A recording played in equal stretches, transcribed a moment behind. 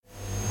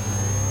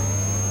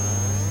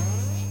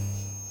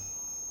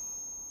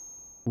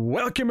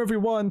Welcome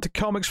everyone to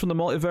Comics from the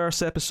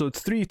Multiverse episode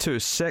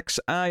 326.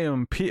 I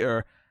am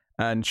Peter,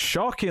 and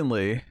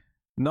shockingly,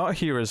 not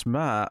here is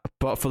Matt,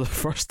 but for the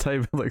first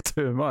time in like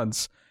 2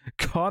 months,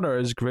 Connor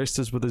has graced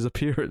us with his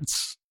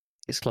appearance.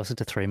 It's closer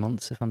to 3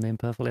 months, if I'm being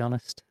perfectly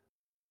honest.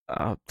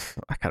 I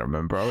can't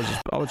remember. I was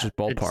just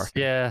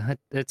ballparking.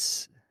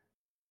 It's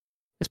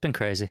been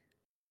crazy.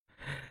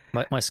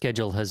 My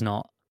schedule has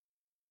not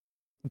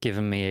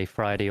given me a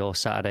Friday or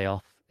Saturday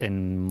off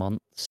in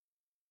months,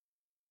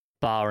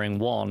 barring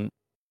one,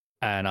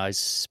 and I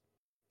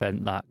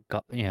spent that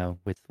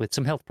with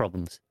some health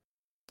problems.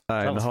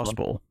 In the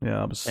hospital.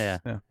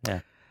 Fun.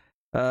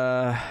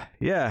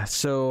 Yeah.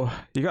 So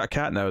you got a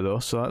cat now, though.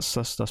 So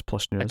that's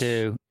plus news. I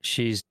do.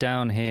 She's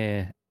down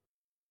here.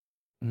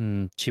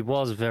 She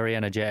was very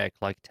energetic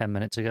like 10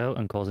 minutes ago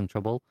and causing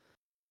trouble,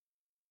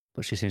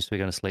 but she seems to be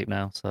going to sleep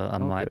now, so I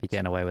might be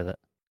getting away with it.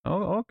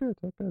 Oh, good.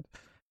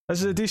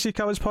 This is a DC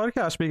Comics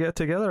podcast. We get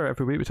together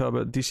every week. We talk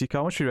about DC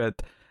Comics we read.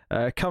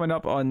 Coming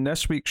up on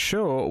this week's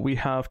show, we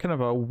have kind of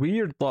a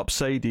weird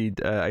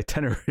lopsided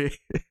itinerary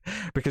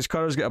because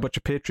Connor's got a bunch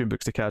of Patreon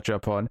books to catch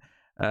up on,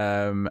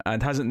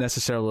 and hasn't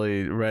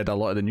necessarily read a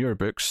lot of the newer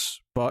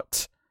books.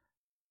 But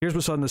here's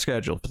what's on the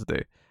schedule for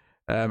today.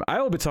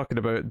 I will be talking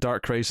about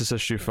Dark Crisis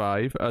issue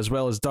 5, as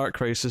well as Dark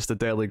Crisis: The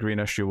Deadly Green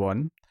issue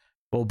 1.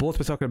 We'll both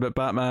be talking about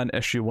Batman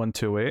issue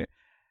 128.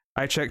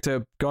 I checked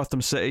out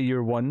Gotham City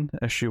Year 1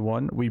 issue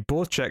 1. We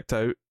both checked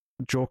out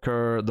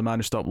Joker: The Man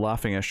Who Stopped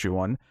Laughing issue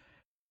 1.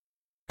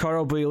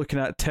 Carl will be looking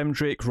at Tim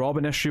Drake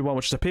Robin issue 1,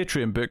 which is a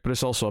Patreon book, but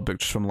it's also a book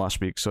just from last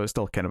week, so it's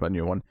still kind of a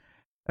new one.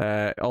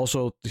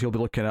 Also, he'll be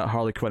looking at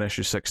Harley Quinn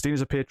issue 16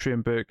 as a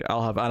Patreon book.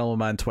 I'll have Animal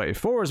Man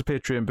 24 as a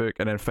Patreon book,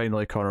 and then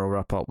finally Connor will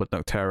wrap up with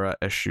Nocterra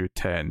issue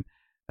 10,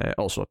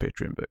 also a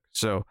Patreon book.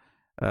 So,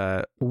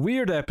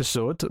 weird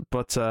episode,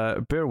 but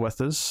bear with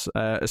us.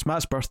 It's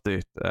Matt's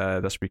birthday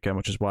this weekend,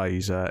 which is why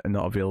he's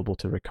not available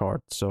to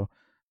record. So,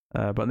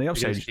 but on the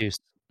upside,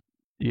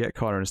 you get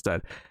Connor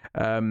instead.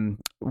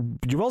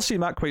 You will see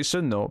Matt quite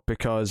soon, though,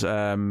 because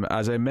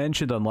as I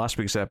mentioned on last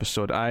week's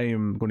episode, I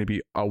am going to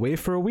be away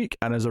for a week,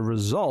 and as a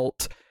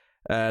result,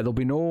 there'll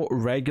be no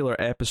regular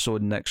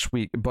episode next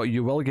week, but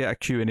you will get a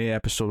Q&A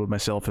episode with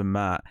myself and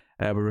Matt.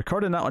 We're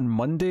recording that on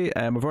Monday,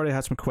 and we've already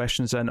had some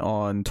questions in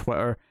on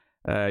Twitter.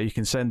 You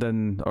can send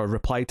in or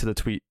reply to the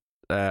tweet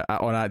on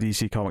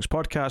 @DC Comics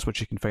Podcast, which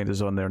you can find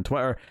us on there on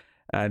Twitter,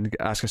 and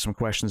ask us some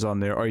questions on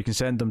there, or you can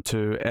send them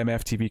to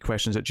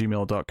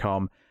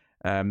mftvquestions@gmail.com.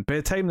 By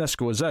the time this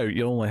goes out,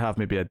 you'll only have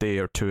maybe a day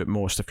or two at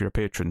most if you're a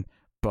patron,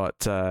 but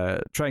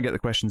try and get the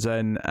questions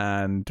in,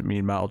 and me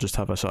and Matt will just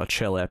have a sort of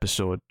chill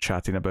episode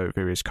chatting about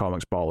various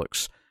comics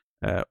bollocks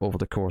over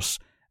the course,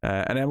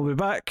 and then we'll be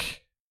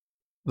back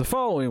the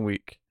following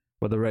week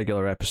with a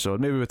regular episode,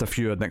 maybe with a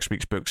few of next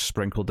week's books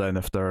sprinkled in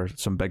if there are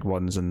some big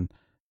ones, and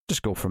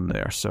just go from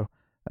there. So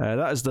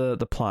that is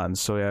the plan.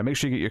 So yeah, make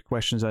sure you get your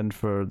questions in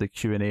for the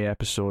Q&A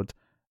episode,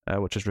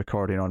 which is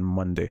recording on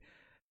Monday.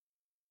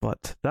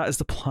 But that is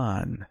the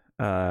plan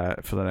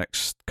for the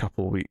next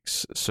couple of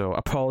weeks. So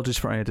apologies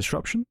for any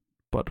disruption,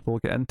 but we'll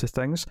get into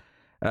things.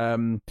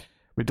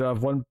 We do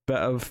have one bit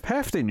of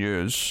hefty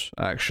news,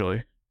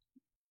 actually.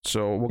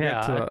 So we'll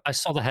get to that. I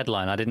saw the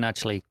headline. I didn't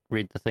actually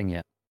read the thing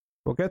yet.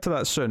 We'll get to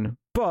that soon.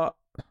 But,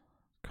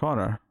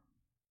 Connor.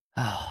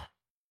 Oh,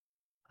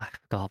 I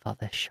forgot about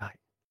this shite.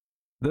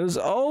 There's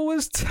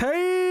always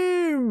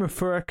time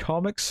for a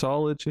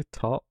Comixology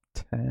Top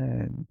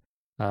 10.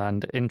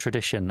 And in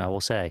tradition, I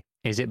will say,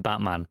 is it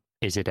Batman?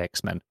 Is it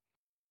X-Men?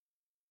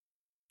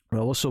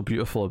 Well, what's so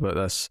beautiful about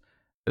this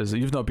is that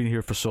you've not been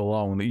here for so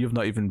long that you've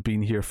not even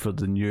been here for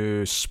the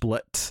new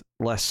split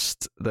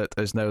list that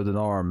is now the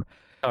norm.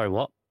 Sorry,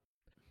 what?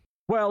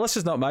 Well, this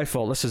is not my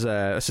fault. This is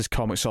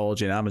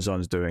Comixology and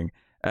Amazon's doing.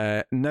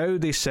 Now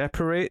they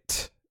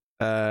separate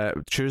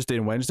Tuesday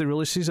and Wednesday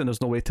releases, and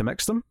there's no way to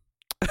mix them.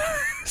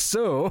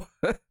 So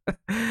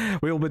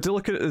we'll be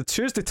looking at the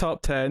Tuesday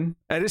top 10,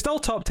 and it's still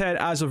top 10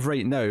 as of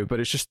right now, but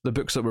it's just the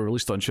books that were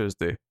released on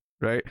Tuesday,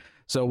 right?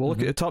 So we'll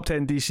look at the top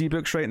 10 DC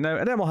books right now,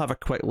 and then we'll have a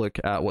quick look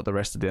at what the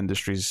rest of the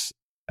industry's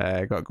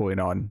got going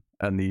on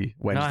in the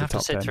Wednesday top 10. I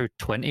have to sit through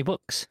 20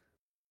 books?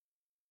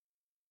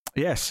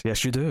 Yes,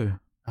 you do.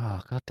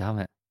 Oh, god damn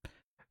it.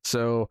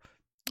 So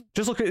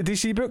just look at the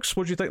DC books.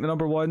 What do you think the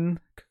number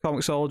one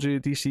Comixology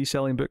DC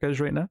selling book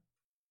is right now?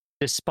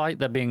 Despite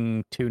there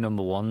being 2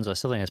 number ones, I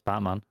still think it's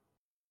Batman.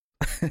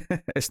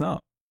 It's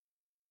not.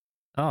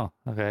 Oh,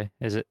 okay.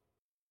 Is it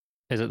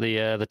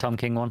the Tom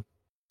King one?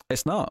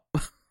 It's not.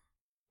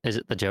 Is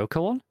it the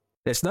Joker one?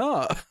 It's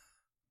not.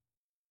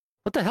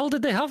 What the hell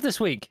did they have this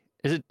week?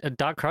 Is it a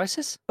Dark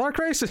Crisis? Dark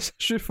Crisis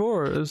issue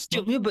 4 is.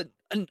 Yeah, but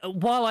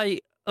while I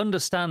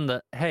understand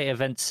that, hey,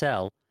 events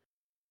sell,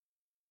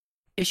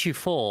 issue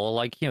 4,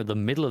 like, the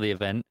middle of the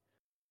event,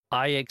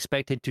 I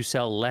expected to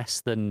sell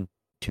less than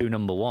 2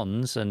 number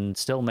ones, and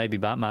still maybe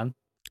Batman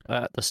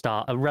at the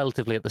start,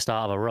 relatively at the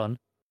start of a run.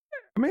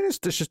 I mean, it's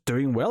just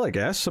doing well, I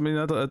guess. I mean,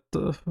 it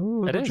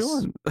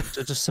is.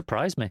 It just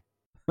surprised me.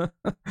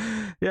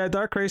 Yeah,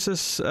 Dark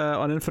Crisis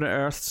on Infinite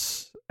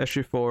Earths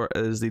issue 4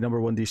 is the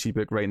number 1 DC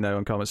book right now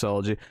on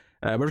Comixology.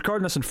 We're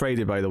recording this on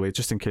Friday, by the way,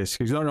 just in case,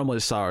 because normally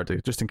it's Saturday,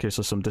 just in case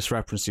there's some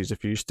discrepancies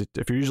if you're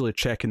usually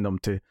checking them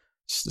to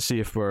see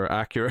if we're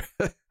accurate,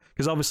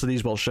 because obviously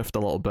these will shift a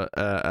little bit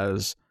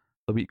as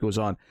the week goes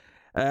on.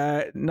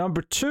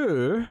 Number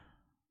 2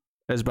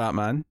 is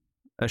Batman,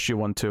 issue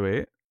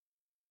 128.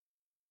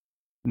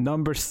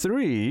 Number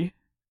 3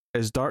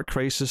 is Dark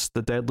Crisis: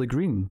 The Deadly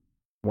Green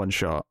one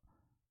shot.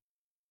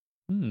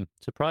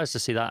 Surprised to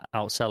see that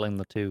outselling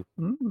the two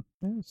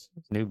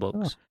new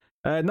books.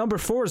 Number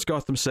 4 is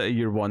Gotham City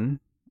Year 1,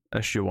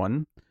 issue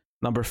 1.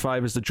 Number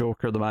 5 is The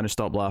Joker, The Man Who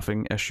Stopped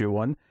Laughing, issue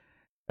 1.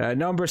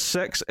 Number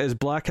 6 is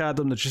Black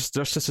Adam, The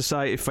Justice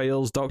Society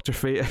Files, Dr.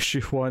 Fate,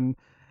 issue 1.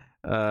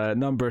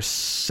 Number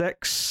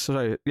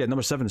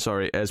 7,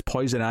 is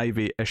Poison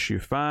Ivy, issue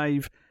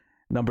 5.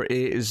 Number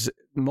 8 is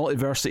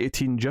Multiversity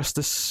Teen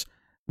Justice.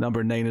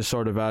 Number 9 is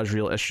Sword of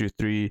Azrael, issue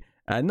 3.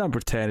 And number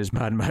 10 is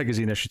Mad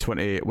Magazine, issue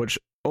 28, which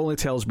only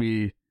tells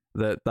me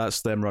that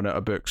that's them run out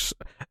of books.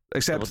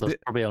 Except there's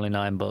probably only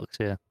 9 books,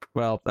 yeah.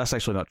 Well, that's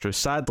actually not true.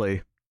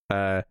 Sadly,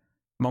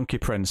 Monkey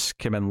Prince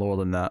came in lower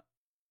than that.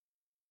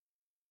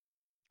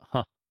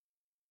 Huh.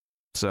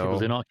 So people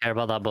do not care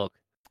about that book.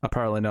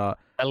 Apparently not.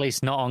 At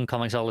least not on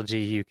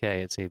Comixology UK,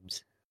 it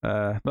seems.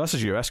 This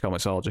is US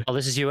Comixology. Oh,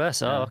 this is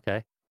US? Oh,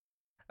 okay.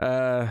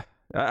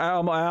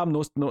 I am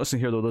noticing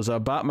here, though, there's a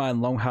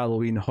Batman Long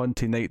Halloween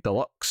Haunting Night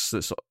Deluxe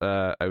that's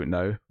out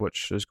now,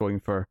 which is going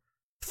for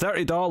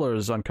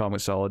 $30 on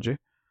Comixology.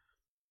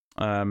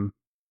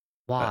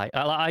 Why?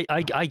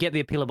 I get the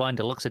appeal of buying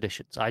deluxe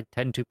editions. I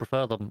tend to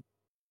prefer them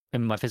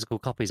in my physical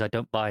copies. I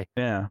don't buy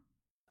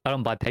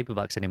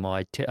paperbacks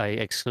anymore. I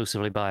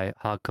exclusively buy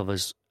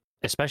hardcovers,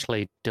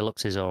 especially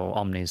deluxes or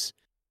omnis.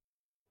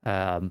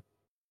 But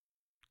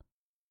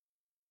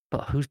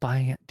who's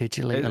buying it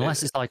digitally?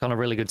 Unless it's like on a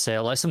really good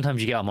sale. Like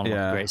sometimes you get them on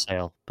a great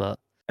sale, but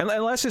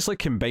unless it's like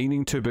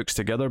combining 2 books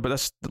together. But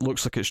this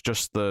looks like it's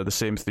just the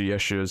same 3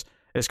 issues.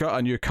 It's got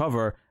a new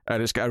cover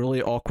and it's got a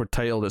really awkward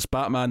title. It's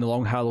Batman: The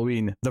Long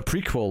Halloween, the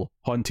prequel,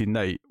 Haunted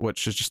Night,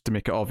 which is just to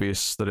make it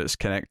obvious that it's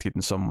connected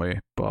in some way.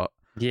 But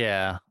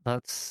yeah,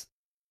 that's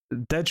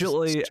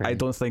digitally, I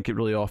don't think it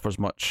really offers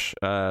much.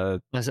 I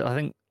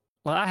think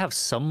I have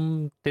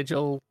some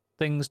digital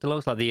things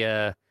deluxe, like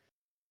the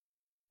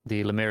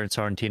Lemire and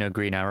Sorrentino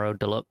Green Arrow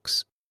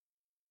Deluxe.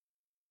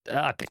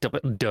 I picked up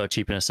it dirt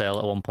cheap in a sale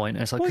at one point.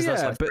 And it's like,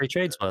 that's like 3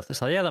 trades worth.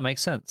 It's like, yeah, that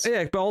makes sense.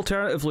 Yeah, but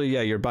alternatively,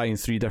 you're buying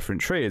 3 different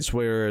trades,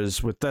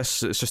 whereas with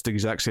this, it's just the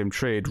exact same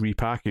trade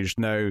repackaged.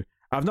 Now,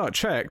 I've not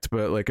checked,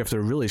 but like if they're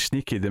really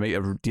sneaky, they might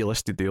have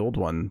delisted the old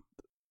one.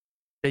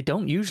 They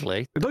don't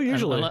usually.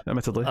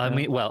 Admittedly. I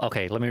mean, well,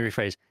 okay, let me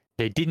rephrase.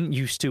 They didn't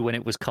used to when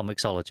it was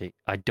Comixology.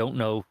 I don't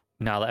know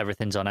now that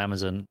everything's on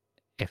Amazon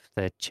if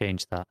they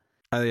changed that.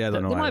 I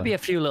don't know. There might be a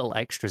few little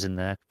extras in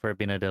there for it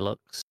being a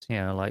deluxe,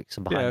 like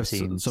some behind the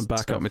scenes, some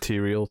backup stuff.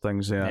 material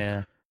things.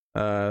 Yeah.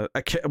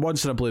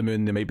 Once in a blue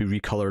moon, they might be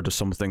recolored or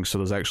something, so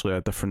there's actually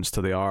a difference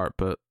to the art.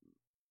 But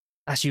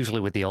that's usually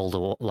with the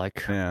older,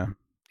 the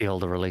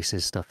older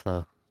releases stuff,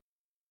 though.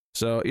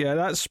 So yeah,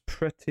 that's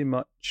pretty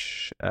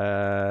much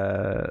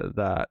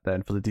that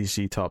then for the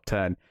DC top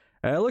 10.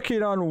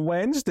 Looking on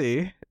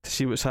Wednesday to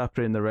see what's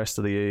happening in the rest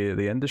of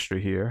the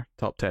industry here,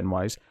 top 10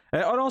 wise.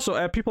 And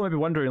also, people may be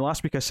wondering,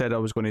 last week I said I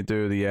was going to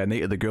do the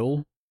Night of the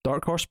Ghoul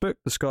Dark Horse book,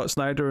 the Scott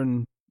Snyder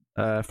and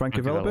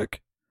Frankie Villa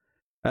book.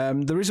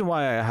 The reason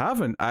why I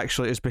haven't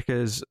actually is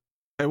because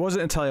it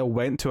wasn't until I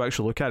went to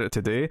actually look at it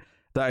today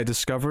that I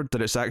discovered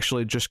that it's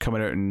actually just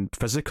coming out in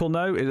physical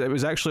now. It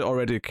was actually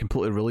already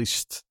completely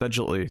released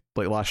digitally,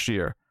 like last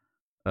year.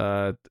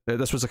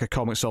 This was like a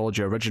Comixology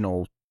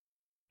original,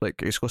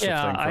 like exclusive thing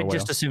for a while. I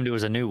just assumed it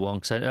was a new one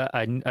because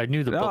I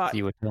knew the book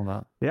you were talking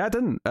about. Yeah, I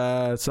didn't.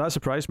 So that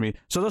surprised me.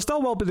 So there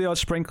still will be the odd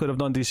sprinkling of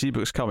non-DC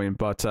books coming,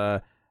 but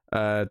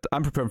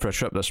I'm preparing for a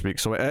trip this week,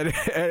 so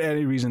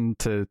any reason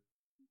to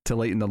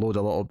lighten the load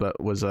a little bit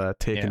was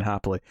taken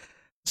happily.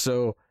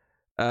 So,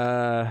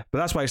 but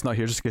that's why it's not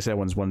here, just in case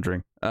anyone's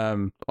wondering.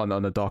 On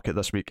the docket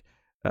this week,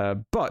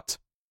 but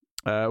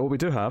what we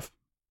do have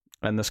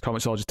in this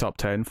Comixology top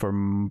 10 for,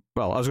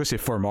 well, I was going to say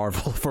for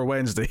Marvel for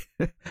Wednesday,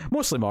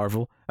 mostly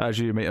Marvel, as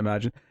you might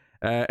imagine.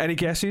 Any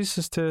guesses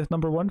as to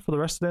number 1 for the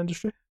rest of the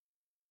industry?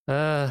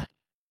 I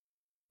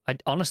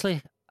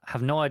honestly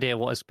have no idea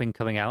what has been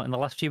coming out in the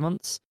last few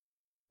months.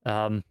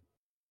 But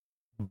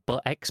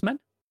X-Men?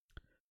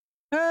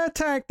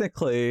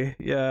 Technically,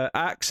 yeah.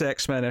 Axe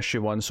X-Men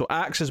issue 1. So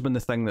Axe has been the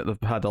thing that they've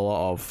had a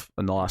lot of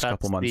in the last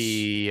couple months.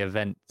 The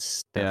event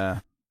stuff. Yeah.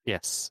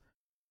 Yes.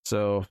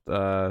 So,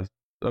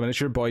 I mean,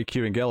 it's your boy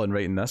Kieran Gillen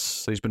writing this.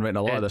 So he's been writing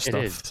a lot of this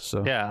stuff. Is.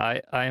 So yeah,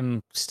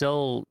 I'm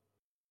still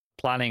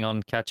planning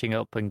on catching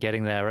up and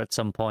getting there at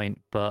some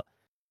point, but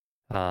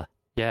time.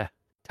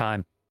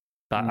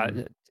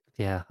 I've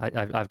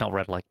not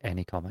read like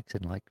any comics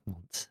in like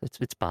months.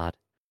 It's bad.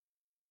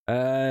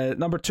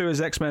 Number 2 is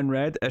X-Men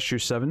Red issue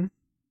 7.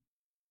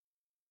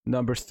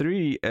 Number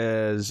 3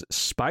 is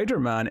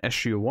Spider-Man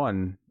issue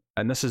 1.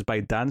 and this is by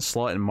Dan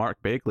Slott and Mark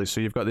Bagley. So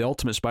you've got the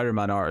Ultimate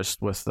Spider-Man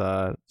artist with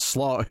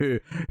Slott,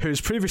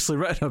 who's previously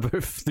written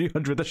about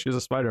 300 issues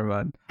of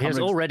Spider-Man. He has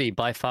already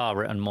by far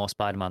written more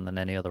Spider-Man than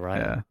any other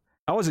writer. Yeah,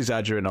 I was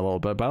exaggerating a little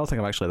bit, but I don't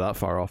think I'm actually that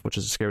far off, which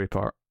is the scary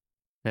part.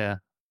 Yeah.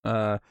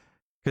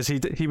 Because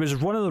he was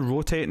one of the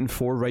rotating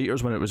 4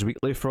 writers when it was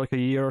weekly for like a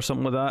year or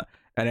something like that,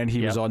 and then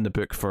he was on the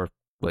book for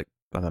like,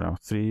 I don't know,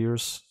 3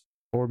 years,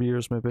 4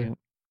 years maybe. I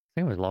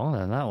think it was longer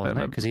than that, wasn't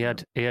it? Because he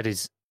had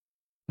his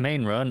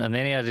main run, and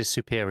then he had his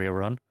Superior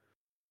run,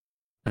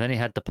 and then he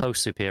had the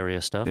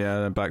post-Superior stuff. Yeah,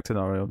 and then back to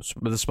Norway with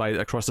the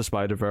across the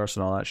Spider-Verse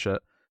and all that shit.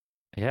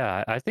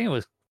 Yeah, I think it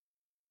was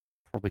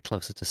probably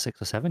closer to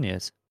 6 or 7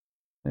 years.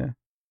 Yeah,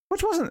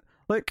 which wasn't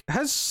like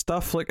his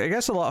stuff. Like, I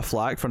guess a lot of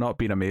flack for not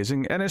being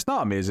amazing, and it's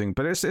not amazing,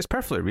 but it's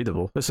perfectly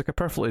readable. It's like a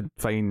perfectly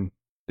fine.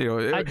 You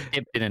know, I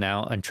dipped in and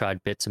out and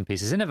tried bits and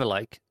pieces. It never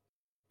like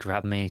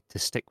grabbed me to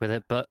stick with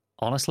it, but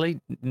honestly,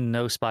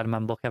 no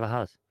Spider-Man book ever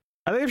has.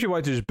 I think if you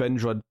want to just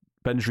binge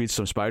read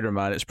some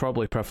Spider-Man, it's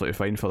probably perfectly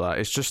fine for that.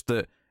 It's just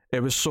that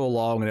it was so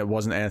long and it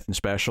wasn't anything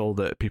special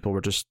that people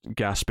were just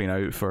gasping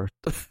out for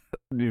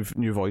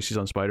new voices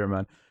on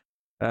Spider-Man.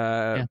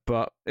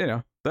 But you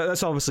know,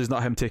 that's obviously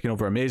not him taking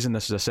over Amazing.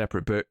 This is a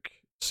separate book,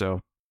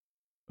 so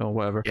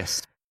whatever.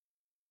 Yes.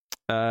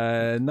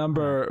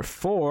 Number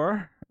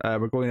 4,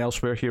 we're going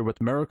elsewhere here with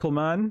Miracle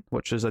Man,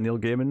 which is a Neil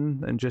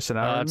Gaiman and Jason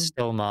Aaron. That's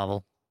still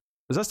Marvel.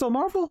 Is that still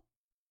Marvel?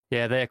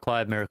 Yeah, they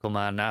acquired Miracle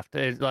Man after.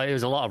 It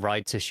was a lot of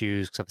rights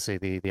issues, because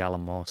obviously the Alan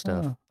Moore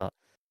stuff. Oh.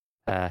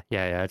 But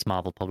it's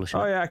Marvel Publishing.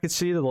 Oh yeah, I could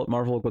see the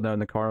Marvel logo down in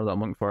the corner that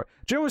I'm looking for.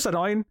 Do you know what's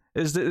annoying?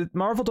 Is that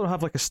Marvel don't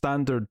have like a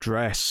standard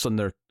dress on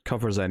their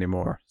covers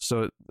anymore,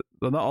 so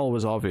they're not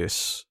always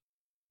obvious.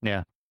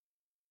 Yeah.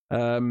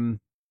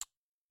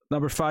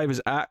 Number 5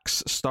 is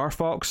Axe Star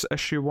Fox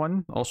issue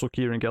 1, also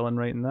Kieran Gillen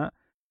writing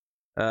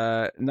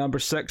that. Number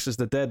 6 is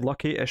The Dead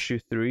Lucky issue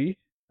 3.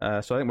 So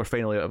I think we're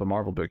finally out of a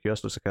Marvel book.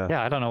 Yes, looks like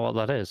I don't know what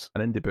that is.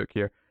 An indie book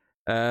here.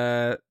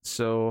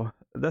 So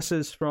this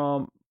is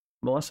from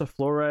Melissa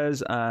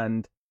Flores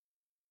and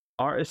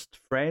artist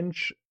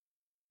French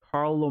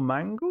Carlo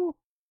Mango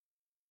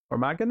or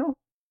Magano.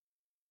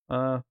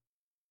 Yeah,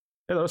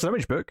 that was an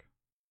Image book.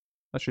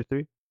 Issue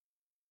 3.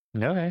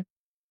 Okay.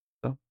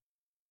 So,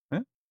 yeah.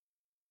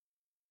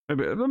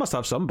 Maybe it must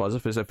have some buzz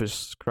if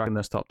it's cracking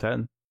this top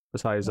 10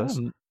 as high as this.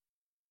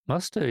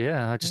 Must do,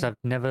 yeah. I've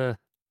never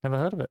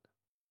heard of it.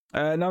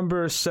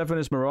 Number 7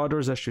 is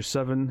Marauders issue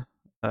 7.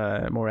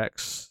 More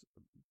X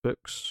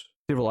books.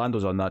 Steve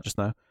Orlando's on that just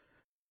now.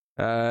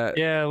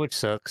 Yeah, which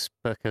sucks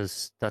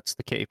because that's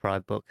the Kitty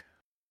Pryde book.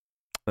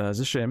 That's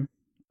a shame.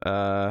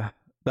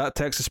 That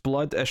Texas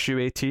Blood issue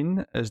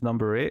 18 is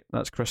number 8.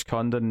 That's Chris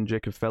Condon and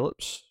Jacob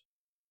Phillips.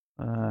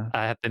 I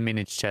have been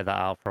meaning to check that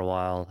out for a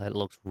while. It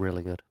looks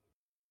really good.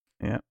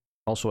 Yeah.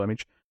 Also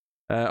Image.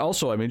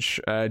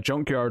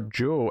 Junkyard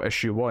Joe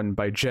issue 1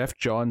 by Jeff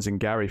Johns and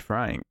Gary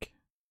Frank.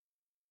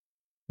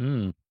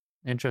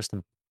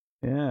 Interesting.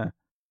 Yeah.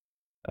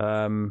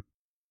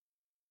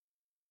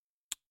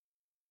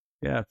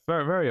 Yeah,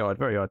 very, very odd,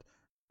 very odd.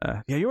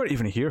 Yeah, you weren't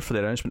even here for the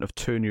announcement of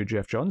 2 new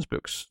Jeff Johns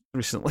books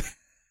recently.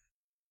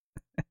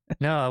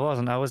 No, I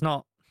wasn't. I was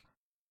not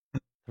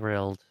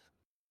thrilled.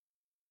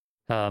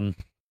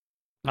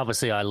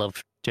 Obviously, I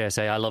love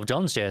JSA. I love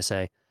John's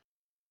JSA.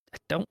 I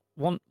don't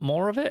want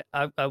more of it.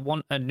 I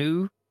want a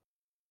new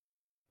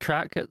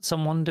crack at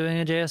someone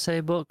doing a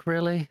JSA book,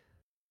 really.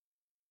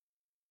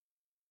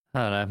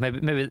 I don't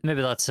know.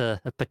 Maybe that's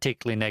a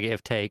particularly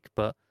negative take,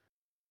 but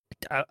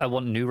I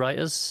want new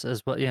writers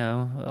as well. You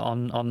know,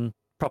 on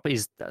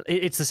properties.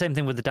 It's the same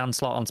thing with the Dan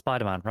Slott on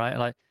Spider-Man, right?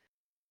 Like,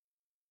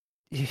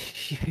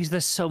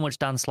 there's so much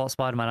Dan Slott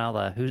Spider-Man out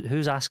there.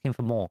 Who's asking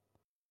for more?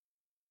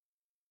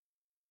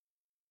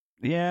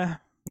 Yeah.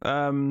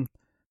 I mean,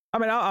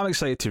 I'm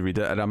excited to read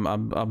it, and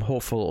I'm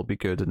hopeful it'll be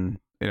good. And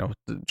you know,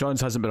 Johns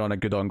hasn't been on a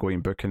good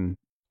ongoing book in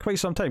quite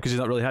some time because he's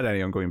not really had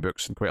any ongoing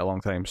books in quite a long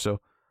time. So.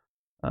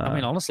 I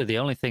mean, honestly, the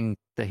only thing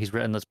that he's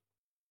written that's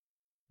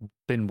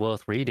been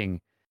worth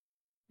reading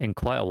in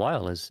quite a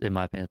while is, in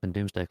my opinion, has been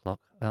Doomsday Clock.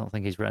 I don't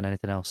think he's written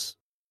anything else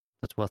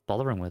that's worth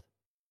bothering with.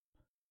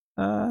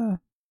 Yeah,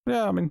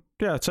 I mean,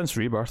 yeah, since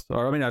Rebirth,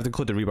 or I mean, I'd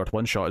include the Rebirth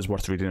one shot is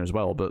worth reading as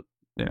well, but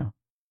you know.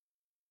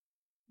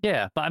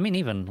 Yeah, but I mean,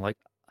 even like,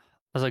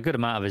 there's a good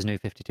amount of his New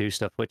 52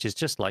 stuff, which is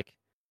just like,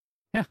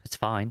 yeah, it's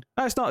fine.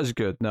 It's not as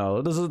good.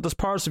 No, there's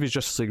parts of his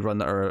Justice League run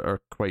that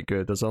are quite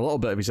good. There's a little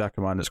bit of his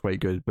Aquaman that's quite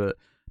good, but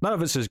none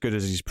of it's as good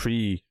as his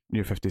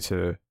pre-New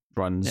 52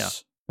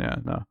 runs. Yeah,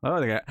 no. I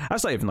don't think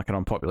that's not even like an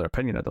unpopular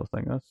opinion, I don't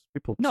think. That's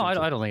people. No,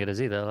 I don't think it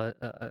is either.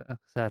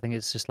 I think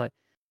it's just like,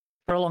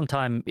 for a long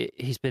time,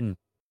 he's been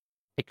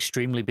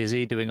extremely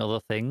busy doing other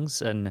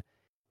things, and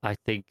I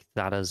think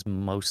that has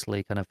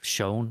mostly kind of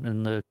shown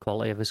in the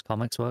quality of his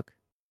comics work.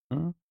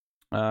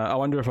 I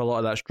wonder if a lot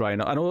of that's drying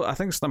up. I mean,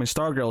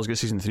 Stargirl's got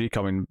season 3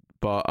 coming,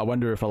 but I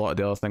wonder if a lot of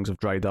the other things have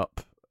dried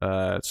up,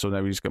 so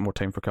now he's got more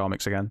time for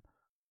comics again.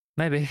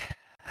 Maybe.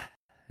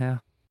 Yeah.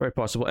 very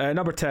possible.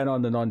 Number 10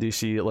 on the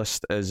non-DC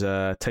list is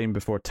Time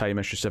Before Time,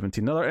 issue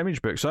 17, another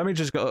Image book. So Image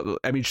has got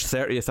Image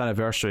 30th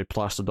anniversary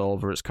plastered all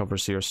over its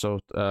covers here. So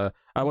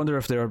I wonder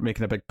if they're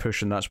making a big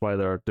push, and that's why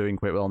they're doing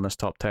quite well in this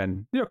top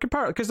 10.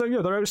 Because they're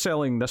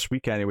outselling this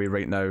week anyway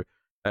right now.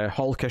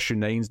 Hulk issue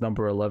 9's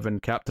number 11,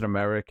 Captain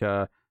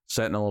America,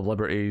 Sentinel of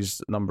Liberties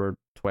number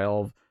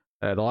 12.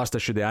 The last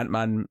issue, the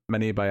Ant-Man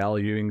mini by Al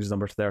Ewing's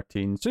number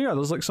 13. So yeah,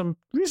 there's like some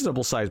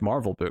reasonable sized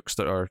Marvel books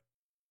that are,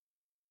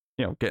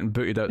 getting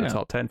booted out the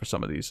top 10 for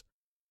some of these.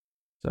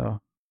 So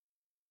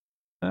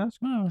that's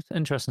it's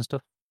interesting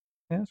stuff.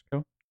 Yeah, that's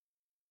cool.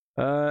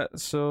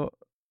 So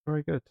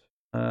very good.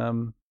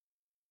 But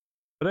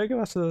there you go.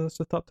 That's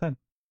the top 10.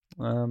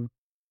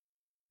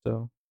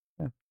 So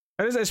yeah.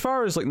 As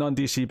far as like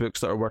non-DC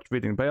books that are worth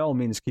reading, by all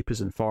means, keep us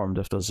informed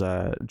if there's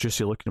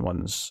juicy looking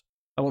ones.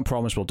 I won't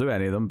promise we'll do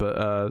any of them, but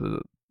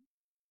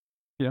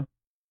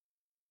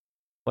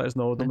let us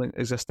know of them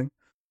existing.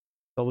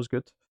 It's always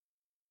good.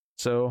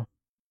 So,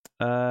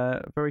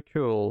 very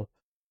cool.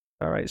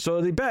 All right, so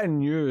the bit of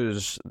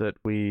news that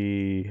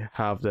we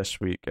have this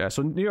week.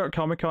 So New York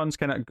Comic Con's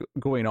kind of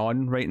going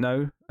on right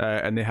now,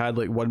 and they had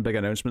like one big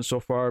announcement so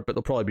far, but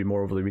there'll probably be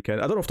more over the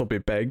weekend. I don't know if they'll be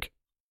big.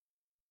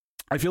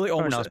 I feel like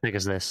almost not as big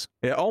as this.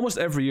 Yeah, almost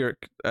every year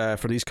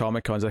for these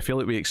Comic Cons, I feel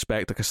like we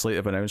expect like a slate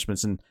of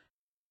announcements, and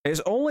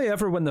it's only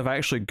ever when they've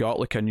actually got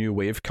like a new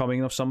wave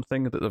coming of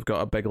something that they've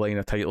got a big line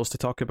of titles to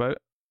talk about.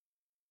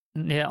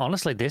 Yeah,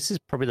 honestly, this is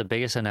probably the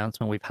biggest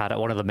announcement we've had at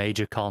one of the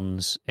major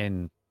cons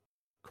in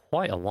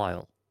quite a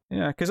while.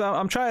 Yeah, because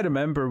I'm trying to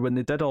remember when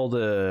they did all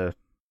the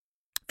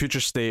Future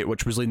State,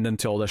 which was leading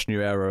into all this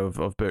new era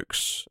of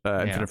books,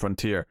 Infinite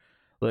Frontier.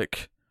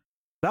 Like,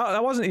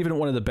 that wasn't even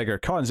one of the bigger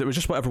cons. It was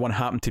just what everyone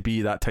happened to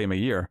be that time of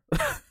year.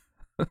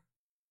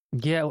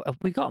 Yeah,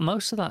 we got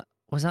most of that.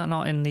 Was that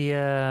not in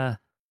the...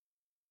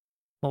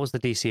 what was the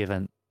DC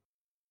event?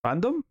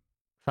 Fandom,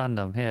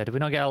 yeah. Did we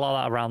not get a lot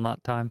of that around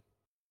that time?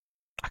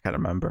 I can't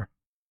remember.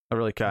 I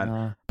really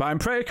can't. But I'm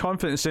pretty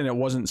confident saying it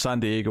wasn't San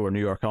Diego or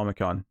New York Comic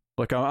Con.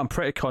 Like, I'm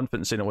pretty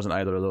confident saying it wasn't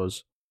either of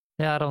those.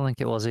 Yeah, I don't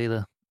think it was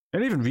either.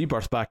 And even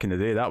Rebirth back in the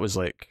day, that was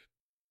like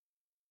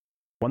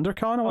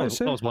WonderCon, I want to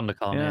say. That was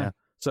WonderCon, yeah.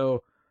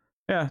 So,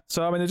 yeah.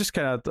 So, I mean, they just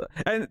kind of...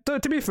 And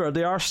to be fair,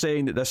 they are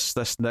saying that this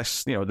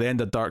the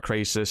end of Dark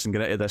Crisis and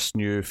get into this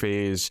new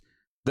phase...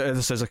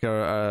 This is like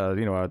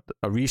a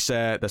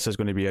reset. This is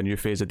going to be a new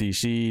phase of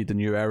DC, the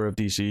new era of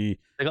DC.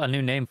 They got a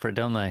new name for it,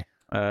 don't they?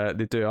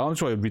 They do. I'm just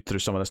going to read through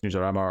some of this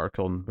Newsarama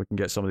article, and we can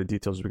get some of the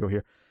details as we go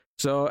here.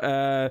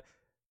 So,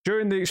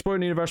 during the Exploring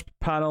the Universe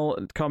panel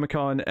at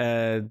Comic-Con,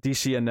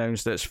 DC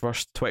announced its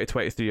first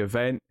 2023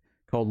 event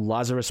called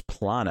Lazarus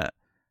Planet.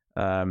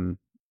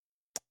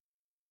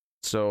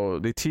 So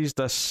they teased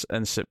this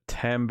in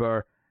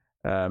September.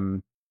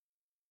 So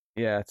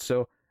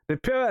they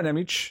put out an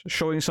image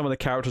showing some of the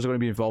characters that are going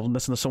to be involved in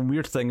this, and there's some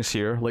weird things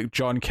here, like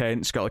John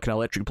Kent's got like an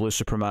electric blue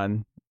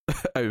Superman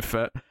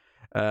outfit.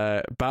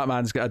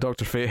 Batman's got a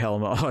Dr. Fate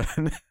helmet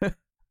on.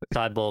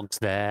 Cyborg's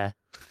there.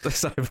 The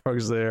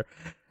Cyborg's there.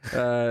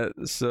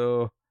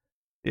 So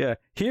yeah,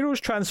 heroes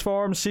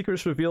transformed,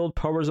 secrets revealed,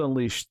 powers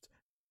unleashed.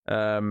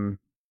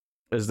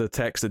 Is the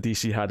text that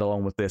DC had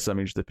along with this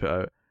image they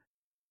put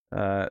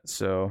out.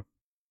 So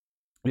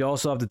we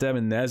also have the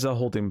Demon Neza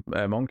holding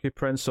Monkey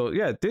Prince. So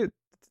yeah,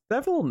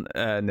 Devil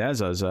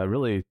Neza is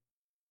really,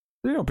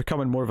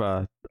 becoming more of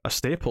a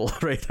staple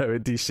right now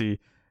at DC.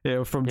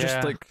 From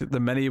just like the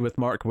mini with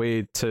Mark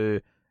Waid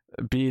to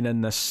being in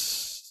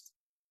this,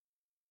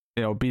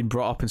 being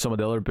brought up in some of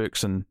the other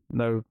books, and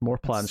now more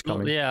plans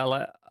coming. Yeah,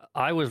 like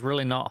I was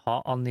really not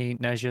hot on the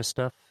Nezha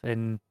stuff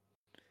in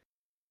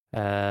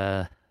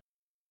Batman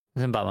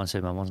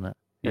Superman, wasn't it?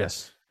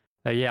 Yes.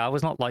 I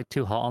was not like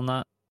too hot on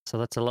that, so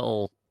that's a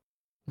little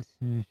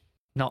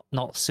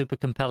not super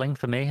compelling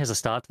for me as a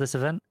start to this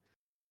event.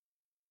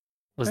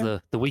 Was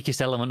the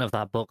weakest element of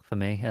that book for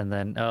me, and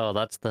then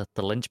that's the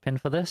linchpin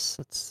for this.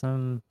 It's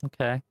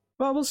okay.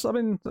 Well,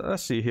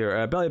 let's see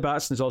here. Billy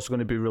Batson is also going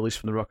to be released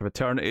from the Rock of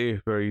Eternity,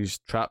 where he's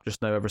trapped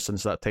just now ever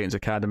since that Titans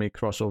Academy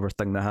crossover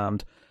thing they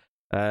hammed,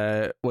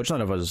 which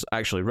none of us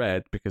actually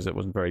read because it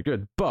wasn't very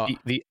good. But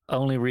the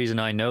only reason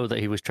I know that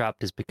he was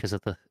trapped is because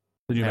of the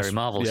Mary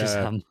Marvel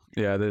Shazam.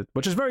 Yeah,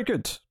 which is very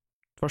good.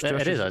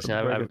 It is actually.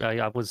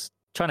 I was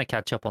trying to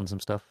catch up on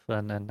some stuff,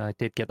 and I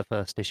did get the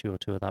first issue or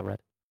two of that read.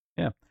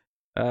 Yeah.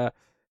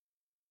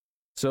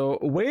 So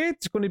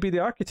Wade's going to be the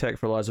architect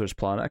for Lazarus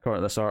Planet, according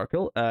to this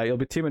article. He'll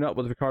be teaming up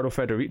with Riccardo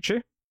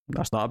Federici.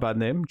 That's not a bad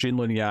name. Jean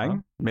Lun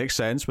Yang. Makes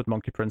sense with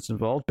Monkey Prince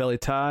involved. Billy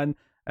Tan,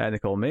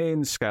 Nicole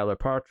Maines, Skylar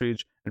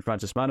Partridge, and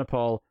Francis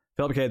Manipal.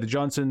 Philip Kennedy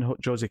Johnson,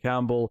 Josie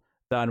Campbell,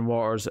 Dan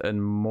Waters,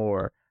 and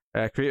more.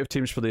 Creative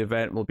teams for the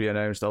event will be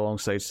announced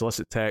alongside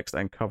solicit text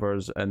and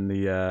covers in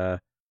the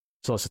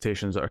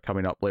solicitations that are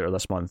coming up later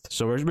this month.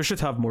 So we should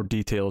have more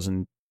details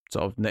and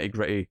sort of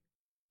nitty-gritty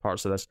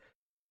parts of this.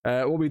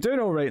 What we do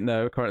know right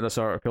now, according to this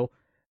article,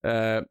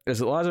 is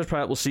that Lazarus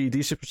Planet will see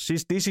DC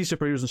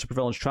superheroes and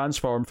supervillains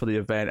transform for the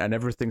event, and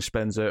everything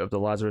spins out of the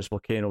Lazarus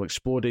volcano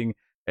exploding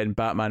in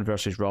Batman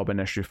vs. Robin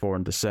issue 4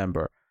 in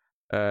December.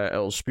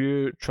 It'll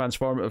spew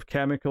transformative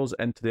chemicals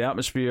into the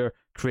atmosphere,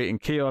 creating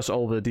chaos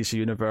all over the DC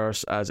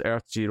universe as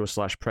Earth Zero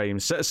 / Prime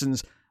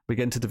citizens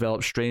begin to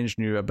develop strange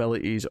new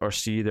abilities or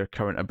see their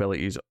current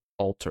abilities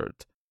altered.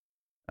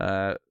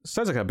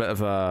 Sounds like a bit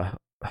of a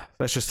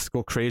let's just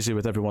go crazy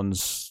with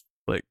everyone's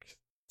like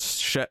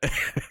shit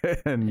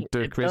and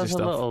do crazy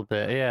stuff. A little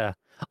bit, yeah.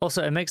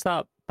 Also, it makes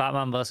that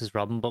Batman versus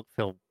Robin book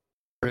feel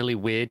really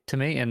weird to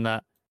me in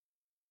that,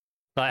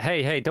 like,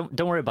 hey, don't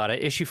worry about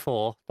it. Issue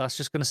 4, that's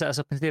just going to set us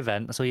up into the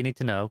event. That's all you need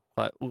to know.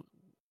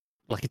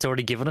 Like it's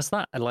already given us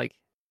that. And like,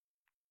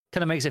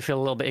 kind of makes it feel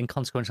a little bit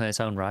inconsequential in its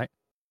own right.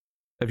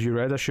 Have you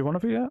read issue 1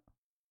 of it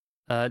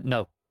yet?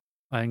 No,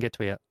 I didn't get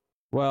to it yet.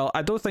 Well,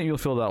 I don't think you'll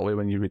feel that way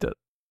when you read it.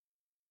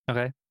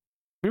 Okay.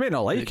 We may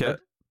not like it,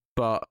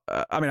 but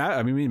I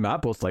mean, me and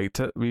Matt both liked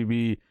it.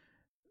 We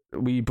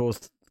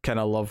both kind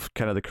of love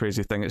kind of the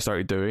crazy thing it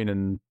started doing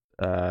and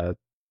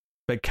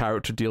big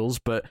character deals.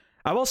 But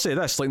I will say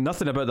this: like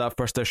nothing about that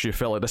first issue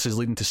felt like this is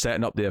leading to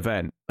setting up the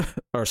event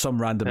or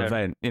some random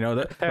event. You know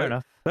that. Fair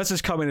enough. This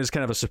is coming as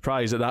kind of a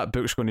surprise that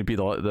book's going to be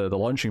the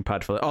launching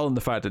pad for it. Other than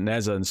the fact that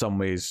Neza in some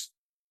ways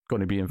going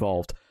to be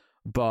involved,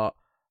 but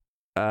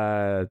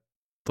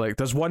like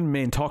there's one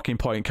main talking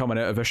point coming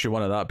out of issue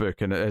 1 of that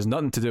book, and it has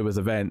nothing to do with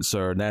events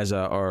or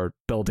Neza or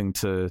building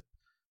to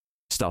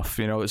stuff.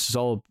 You know, it's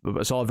all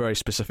a very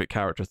specific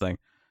character thing.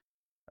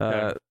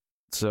 Yeah.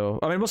 So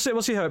I mean, we'll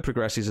see how it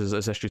progresses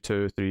as issue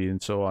 2, 3,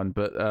 and so on.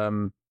 But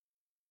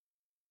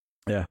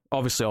yeah,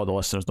 obviously all the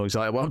listeners know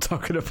exactly what I'm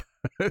talking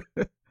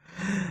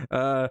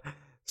about.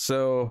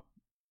 So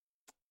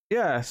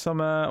yeah, some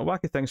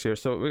wacky things here.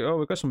 So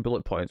we've got some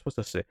bullet points. What's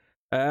this say?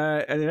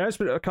 An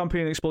announcement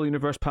accompanying the Explode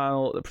Universe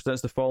panel that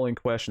presents the following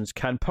questions.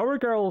 Can Power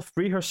Girl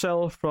free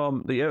herself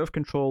from the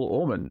out-of-control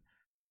Omen?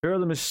 Who are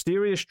the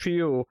mysterious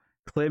trio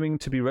claiming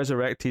to be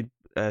resurrected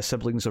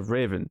siblings of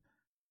Raven?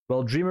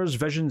 Will Dreamer's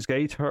visions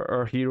guide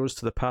our heroes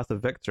to the path of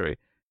victory?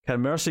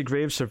 Can Mercy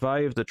Graves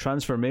survive the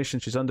transformation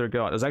she's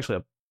undergone? There's actually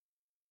a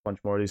bunch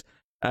more of these.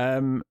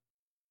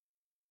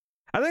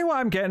 I think what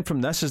I'm getting from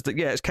this is that,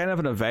 yeah, it's kind of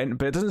an event,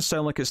 but it doesn't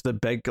sound like it's the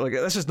big... Like,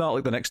 this is not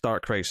like the next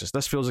Dark Crisis.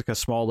 This feels like a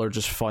smaller,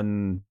 just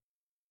fun,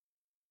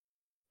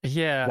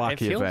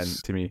 wacky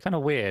event to me. Kind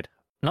of weird.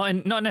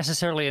 Not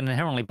necessarily an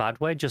inherently bad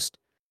way, just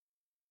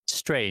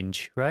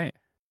strange, right?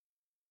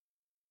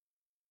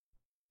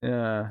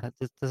 Yeah.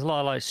 There's a lot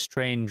of like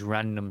strange,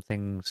 random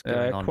things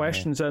going on.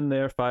 Questions here. In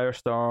there,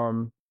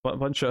 Firestorm, a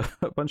bunch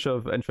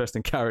of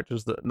interesting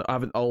characters that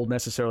haven't all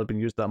necessarily been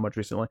used that much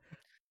recently.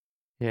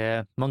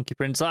 Yeah, Monkey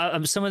Prince.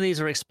 Some of these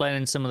are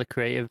explaining some of the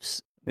creatives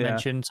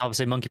mentioned.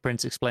 Obviously, Monkey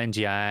Prince explains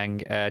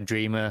Yang.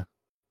 Dreamer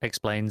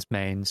explains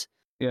Mains.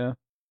 Yeah.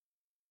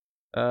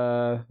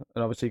 And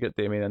obviously you get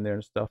Damien in there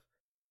and stuff.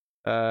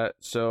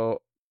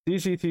 So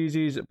DC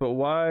teases, but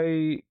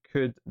why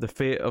could the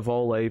fate of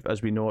all life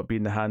as we know it be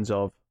in the hands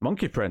of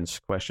Monkey Prince? ?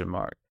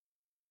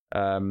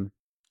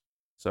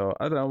 So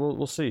I don't know.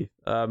 We'll see.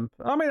 I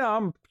mean,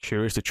 I'm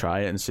curious to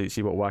try it and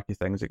see what wacky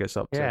things it gets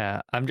up to. Yeah,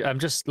 I'm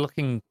just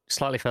looking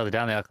slightly further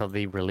down the arc of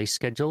the release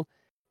schedule.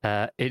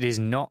 It is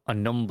not a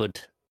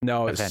numbered.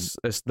 No, event.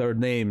 It's their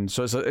name.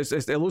 So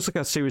it looks like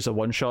a series of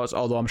one shots.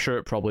 Although I'm sure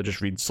it probably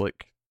just reads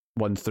like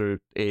 1 through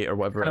 8 or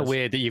whatever. Kind of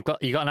weird that you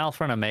got an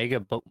Alpha and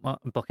Omega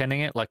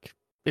bookending it. Like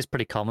it's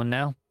pretty common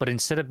now. But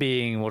instead of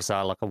being like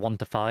a 1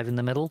 to 5 in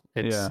the middle,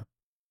 it's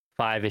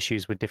 5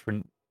 issues with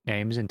different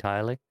names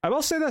entirely. I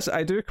will say this: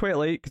 I do quite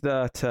like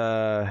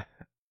that.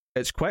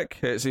 It's quick.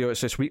 It's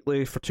it's just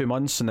weekly for 2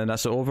 months and then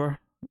that's over.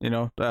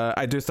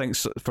 I do think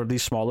for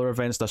these smaller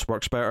events this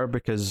works better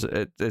because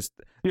it's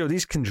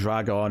these can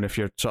drag on if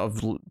you're sort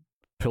of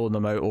pulling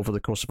them out over the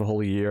course of a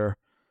whole year,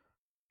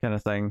 kind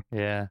of thing.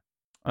 Yeah.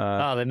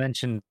 They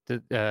mentioned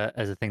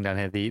as a thing down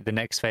here the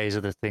next phase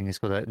of the thing is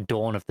called the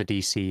Dawn of the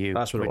DCU.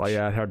 That's what it was.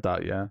 Yeah, I heard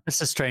that. Yeah,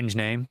 it's a strange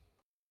name,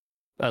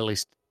 at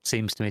least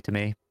seems to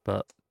me,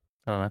 but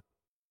I don't know.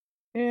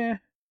 Yeah,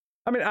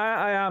 I mean,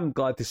 I am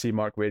glad to see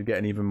Mark Waid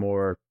getting even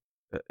more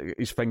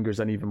his fingers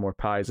in even more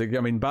pies. Like,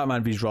 I mean,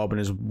 Batman vs Robin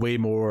is way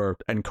more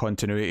in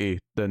continuity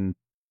than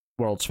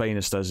World's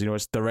Finest is.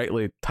 It's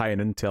directly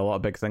tying into a lot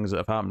of big things that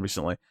have happened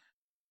recently.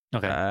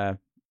 Okay.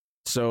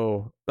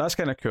 So that's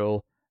kind of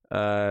cool.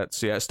 So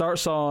yeah, it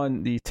starts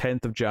on the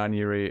 10th of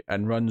January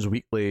and runs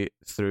weekly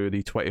through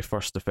the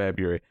 21st of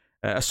February.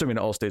 Assuming it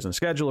all stays on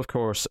schedule, of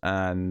course,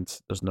 and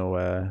there's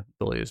no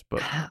delays.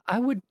 But I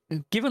would,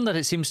 given that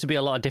it seems to be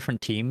a lot of different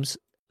teams,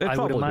 I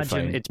would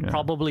imagine it's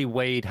probably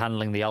Waid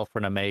handling the Alpha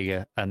and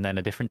Omega, and then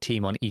a different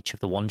team on each of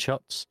the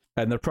one-shots.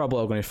 And they're probably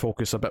all going to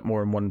focus a bit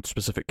more on one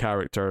specific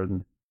character.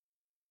 And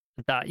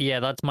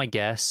that's my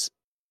guess.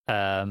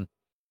 So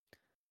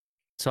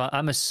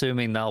I'm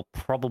assuming that'll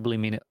probably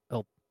mean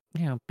it'll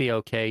be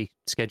okay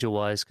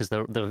schedule-wise because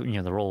they're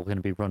all going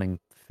to be running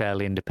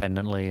fairly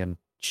independently and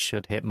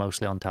should hit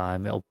mostly on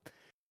time.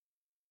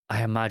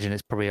 I imagine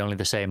it's probably only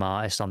the same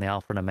artist on the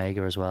Alpha and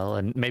Omega as well,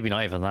 and maybe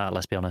not even that,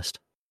 let's be honest.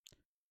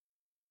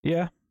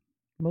 Yeah,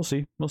 we'll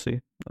see.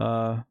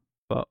 But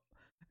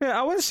yeah,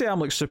 I wouldn't say I'm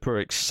like super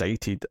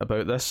excited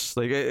about this.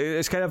 Like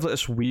it's kind of like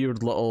this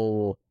weird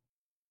little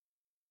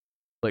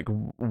like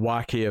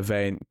wacky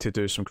event to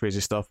do some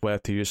crazy stuff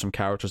with, to use some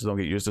characters that don't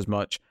get used as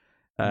much.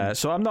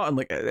 So I'm not in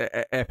like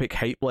epic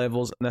hype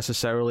levels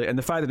necessarily, and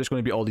the fact that there's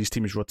going to be all these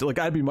teams rotate, like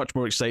I'd be much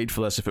more excited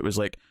for this if it was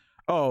like,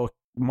 oh,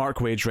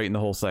 Mark Waid's writing the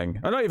whole thing.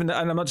 I'm not even,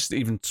 and I'm not just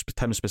even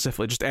him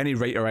specifically, just any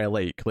writer I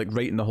like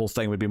writing the whole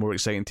thing would be more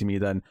exciting to me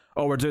than,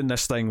 oh, we're doing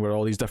this thing where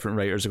all these different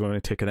writers are going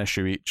to take an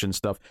issue each and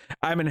stuff.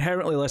 I'm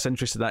inherently less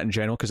interested in that in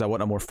general because I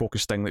want a more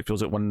focused thing that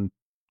feels like one,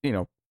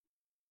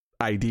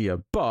 idea.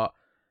 But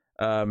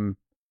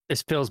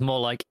this feels more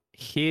like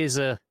here's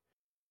a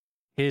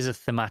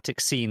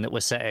thematic scene that we're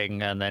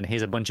setting, and then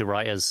here's a bunch of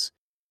writers.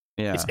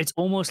 Yeah, it's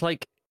almost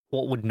like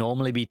what would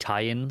normally be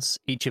tie-ins.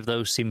 Each of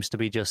those seems to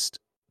be just,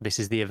 this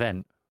is the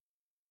event.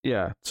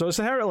 Yeah, so it's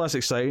inherently less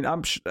exciting.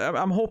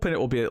 I'm hoping it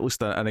will be at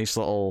least a nice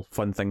little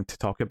fun thing to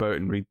talk about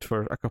and read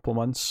for a couple of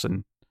months,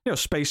 and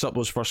spice up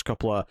those first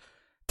couple of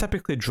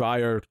typically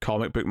drier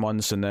comic book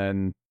months, and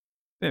then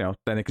then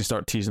they can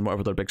start teasing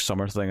whatever their big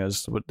summer thing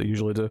is, what they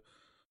usually do.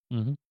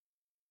 Mm-hmm.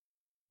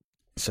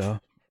 So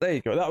there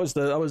you go. That was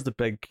the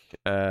big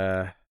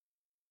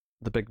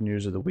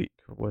news of the week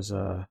was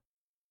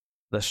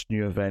this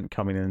new event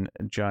coming in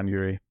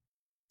January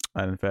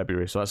and in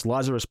February. So that's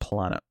Lazarus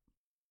Planet.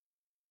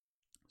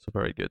 So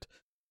very good.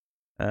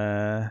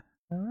 All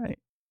right.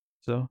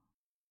 So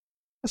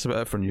that's about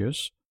it for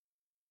news.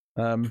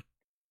 Anything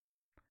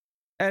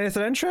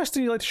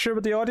interesting you'd like to share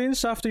with the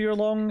audience after your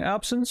long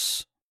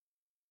absence?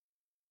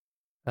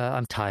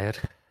 I'm tired.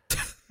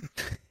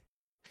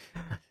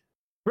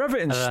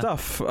 Riveting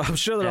stuff. I'm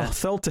sure they're all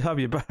thrilled to have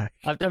you back.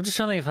 I'm just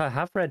wondering if I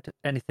have read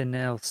anything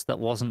else that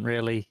wasn't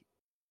really...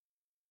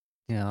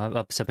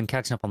 I've been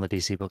catching up on the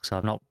DC books, so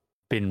I've not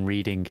been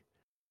reading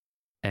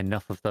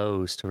enough of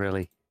those to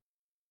really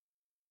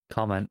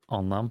comment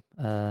on them.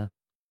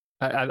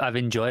 I've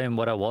enjoyed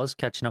what I was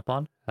catching up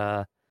on.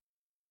 The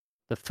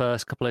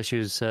first couple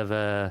issues of...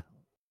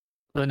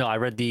 I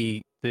read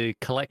the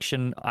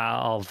collection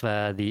of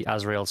the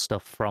Azrael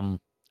stuff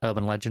from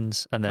Urban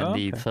Legends, and then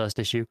the first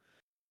issue.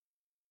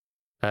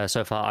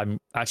 So far, I'm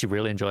actually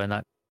really enjoying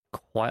that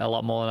quite a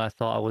lot more than I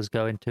thought I was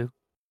going to.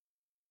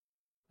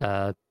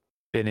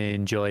 Been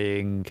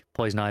enjoying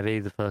Poison Ivy,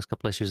 the first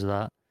couple issues of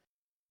that.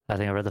 I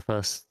think I read the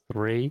first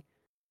 3.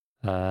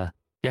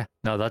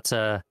 That's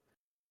a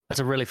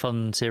really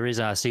fun series.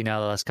 And I see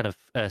now that that's kind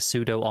of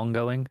pseudo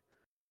ongoing.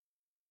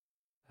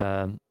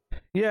 Yeah,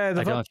 I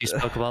don't know if you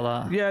spoke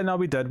about that. Yeah, no,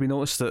 we did. We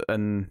noticed it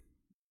in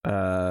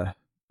either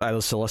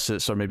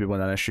Solicits or maybe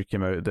when an issue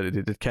came out that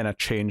it kind of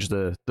changed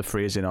the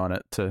phrasing on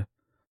it to.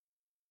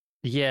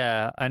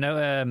 Yeah, I know.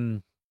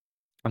 I'm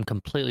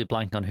completely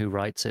blank on who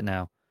writes it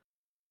now,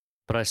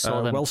 but I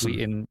saw them Wilson.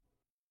 tweeting.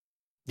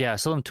 Yeah, I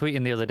saw them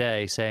tweeting the other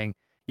day saying,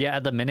 "Yeah,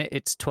 at the minute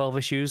it's 12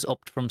 issues,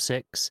 up from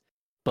 6,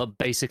 but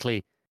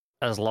basically,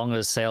 as long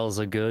as sales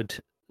are good,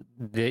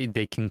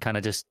 they can kind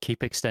of just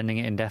keep extending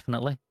it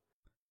indefinitely."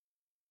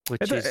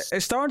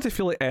 It's starting to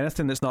feel like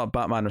anything that's not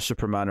Batman or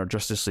Superman or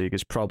Justice League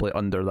is probably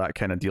under that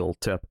kind of deal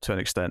to an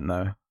extent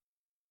now.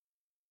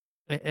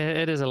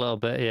 It is a little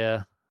bit,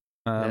 yeah.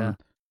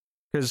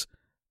 Because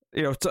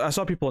I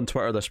saw people on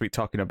Twitter this week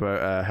talking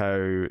about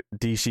how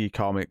DC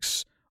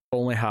Comics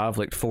only have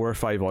like 4 or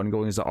 5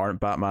 ongoings that aren't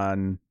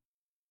Batman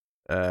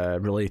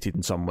related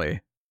in some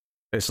way.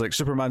 It's like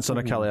Superman, Son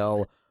of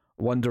Kal-El,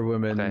 Wonder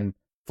Woman,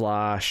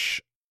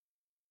 Flash.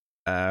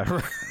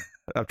 I'm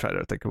trying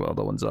to think of what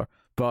other ones are,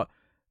 but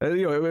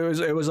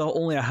it was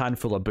only a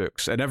handful of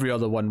books, and every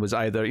other one was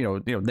either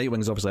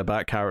Nightwing's obviously a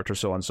Bat character,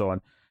 so on and so on.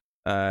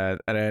 And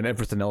then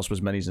everything else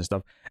was minis and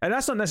stuff, and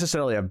that's not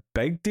necessarily a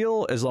big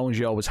deal as long as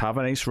you always have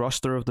a nice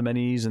roster of the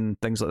minis and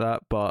things like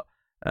that. But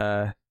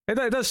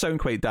it does sound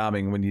quite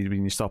damning when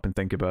you stop and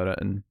think about it.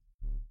 And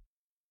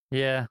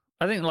yeah,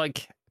 I think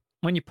like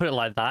when you put it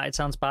like that, it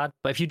sounds bad.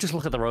 But if you just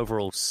look at their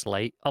overall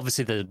slate,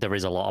 obviously there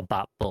is a lot of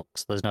Bat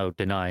books. There's no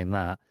denying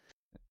that.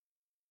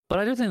 But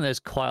I do think there's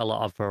quite a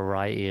lot of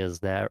variety is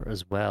there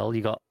as well.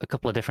 You got a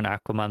couple of different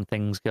Aquaman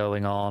things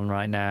going on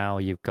right now.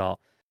 You've got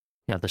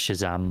the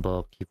Shazam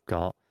book. You've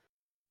got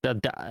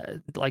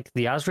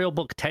the Azrael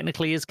book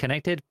technically is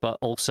connected, but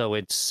also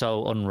it's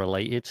so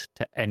unrelated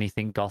to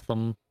anything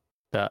Gotham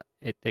that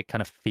it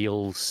kind of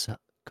feels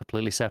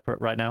completely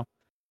separate right now.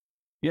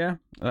 Yeah.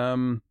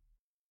 You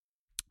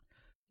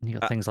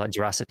got things like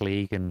Jurassic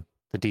League and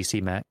the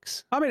DC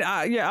Mechs. I mean,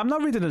 I'm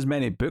not reading as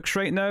many books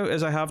right now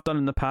as I have done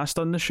in the past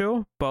on the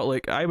show, but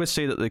like I would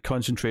say that the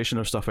concentration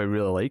of stuff I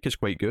really like is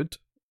quite good.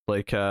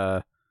 Like,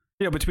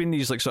 between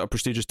these like sort of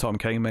prestigious Tom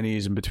King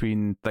minis and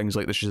between things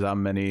like the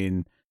Shazam mini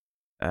and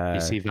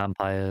DC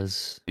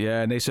Vampires.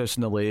 Yeah, Nice House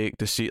in the Lake,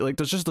 to see like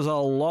there's a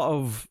lot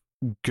of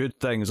good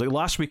things. Like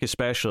last week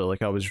especially,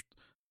 like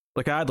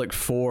I had like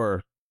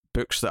 4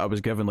 books that I was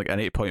given like an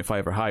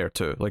 8.5 or higher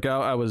to. Like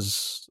I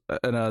was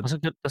in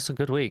that's a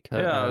good week.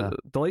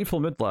 Delightful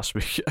mood last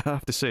week, I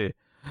have to say.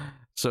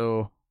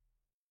 So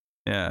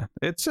yeah,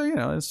 it's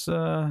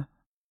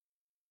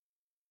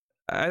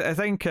I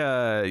think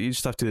you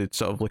just have to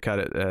sort of look at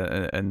it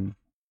in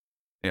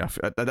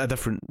a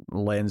different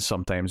lens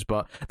sometimes.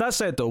 But that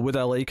said, though, would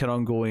I like an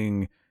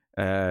ongoing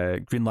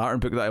Green Lantern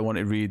book that I want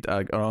to read,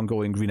 an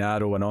ongoing Green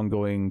Arrow, an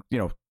ongoing,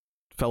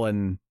 fill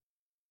in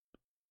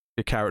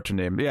your character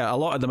name. Yeah, a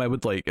lot of them I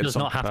would like. It does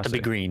not have to be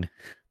green.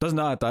 Does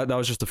not. That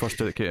was just the first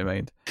two that came to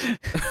mind.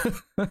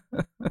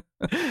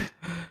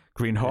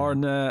 Green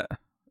Hornet,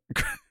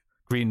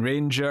 Green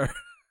Ranger.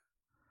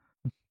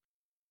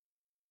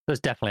 There's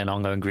definitely an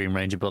ongoing Green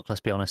Ranger book,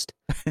 let's be honest.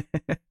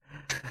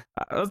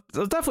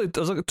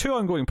 There's like 2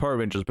 ongoing Power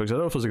Rangers books. I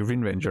don't know if there's a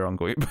Green Ranger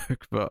ongoing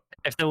book, but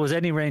if there was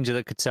any Ranger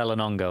that could sell an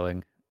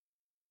ongoing,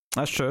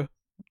 that's true.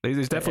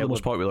 He's definitely the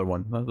most popular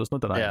one. There's no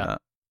denying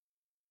that.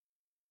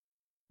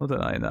 No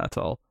denying that at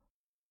all.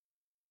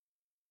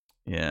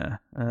 Yeah.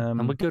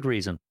 And with good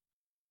reason.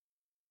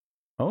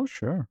 Oh,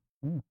 sure.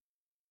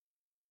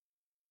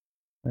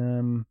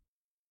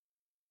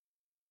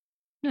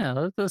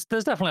 Yeah, there's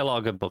definitely a lot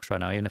of good books right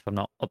now, even if I'm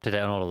not up to date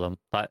on all of them.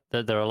 But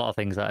there are a lot of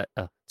things that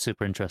are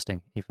super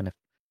interesting, even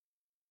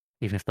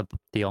if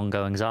the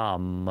ongoings are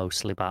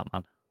mostly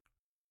Batman.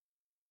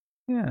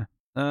 Yeah.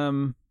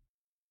 But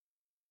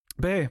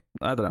hey,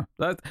 I don't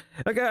know.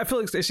 I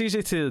feel like it's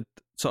easy to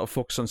sort of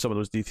focus on some of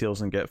those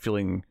details and get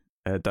feeling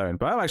down.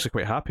 But I'm actually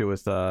quite happy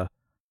with the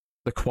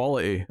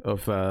quality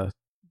of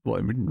what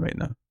I'm reading right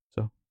now.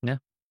 So yeah,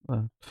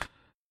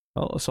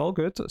 it's all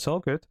good. It's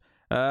all good.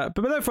 But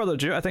without further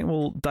ado, I think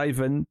we'll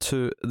dive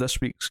into this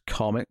week's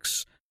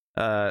comics.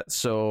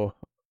 So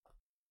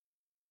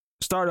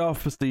start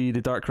off with the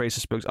Dark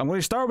Crisis books. I'm going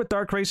to start with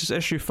Dark Crisis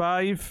issue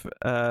 5,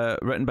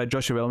 written by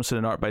Joshua Williamson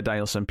and art by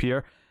Daniel St.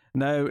 Pierre.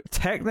 Now,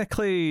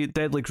 technically,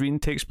 Deadly Green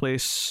takes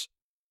place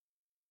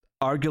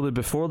arguably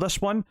before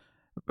this one,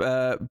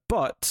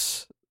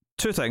 but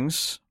 2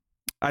 things.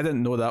 I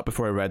didn't know that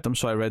before I read them,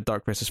 so I read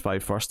Dark Crisis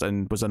 5 first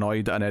and was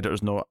annoyed at an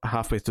editor's note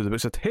halfway through the book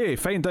said, hey,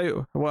 find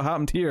out what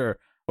happened here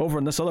over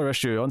in this other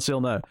issue on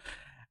sale now.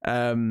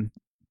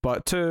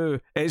 But 2,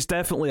 it's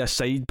definitely a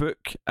side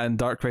book, and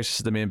Dark Crisis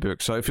is the main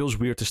book, so it feels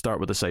weird to start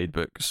with a side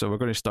book. So we're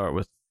going to start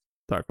with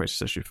Dark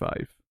Crisis issue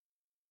 5.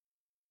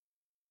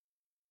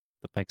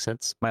 That makes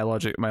sense. My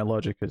logic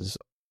is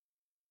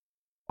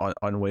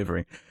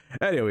unwavering.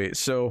 Anyway,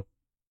 so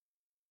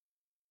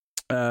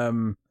I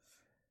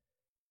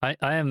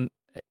am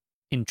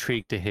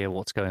intrigued to hear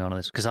what's going on in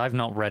this, because I've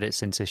not read it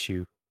since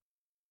issue.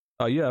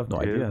 Oh, you have no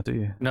idea, do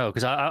you? No,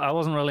 because I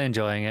wasn't really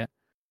enjoying it,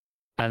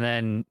 and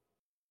then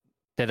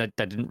I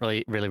didn't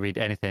really read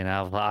anything.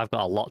 I've got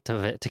a lot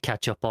of it to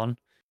catch up on,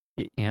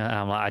 and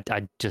I'm like,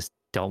 I just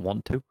don't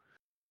want to.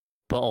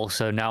 But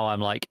also now I'm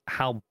like,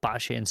 how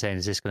batshit insane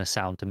is this going to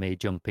sound to me,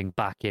 jumping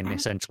back in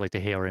essentially to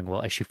hearing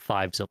what issue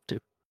 5's up to?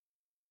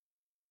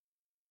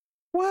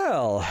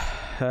 Well,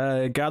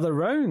 gather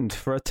round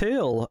for a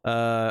tale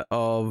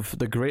of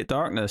the Great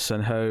Darkness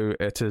and how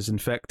it has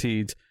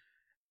infected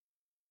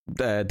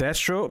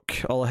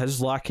Deathstroke, all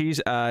his lackeys,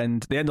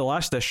 and the end of the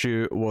last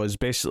issue was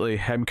basically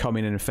him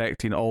coming and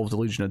infecting all of the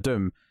Legion of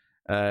Doom,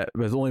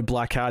 with only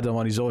Black Adam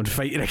on his own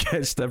fighting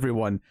against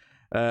everyone.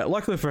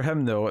 Luckily for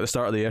him, though, at the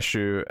start of the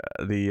issue,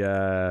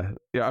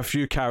 a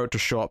few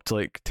characters show up to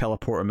like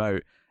teleport him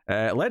out,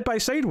 led by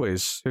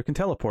Sideways, who can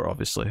teleport,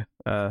 obviously.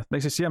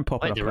 Nice to see him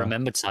popping up. Wait, they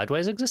remembered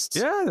Sideways exists?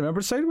 Yeah, they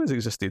remembered Sideways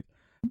existed.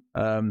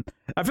 I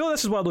feel like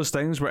this is one of those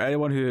things where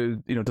anyone who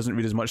doesn't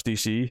read as much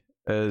DC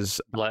is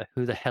like,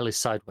 who the hell is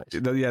Sideways? Yeah,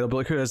 they'll be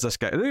like, who is this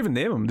guy? They don't even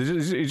name him.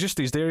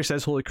 He's there. He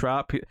says, "Holy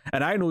crap!"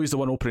 And I know he's the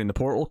one opening the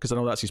portal because I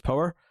know that's his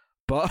power.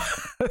 But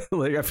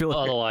like, I feel like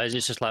otherwise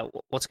it's just like,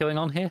 what's going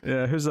on here?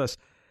 Yeah, who's this?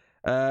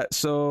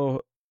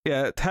 So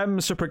yeah, Tim,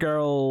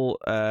 Supergirl,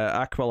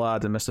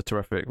 Aqualad, and Mr.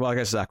 Terrific. Well, I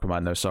guess it's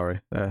Aquaman now. Sorry,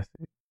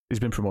 he's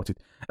been promoted.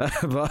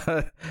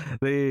 But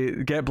they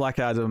get Black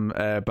Adam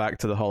back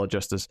to the Hall of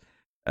Justice,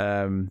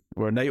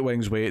 where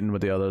Nightwing's waiting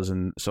with the others,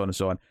 and so on and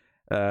so on.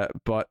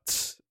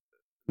 But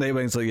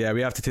Nightwing's like, yeah,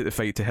 we have to take the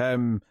fight to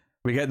him.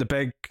 We get the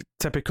big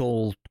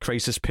typical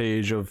Crisis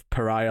page of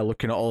Pariah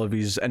looking at all of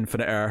these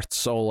infinite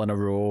Earths all in a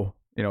row,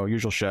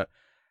 usual shit,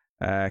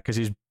 because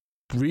he's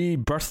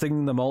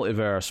rebirthing the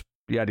multiverse,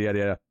 yada yada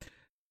yada.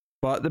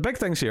 But the big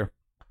things here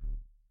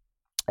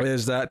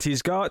is that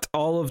he's got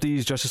all of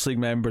these Justice League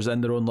members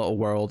in their own little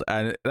world,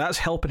 and that's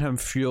helping him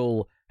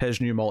fuel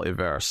his new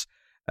multiverse.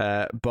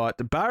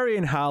 But Barry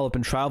and Hal have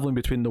been traveling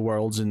between the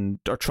worlds and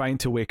are trying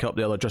to wake up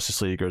the other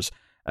Justice Leaguers,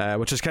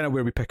 which is kind of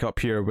where we pick up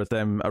here with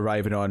them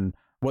arriving on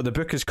what the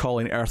book is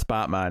calling Earth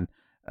Batman,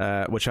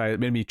 which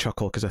made me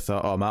chuckle because I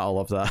thought, oh, Matt will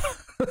love that.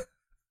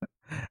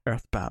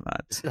 Earth Batman.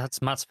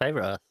 That's Matt's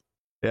favourite Earth.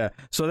 Yeah,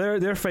 so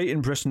they're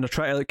fighting Bruce and they're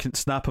trying to like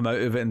snap him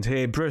out of it and,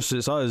 hey, Bruce,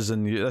 it's us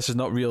and this is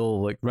not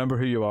real, like, remember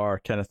who you are,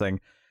 kind of thing.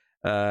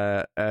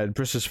 And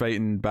Bruce is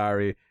fighting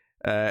Barry.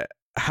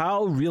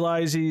 Hal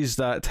realizes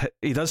that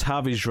he does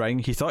have his ring.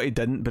 He thought he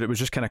didn't, but it was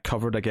just kind of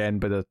covered again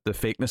by the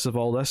fakeness of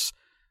all this.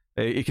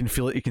 He can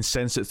feel it, he can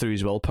sense it through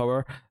his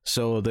willpower.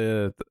 So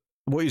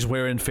what he's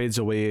wearing fades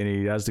away and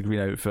he has the green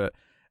outfit.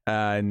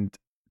 And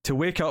to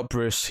wake up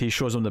Bruce, he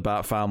shows him the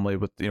Bat family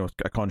with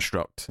a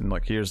construct, and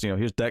like here's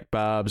Dick,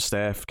 Babs,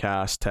 Steph,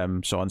 Cass,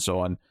 Tim, so on and so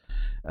on.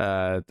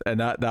 And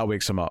that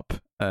wakes him up,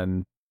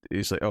 and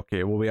he's like,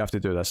 okay, well, we have to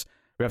do this.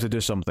 We have to do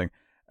something.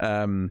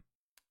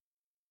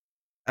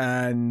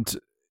 and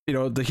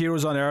the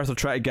heroes on Earth are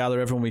trying to gather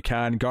everyone we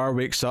can. Gar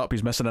wakes up.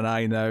 He's missing an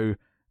eye now.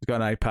 He's got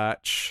an eye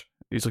patch.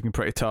 He's looking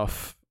pretty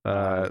tough.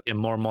 And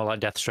more like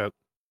Deathstroke.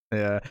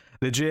 Yeah,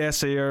 the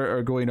JSA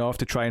are going off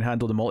to try and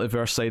handle the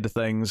multiverse side of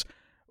things,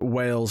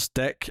 whilst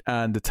Dick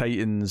and the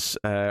Titans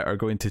are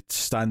going to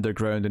stand their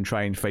ground and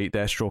try and fight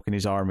Deathstroke and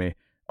his army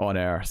on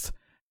Earth.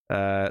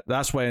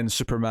 That's when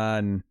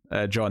Superman,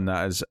 John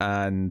that is,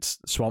 and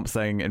Swamp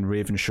Thing and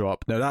Raven show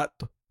up. Now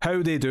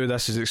how they do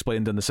this is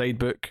explained in the side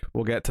book.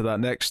 We'll get to that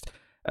next.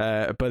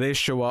 But they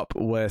show up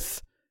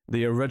with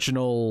the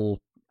original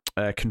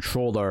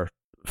controller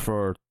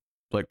for,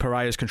 like,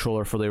 Pariah's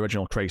controller for the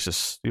original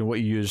Crisis. What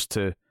he used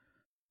to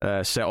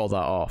set all that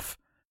off.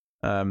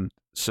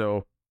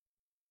 So,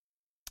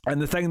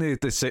 and the thing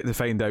they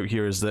find out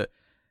here is that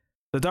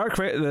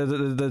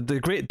the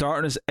Great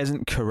Darkness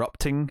isn't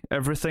corrupting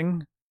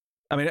everything.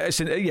 I mean,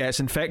 it's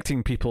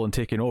infecting people and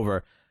taking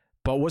over,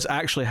 but what's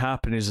actually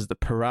happening is that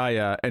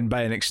Pariah, and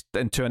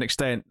to an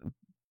extent,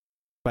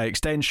 by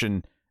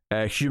extension,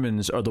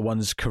 humans are the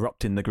ones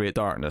corrupting the Great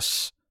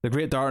Darkness. The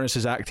Great Darkness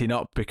is acting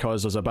up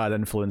because there's a bad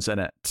influence in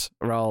it,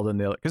 rather than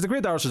because the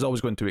Great Darkness is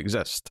always going to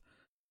exist.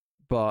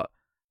 But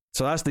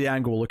so that's the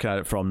angle we'll look at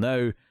it from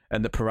now,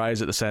 and the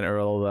Pariah's at the center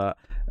of all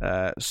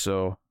that.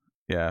 So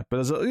yeah,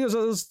 but there's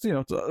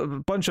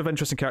a bunch of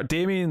interesting characters.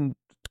 Damien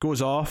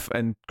goes off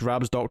and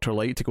grabs Dr.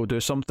 Light to go do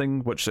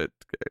something, which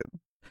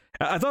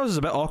I thought it was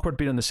a bit awkward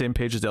being on the same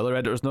page as the other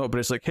editor's note, but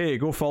it's like, hey,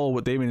 go follow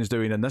what Damien's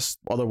doing in this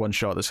other one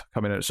shot that's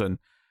coming out soon.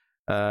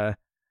 To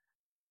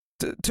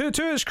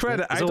his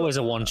credit, there's always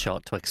a one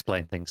shot to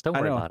explain things. Don't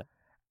worry about it.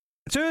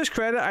 To his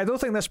credit, I don't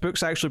think this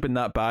book's actually been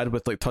that bad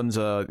with like tons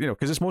of,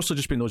 because it's mostly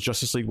just been those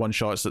Justice League one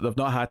shots that they've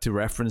not had to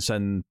reference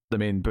in the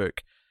main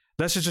book.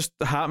 This is just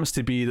happens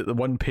to be that the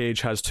one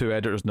page has 2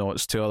 editor's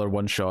notes, 2 other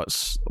one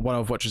shots, one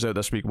of which is out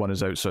this week, one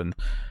is out soon.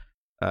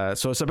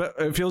 So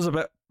it feels a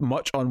bit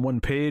much on one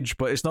page,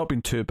 but it's not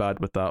been too bad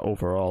with that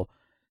overall.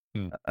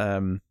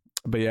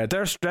 But yeah,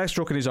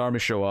 Deathstroke and his army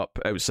show up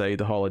outside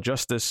the Hall of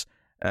Justice,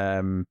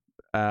 and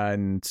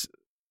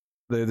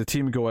the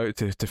team go out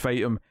to fight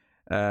him.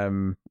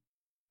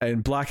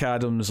 And Black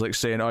Adam's like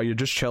saying, "Oh, you're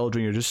just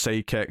children, you're just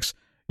sidekicks.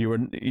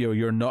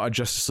 You're not a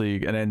Justice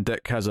League." And then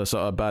Dick has a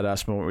sort of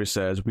badass moment where he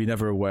says, "We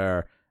never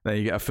were." And then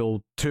you get a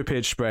full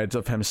 2-page spread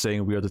of him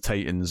saying, "We are the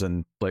Titans,"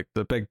 and like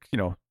the big,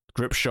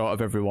 group shot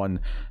of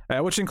everyone,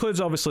 which includes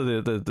obviously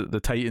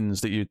the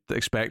Titans that you'd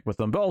expect with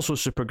them, but also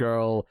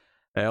Supergirl,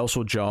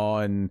 also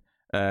John,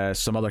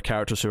 some other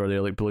characters who are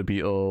there like Blue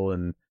Beetle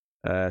and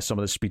some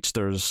of the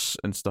speedsters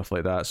and stuff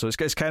like that. So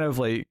it's kind of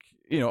like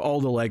all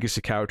the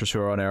legacy characters who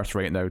are on Earth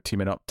right now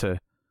teaming up to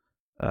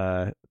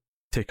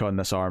take on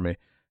this army,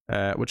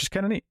 which is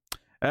kind of neat.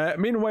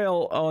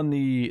 Meanwhile, on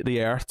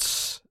the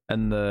Earths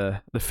and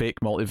the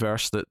fake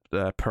multiverse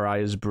that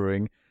Pariah is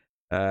brewing,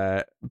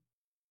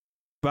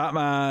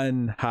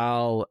 Batman,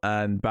 Hal,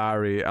 and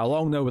Barry,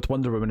 along now with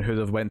Wonder Woman, who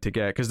they've went to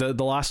get, because the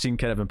last scene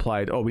kind of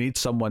implied, we need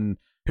someone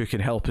who can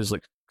help us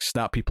like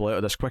snap people out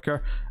of this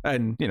quicker,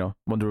 and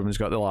Wonder Woman's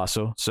got the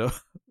lasso, so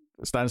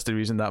it stands to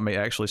reason that might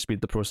actually speed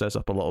the process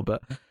up a little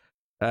bit.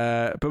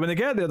 But when they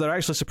get there, they're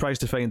actually surprised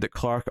to find that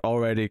Clark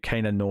already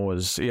kind of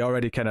knows. He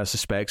already kind of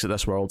suspects that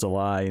this world's a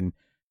lie, and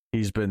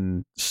he's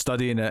been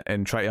studying it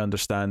and trying to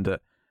understand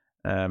it.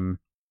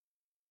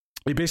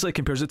 He basically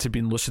compares it to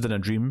being lucid in a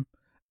dream,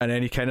 and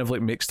then he kind of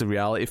like makes the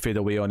reality fade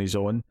away on his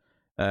own.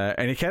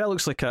 And he kind of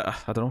looks like a,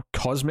 I don't know,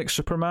 cosmic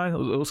Superman. It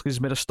looks like he's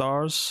made of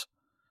stars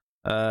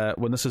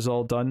when this is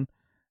all done.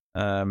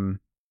 And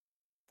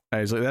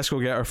he's like, let's go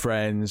get our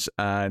friends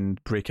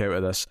and break out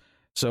of this.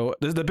 So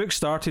the book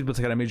started with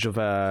like an image of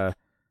like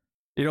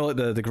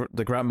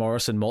the Grant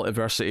Morrison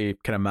multiversity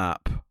kind of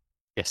map.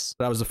 Yes,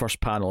 that was the first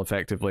panel,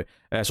 effectively.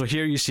 So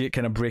here you see it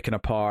kind of breaking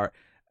apart,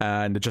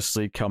 and the Justice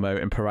League come out,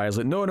 and Pariah's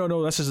like, no,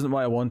 this isn't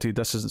what I wanted.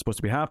 This isn't supposed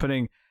to be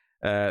happening.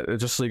 The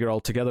Justice League are all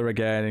together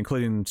again,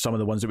 including some of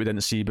the ones that we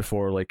didn't see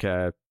before, like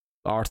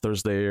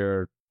Arthur's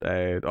there,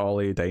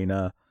 Ollie,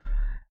 Dinah,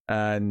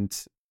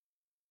 and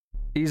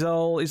he's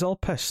all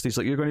pissed. He's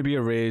like, you're going to be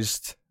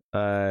erased.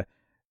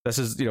 This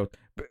is,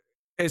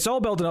 it's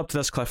all building up to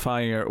this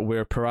cliffhanger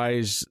where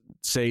Pariah's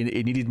saying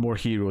he needed more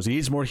heroes. He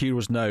needs more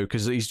heroes now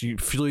because he's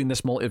fueling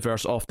this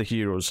multiverse off the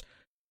heroes.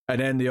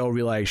 And then they all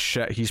realize,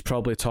 shit, he's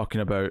probably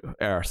talking about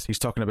Earth. He's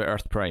talking about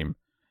Earth Prime.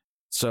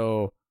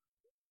 So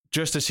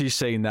just as he's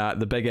saying that,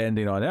 the big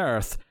ending on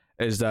Earth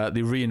is that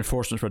the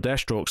reinforcements for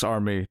Deathstroke's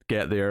army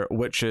get there,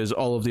 which is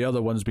all of the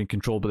other ones being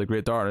controlled by the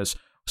Great Darkness.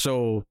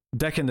 So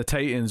Dick and the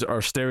Titans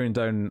are staring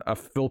down a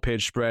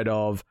full-page spread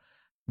of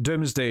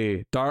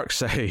Doomsday,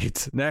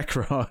 Darkseid,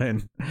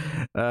 Necron,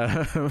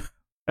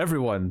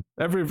 everyone,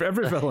 every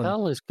villain. What the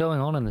hell is going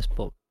on in this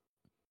book?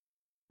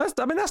 That's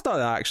not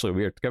actually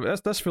weird.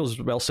 This feels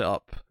well set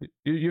up.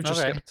 You've just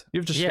skipped.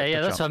 You've just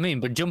yeah. That's what I mean.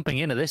 But jumping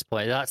in at this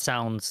point, that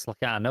sounds like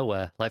out of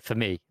nowhere. Like for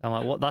me, I'm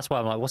like, what? That's why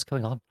I'm like, what's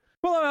going on?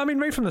 Well, I mean,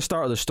 right from the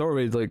start of the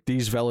story, like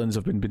these villains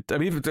have been. I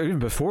mean, even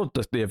before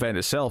the event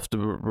itself, we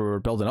were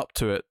building up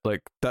to it.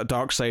 Like that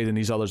Darkseid and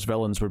these others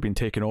villains were being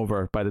taken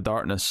over by the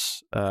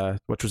darkness,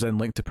 which was then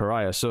linked to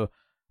Pariah. So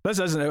This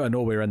isn't out of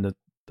nowhere in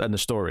the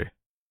story.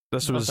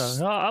 This was.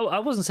 No, I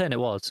wasn't saying it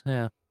was.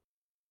 Yeah.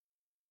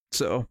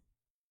 So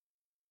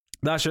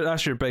that's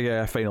your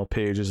big final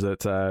page, is that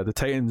the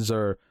Titans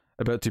are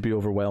about to be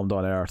overwhelmed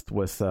on Earth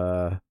with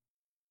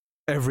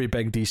every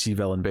big DC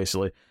villain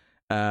basically,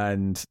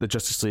 and the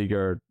Justice League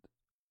are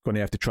going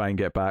to have to try and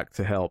get back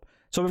to help.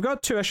 So we've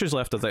got 2 issues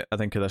left, I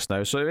think, of this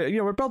now. So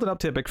we're building up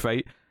to a big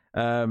fight,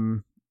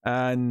 and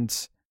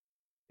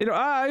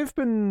I've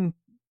been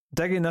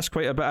digging this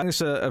quite a bit. I think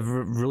it's a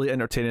really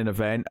entertaining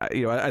event.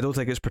 I don't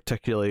think it's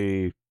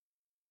particularly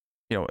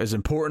as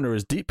important or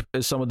as deep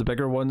as some of the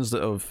bigger ones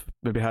that have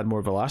maybe had more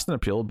of a lasting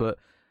appeal, but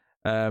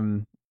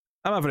I'm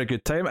having a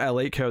good time. I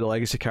like how the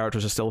legacy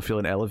characters are still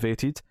feeling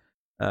elevated.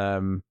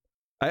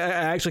 I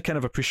actually kind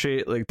of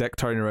appreciate like Dick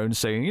turning around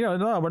saying,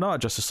 no, we're not a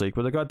Justice League,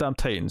 we're the goddamn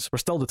Titans. We're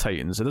still the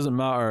Titans. It doesn't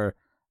matter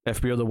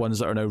if we're the ones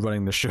that are now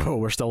running the show.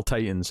 We're still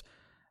Titans.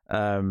 We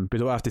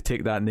don't have to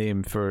take that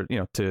name for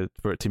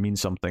it to mean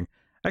something.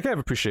 I kind of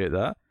appreciate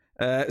that.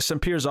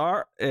 Sampere's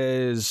art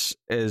is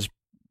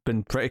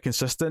been pretty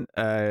consistent.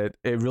 It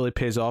really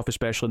pays off,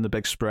 especially in the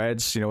big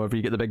spreads. Whenever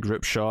you get the big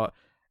group shot,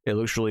 it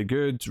looks really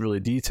good,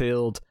 really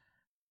detailed.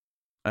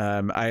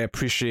 I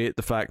appreciate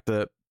the fact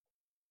that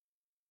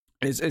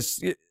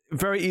it's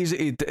very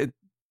easy to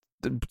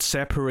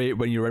separate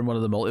when you're in one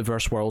of the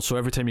multiverse worlds. So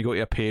every time you go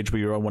to a page where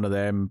you're on one of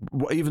them,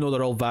 even though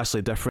they're all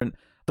vastly different,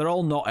 they're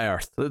all not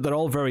Earth. They're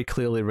all very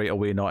clearly right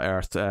away not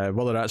Earth,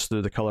 whether that's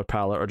through the color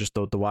palette or just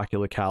the wacky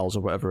locales or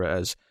whatever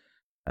it is.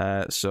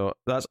 So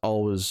that's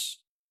always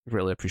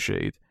really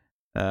appreciated.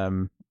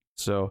 It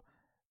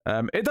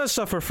does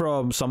suffer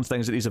from some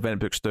things that these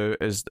event books do,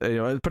 is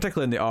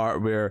particularly in the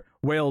art, where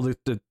while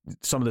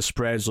some of the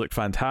spreads look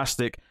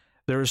fantastic,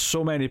 there's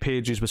so many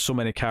pages with so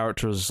many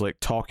characters like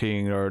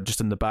talking or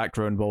just in the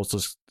background whilst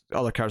there's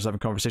other characters having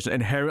conversation.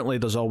 Inherently,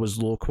 there's always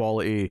low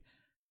quality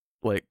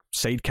like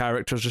side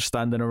characters just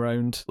standing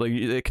around. Like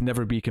it can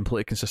never be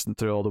completely consistent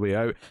through all the way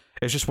out.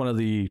 It's just one of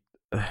the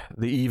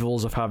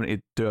evils of having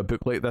to do a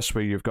book like this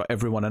where you've got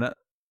everyone in it.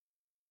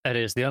 It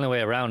is. The only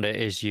way around it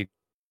is you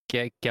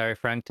get Gary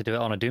Frank to do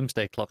it on a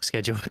Doomsday Clock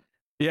schedule.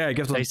 Yeah, it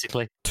gives them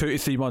basically 2 to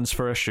 3 months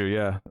per issue.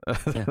 Yeah.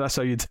 That's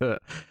how you do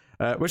it.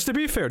 Which, to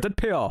be fair, did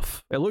pay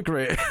off. It looked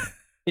great.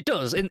 It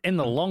does. In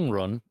the long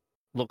run,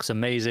 looks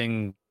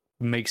amazing,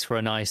 makes for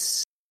a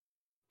nice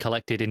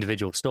collected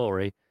individual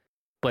story.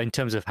 But in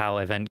terms of how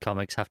event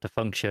comics have to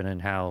function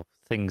and how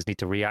things need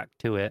to react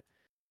to it,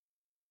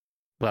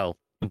 well,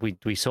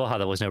 we saw how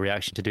there was no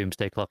reaction to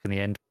Doomsday Clock in the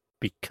end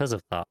because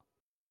of that.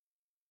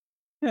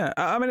 Yeah,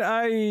 I mean,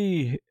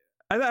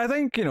 I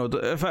think,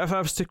 if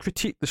I was to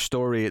critique the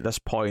story at this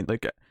point,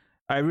 like,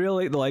 I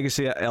really like the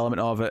legacy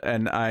element of it,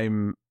 and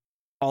I'm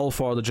all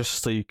for the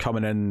Justice League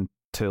coming in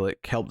to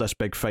like help this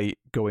big fight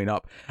going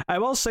up. I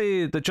will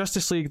say the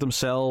Justice League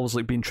themselves,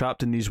 like being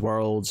trapped in these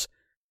worlds,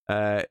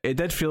 it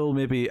did feel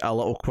maybe a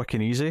little quick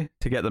and easy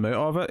to get them out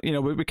of it.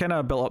 We kind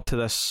of built up to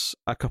this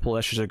a couple of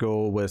issues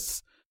ago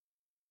with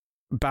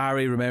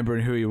Barry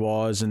remembering who he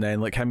was, and then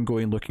like him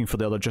going looking for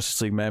the other Justice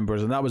League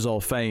members, and that was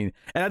all fine.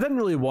 And I didn't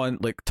really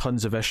want like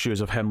tons of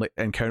issues of him like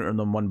encountering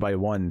them one by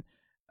one.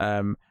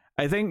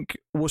 I think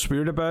what's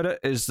weird about it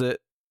is that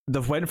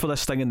they've went for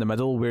this thing in the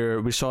middle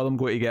where we saw them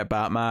go to get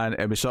Batman,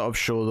 and we sort of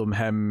show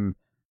them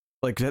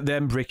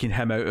breaking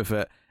him out of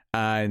it,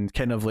 and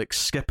kind of like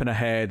skipping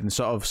ahead and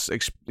sort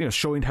of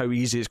showing how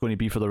easy it's going to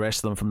be for the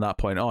rest of them from that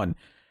point on.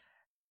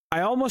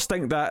 I almost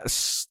think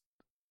that's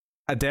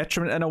a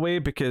detriment in a way,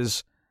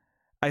 because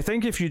I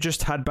think if you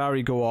just had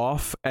Barry go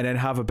off and then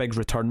have a big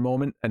return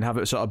moment and have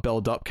it sort of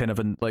build up kind of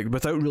in, like,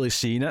 without really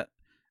seeing it,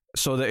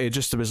 so that it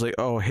just was like,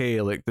 oh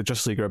hey, like the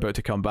Justice League are about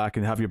to come back,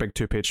 and have your big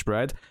 2-page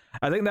spread,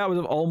 I think that would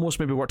have almost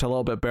maybe worked a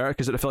little bit better,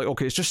 because it felt like,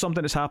 okay, it's just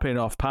something that's happening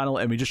off panel,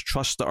 and we just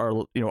trust that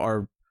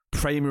our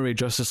primary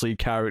Justice League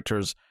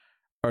characters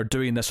are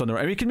doing this on their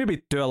own. And we can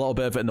maybe do a little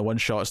bit of it in the one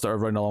shots that are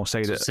running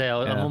alongside it.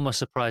 I'm almost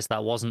surprised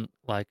that wasn't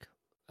like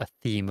a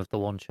theme of the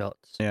one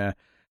shots. Yeah.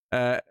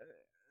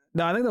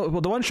 No, I think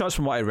the one shots,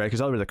 from what I read,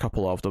 because I read a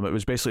couple of them, it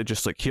was basically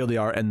just like, here they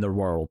are in their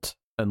world,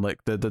 and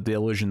like the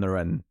illusion they're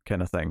in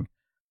kind of thing,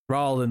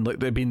 rather than like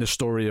there being the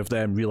story of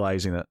them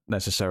realizing it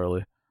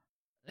necessarily.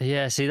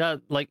 Yeah, see that,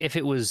 like if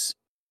it was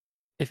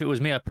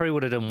me, I probably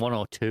would have done 1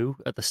 or 2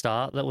 at the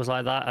start that was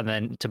like that,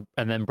 and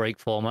then break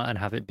format and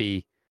have it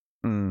be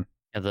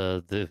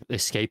the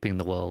escaping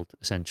the world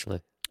essentially.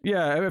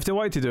 Yeah, if they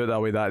wanted to do it that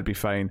way, that'd be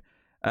fine.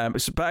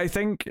 But I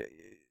think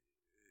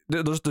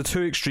there's the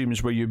 2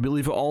 extremes where you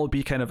believe it all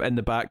be kind of in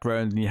the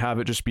background, and you have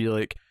it just be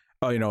like,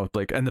 oh,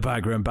 like in the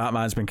background,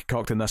 Batman's been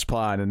concocting this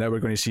plan, and now we're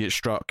going to see it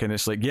struck, and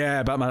it's like,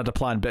 yeah, Batman had a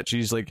plan,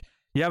 bitches. Like,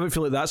 you have it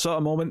feel like that sort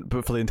of moment,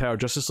 but for the entire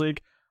Justice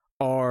League,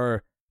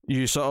 or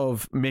you sort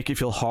of make it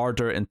feel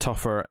harder and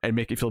tougher, and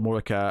make it feel more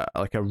like a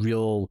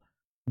real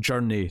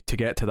journey to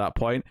get to that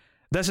point.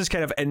 This is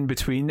kind of in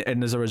between,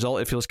 and as a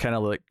result, it feels kind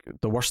of like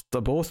the worst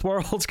of both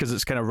worlds, because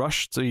it's kind of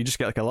rushed, so you just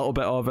get like a little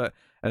bit of it,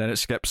 and then it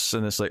skips,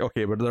 and it's like,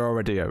 okay, but they're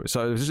already out.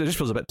 So it just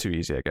feels a bit too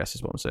easy, I guess,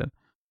 is what I'm saying.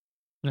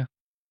 Yeah.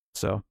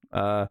 So,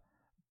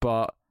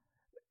 but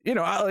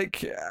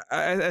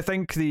I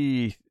think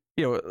we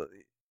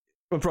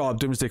brought up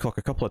Doomsday Clock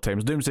a couple of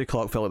times. Doomsday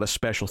Clock felt like this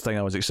special thing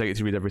I was excited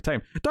to read every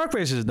time. Dark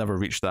Races has never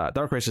reached that.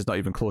 Dark Races is not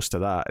even close to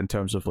that in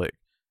terms of like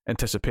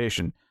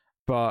anticipation.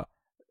 But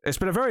it's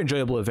been a very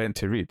enjoyable event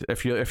to read.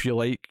 If you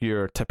like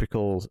your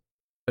typical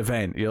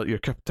event, your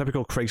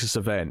typical Crisis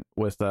event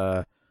with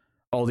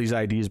all these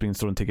ideas being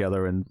thrown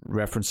together and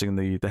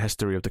referencing the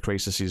history of the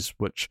Crises,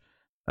 which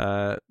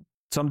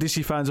some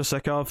DC fans are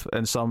sick of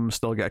and some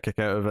still get a kick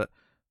out of it.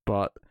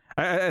 But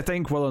I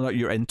think whether or not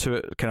you're into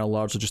it kind of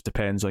largely just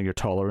depends on your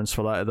tolerance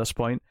for that at this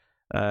point.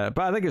 But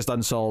I think it's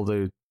done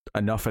solidly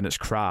enough in its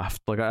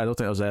craft. Like, I don't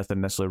think there's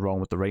anything necessarily wrong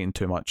with the writing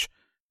too much.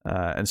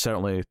 And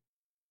certainly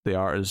the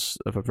art is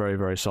of a very,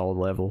 very solid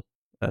level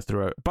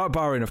throughout. But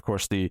barring, of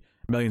course, the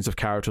millions of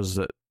characters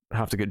that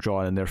have to get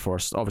drawn and therefore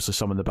obviously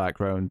some in the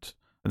background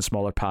and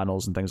smaller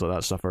panels and things like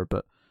that suffer.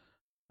 But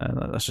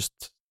that's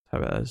just how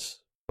it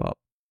is. But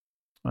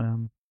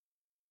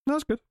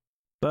that's good.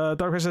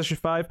 Dark Races issue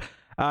 5,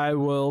 I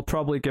will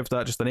probably give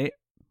that just an 8,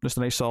 just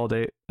a nice solid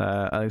 8.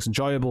 I think it's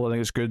enjoyable. I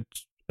think it's good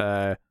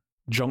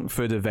junk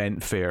food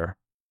event fare,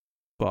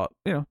 but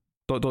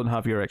don't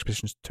have your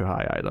expectations too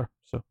high either.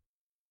 So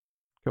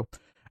cool.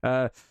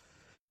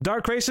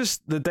 Dark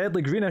Races, the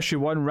Deadly Green issue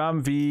 1,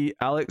 Ram V,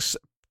 Alex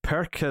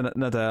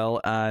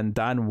Perkinadel and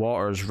Dan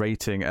Waters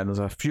writing, and there's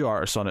a few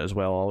artists on it as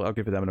well. I'll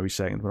give you them in a wee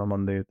second when I'm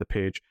on the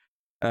page.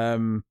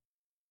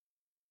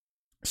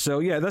 So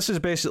yeah, this is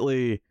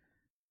basically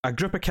a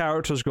group of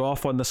characters go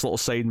off on this little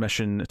side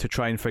mission to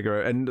try and figure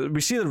out, and we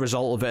see the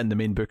result of it in the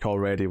main book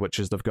already, which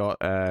is they've got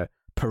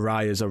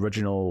Pariah's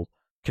original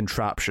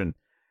contraption.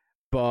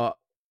 But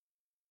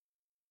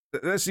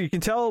this, you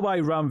can tell why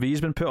Ram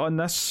V's been put on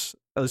this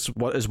as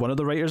what is one of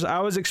the writers. I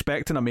was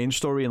expecting a main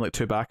story and like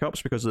 2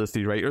 backups because of the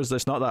 3 writers.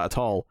 It's not that at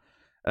all.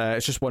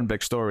 It's just one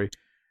big story.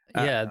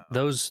 Yeah,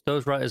 those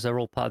writers are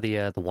all part of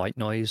the White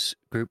Noise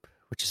group,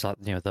 which is like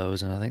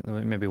those, and I think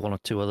maybe 1 or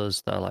 2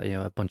 others that are like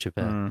a bunch of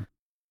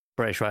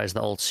British writers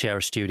that all share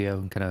a studio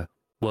and kind of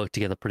work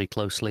together pretty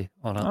closely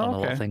on a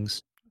lot of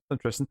things.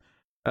 Interesting.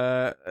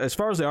 As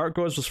far as the art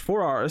goes, there's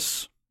 4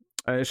 artists.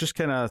 It's just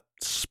kind of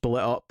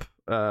split up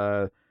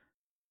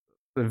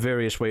in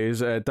various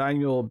ways.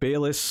 Daniel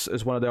Bayliss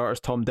is one of the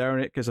artists. Tom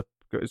Derenick has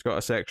got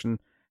a section.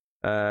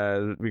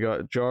 We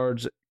got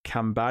George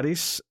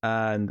Kambadis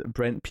and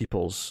Brent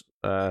Peoples.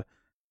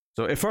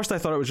 So at first I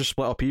thought it was just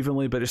split up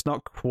evenly, but it's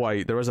not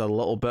quite. There is a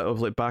little bit of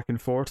like back and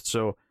forth.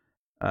 So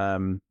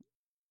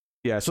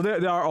yeah, so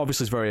they are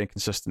obviously very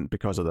inconsistent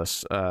because of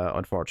this,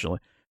 unfortunately.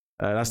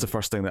 That's the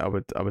first thing that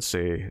I would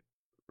say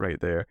right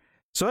there.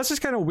 So this is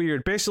kind of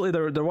weird. Basically,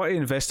 they're wanting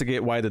to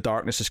investigate why the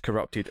darkness is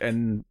corrupted,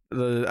 and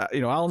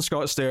Alan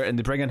Scott's there, and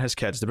they bring in his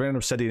kids. They bring in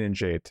Obsidian and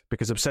Jade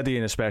because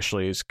Obsidian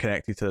especially is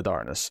connected to the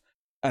darkness,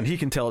 and he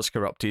can tell it's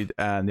corrupted,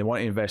 and they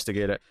want to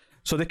investigate it.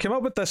 So they came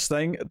up with this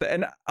thing,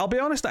 and I'll be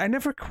honest, I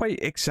never quite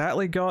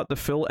exactly got the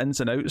full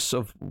ins and outs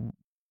of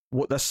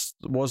what this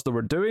was they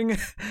were doing.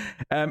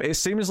 It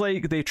seems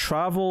like they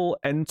travel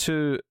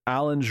into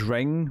Alan's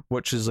ring,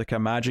 which is like a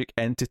magic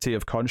entity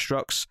of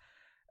constructs,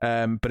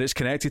 but it's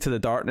connected to the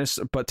darkness.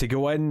 But to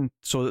go in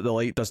so that the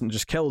light doesn't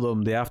just kill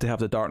them, they have to have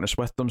the darkness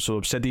with them. So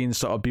Obsidian's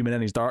sort of beaming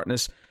in his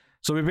darkness.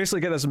 So we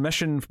basically get this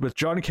mission with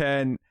John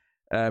Kent,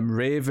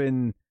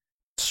 Raven,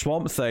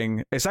 Swamp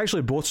Thing. It's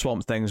actually both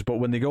Swamp Things, but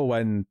when they go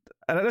in,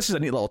 and this is a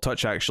neat little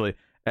touch actually,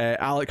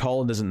 Alec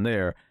Holland isn't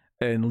there.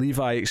 And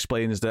Levi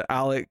explains that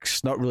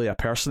Alec's not really a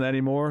person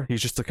anymore.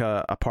 He's just like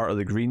a part of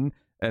the Green,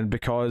 and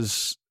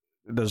because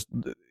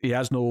he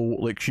has no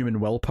like human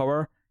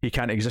willpower, he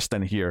can't exist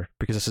in here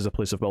because this is a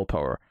place of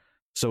willpower.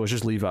 So it's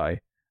just Levi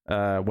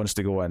wants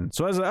to go in.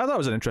 So I thought it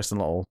was an interesting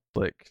little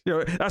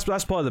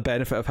that's part of the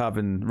benefit of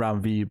having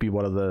Ram V be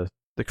one of the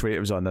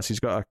creatives on this. He's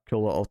got a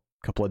cool little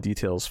couple of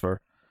details for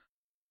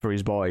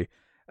his boy.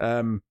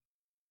 But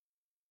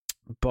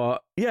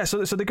yeah,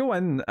 so they go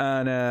in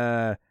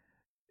and.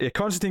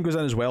 Constantine goes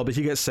in as well, but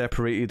he gets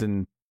separated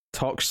and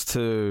talks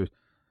to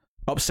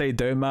Upside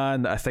Down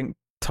Man that I think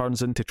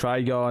turns into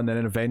Trigon, and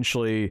then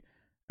eventually,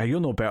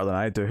 you'll know better than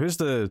I do. Who's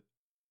the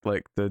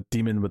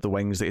demon with the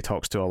wings that he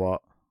talks to a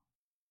lot?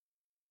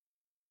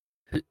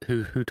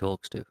 Who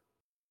talks to?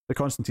 The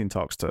Constantine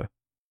talks to.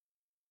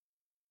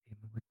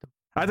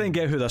 I didn't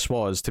get who this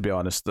was, to be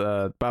honest,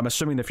 but I'm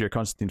assuming if you're a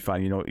Constantine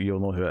fan, you'll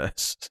know who it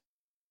is.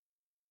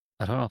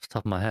 I don't know off the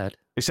top of my head.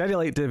 He said he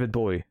liked David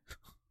Bowie.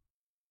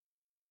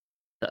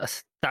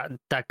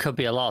 That could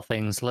be a lot of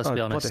things, let's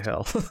be honest. Bloody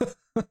hell.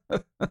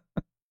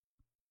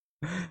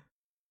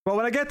 Well,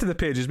 when I get to the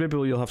pages, maybe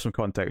you'll have some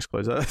context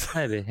clues.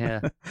 Maybe, yeah.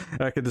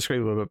 I can describe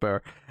it a little bit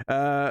better.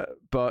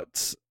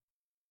 But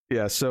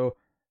yeah, so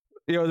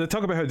they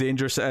talk about how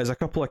dangerous it is. A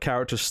couple of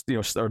characters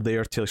are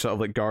there to sort of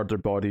like guard their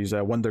bodies.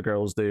 Wonder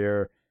Girl's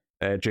there,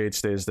 Jade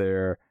stays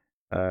there,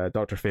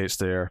 Dr. Fate's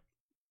there.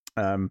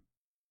 But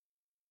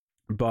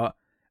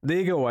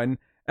they go in.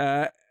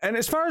 And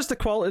as far as the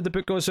quality of the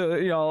book goes,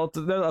 now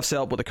that I've set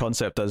up what the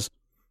concept is,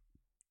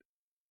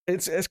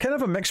 it's kind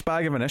of a mixed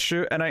bag of an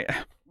issue, and I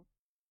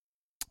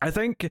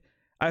think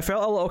I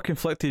felt a little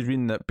conflicted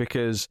reading it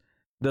because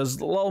there's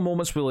little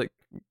moments with like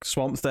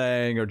Swamp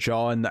Thing or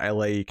John that I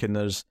like, and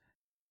there's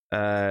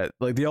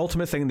like the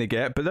ultimate thing they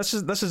get. But this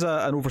is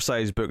an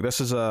oversized book.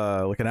 This is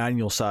a like an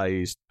annual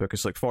sized book.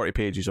 It's like 40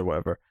 pages or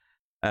whatever.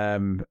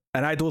 And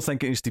I don't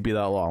think it needs to be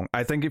that long.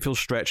 I think it feels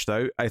stretched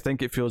out. I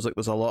think it feels like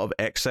there's a lot of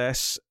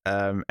excess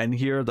in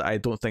here that I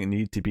don't think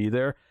need to be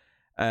there.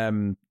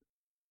 And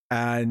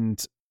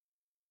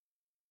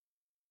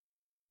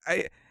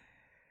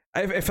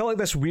I felt like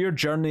this weird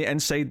journey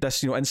inside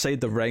this,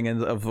 inside the ring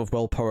of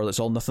willpower that's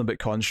all nothing but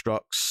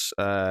constructs,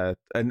 and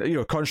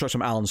constructs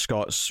from Alan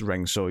Scott's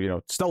ring.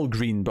 So still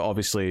green, but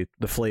obviously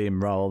the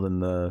flame rather than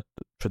the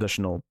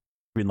traditional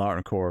Green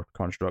Lantern Corps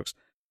constructs.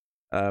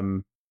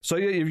 So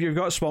you've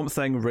got Swamp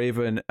Thing,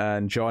 Raven,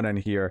 and John in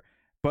here,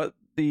 but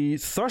the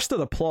thrust of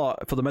the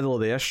plot for the middle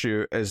of the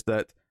issue is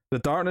that the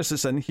darkness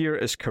that's in here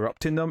is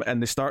corrupting them,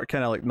 and they start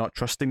kind of like not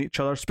trusting each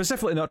other,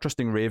 specifically not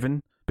trusting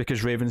Raven,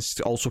 because Raven's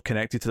also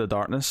connected to the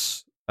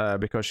darkness,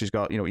 because she's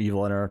got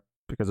evil in her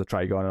because of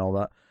Trigon and all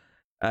that,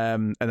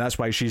 and that's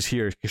why she's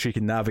here, because she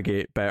can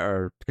navigate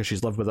better because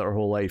she's lived with it her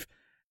whole life.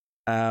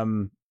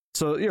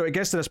 So it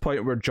gets to this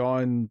point where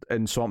John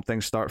and Swamp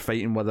Thing start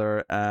fighting with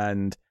her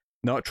and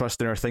not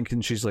trusting her, thinking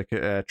she's like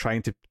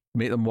trying to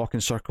make them walk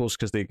in circles,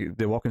 because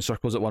they walk in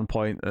circles at one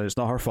point, and it's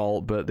not her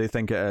fault, but they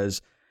think it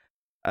is.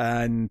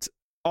 And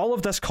all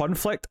of this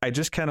conflict, I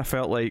just kind of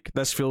felt like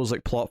this feels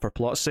like plot for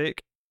plot's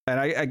sake. And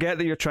I get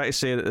that you're trying to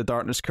say that the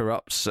darkness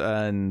corrupts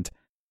and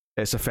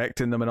it's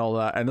affecting them and all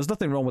that, and there's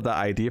nothing wrong with that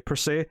idea per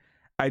se.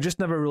 I just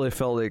never really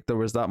felt like there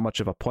was that much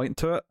of a point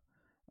to it.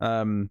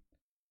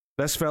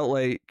 This felt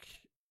like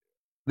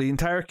the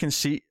entire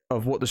conceit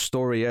of what the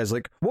story is,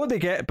 like what they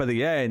get by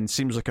the end,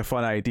 seems like a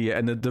fun idea,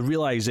 and the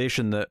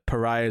realization that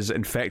Pariah's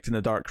infecting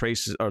the Dark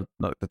Races, or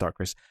not the Dark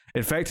Race,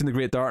 infecting the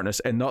Great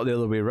Darkness and not the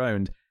other way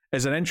around,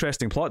 is an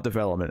interesting plot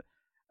development.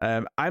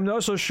 I'm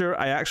not so sure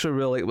I actually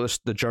really like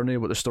the journey,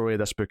 what the story of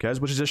this book is,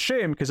 which is a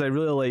shame, because I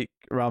really like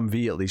Ram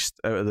V, at least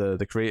out of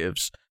the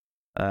creatives,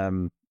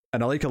 and I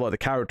like a lot of the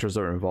characters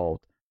that are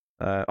involved.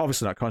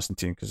 Obviously not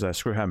Constantine, because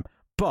screw him,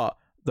 but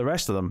the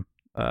rest of them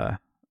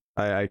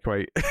I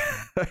quite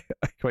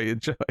I quite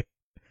enjoy.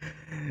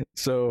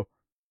 So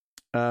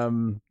yeah,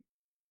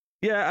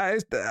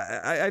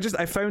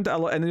 I found it a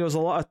lot, and there was a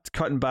lot of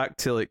cutting back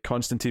to like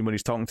Constantine when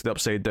he's talking to the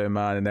Upside Down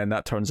Man, and then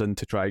that turns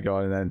into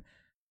Trigon, and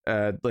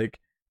then like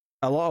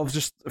a lot of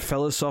just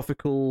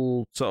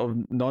philosophical sort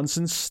of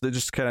nonsense that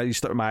just kind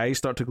of my eyes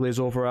start to glaze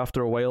over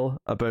after a while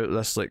about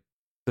this like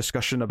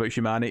discussion about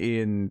humanity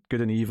and good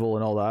and evil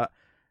and all that.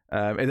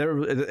 It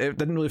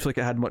didn't really feel like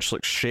it had much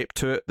like shape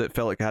to it that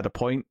felt like it had a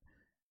point,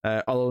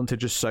 other than to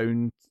just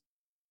sound,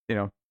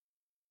 kind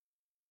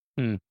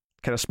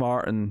of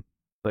smart and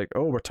like,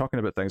 oh, we're talking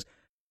about things.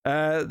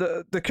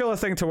 The killer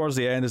thing towards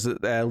the end is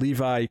that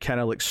Levi kind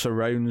of like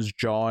surrounds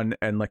John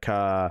in like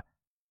a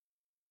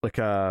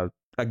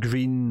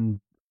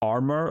green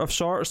armor of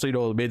sorts,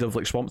 made of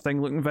like Swamp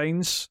Thing looking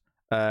vines,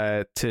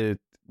 to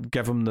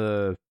give him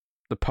the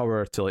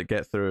power to like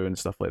get through and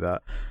stuff like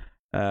that.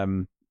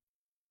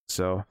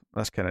 So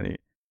that's kind of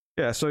neat.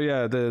 Yeah. So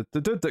yeah, the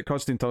dude that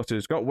Constantine talks to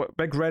has got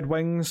big red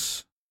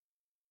wings.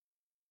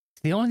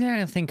 The only thing I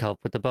can think of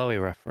with the Bowie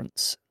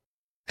reference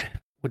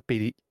would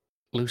be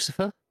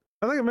Lucifer.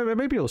 I think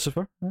maybe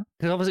Lucifer. Yeah.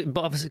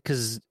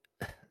 Because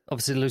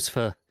obviously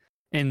Lucifer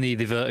in the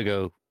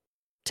Vertigo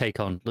take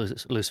on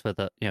Lucifer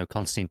that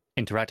Constantine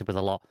interacted with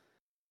a lot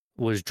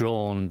was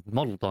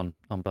modeled on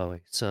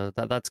Bowie. So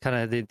that's kind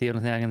of the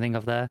only thing I can think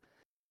of there.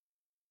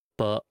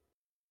 But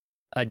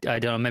I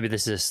don't know. Maybe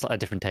this is a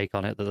different take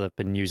on it that they've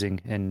been using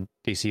in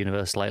DC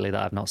Universe lately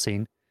that I've not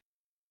seen.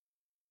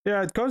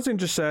 Yeah, Constantine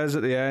just says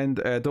at the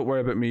end, "Don't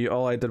worry about me.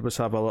 All I did was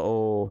have a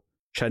little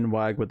chin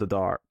wag with the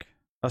dark."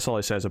 That's all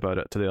he says about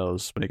it to the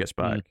others when he gets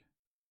back.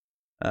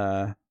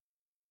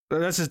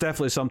 This is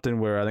definitely something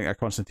where I think a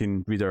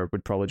Constantine reader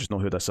would probably just know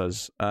who this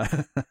is.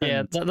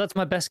 Yeah, that's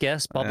my best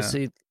guess. But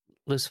obviously,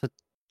 Lucifer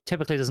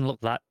typically doesn't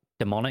look that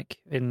demonic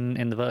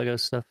in the Vertigo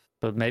stuff,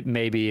 but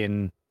maybe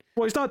in...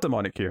 Well, he's not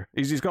demonic here.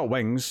 He's got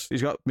wings.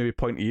 He's got maybe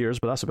pointy ears,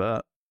 but that's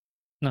about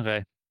it.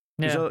 Okay.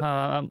 Yeah,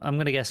 I'm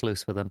going to guess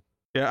Lucifer then.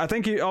 Yeah, I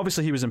think he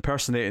was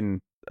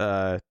impersonating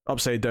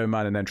Upside Down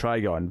Man and then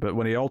Trigon, but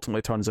when he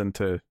ultimately turns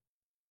into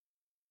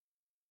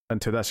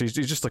this, he's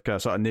just like a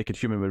sort of naked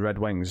human with red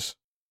wings.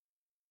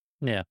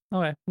 Yeah.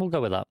 Okay, we'll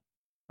go with that.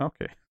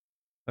 Okay,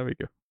 there we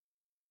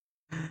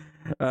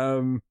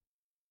go.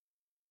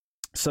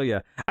 So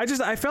yeah, I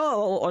felt a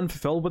little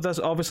unfulfilled with this.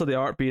 Obviously, the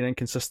art being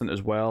inconsistent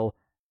as well.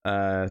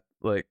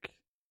 Like,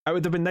 it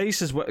would have been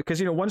nice as well,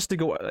 because once they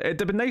go, it'd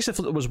have been nice if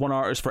there was one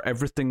artist for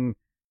everything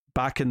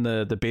back in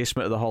the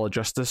basement of the Hall of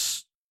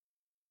Justice.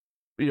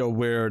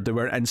 Where they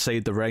weren't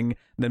inside the ring, and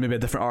then maybe a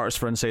different artist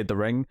for inside the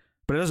ring.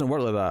 But it doesn't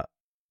work like that.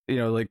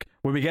 Like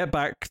when we get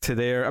back to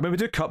there, I mean, we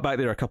do cut back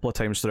there a couple of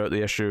times throughout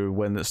the issue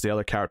when it's the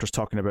other characters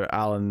talking about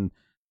Alan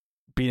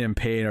being in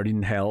pain or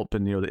needing help,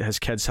 and his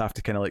kids have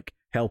to kind of like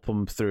help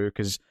him through,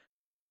 because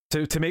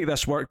to make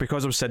this work,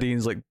 because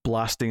Obsidian's like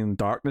blasting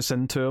darkness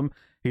into him,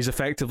 he's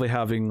effectively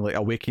having like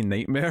a waking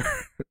nightmare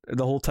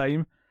the whole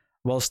time.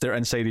 whilst they're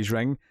inside his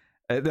ring.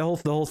 The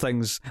whole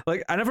thing's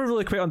like, I never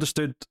really quite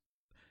understood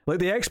like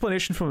the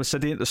explanation from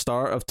Obsidian at the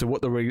start of to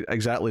what they were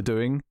exactly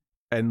doing,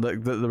 and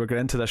like they were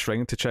going into this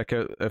ring to check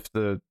out if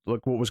the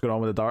like what was going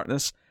on with the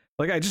darkness.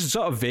 Like I just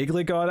sort of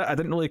vaguely got it. I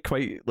didn't really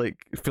quite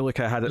like feel like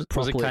I had it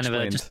properly was it kind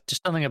explained. of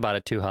just something about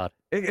it too hard?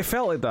 It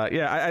felt like that.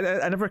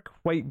 Yeah, I never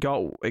quite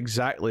got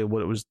exactly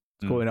what it was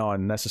going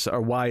on necessarily,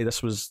 or why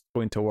this was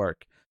going to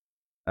work.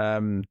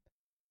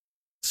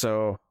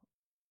 So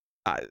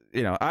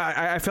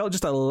I felt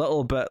just a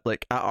little bit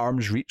like at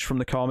arm's reach from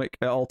the comic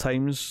at all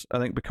times, I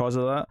think, because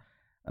of that.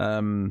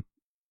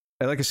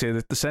 Like I say,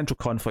 the central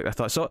conflict, I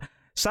thought. So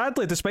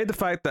sadly, despite the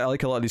fact that I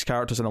like a lot of these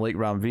characters and I like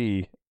Ram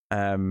V,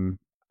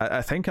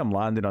 I think I'm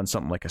landing on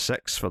something like a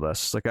 6 for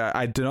this. Like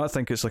I do not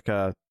think it's like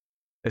a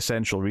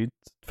essential read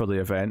for the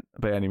event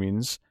by any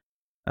means.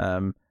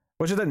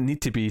 Which it didn't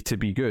need to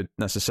be good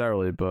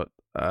necessarily, but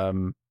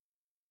I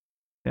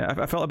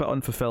felt a bit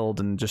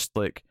unfulfilled and just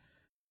like,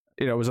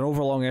 it was an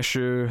overlong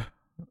issue.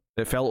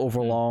 It felt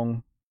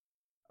overlong.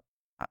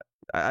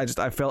 I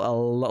felt a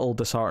little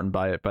disheartened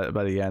by it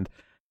by the end,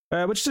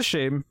 which is a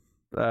shame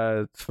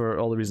for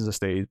all the reasons I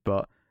stated.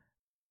 But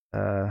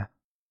at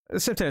the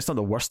same time, it's not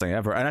the worst thing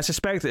ever. And I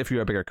suspect that if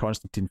you're a bigger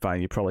Constantine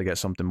fan, you probably get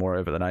something more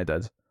out of it than I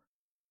did.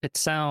 It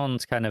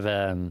sounds kind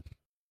of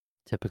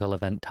typical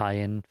event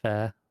tie-in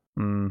fare.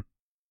 Yeah,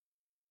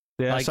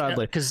 like,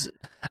 sadly, because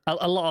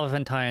a lot of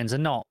event tie-ins are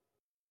not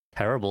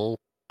terrible,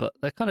 but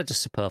they're kind of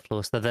just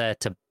superfluous. They're there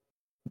to,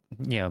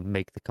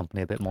 make the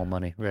company a bit more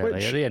money,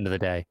 really, at the end of the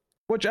day.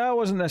 Which I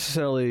wasn't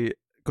necessarily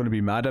going to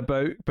be mad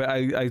about, but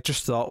I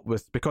just thought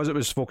because it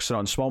was focusing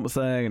on Swamp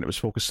Thing and it was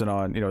focusing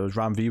on,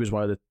 Ram V was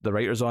one of the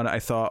writers on it, I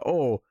thought,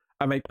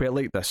 I might quite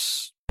like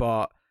this,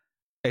 but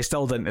it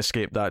still didn't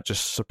escape that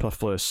just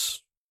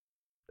superfluous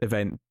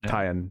event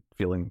tie-in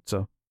feeling.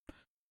 So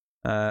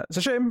it's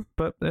a shame,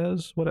 but it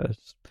is what it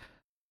is.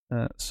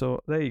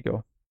 So there you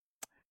go.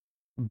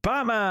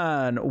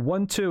 Batman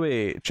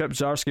 128, Chip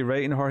Zdarsky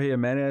writing, Jorge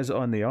Jimenez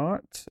on the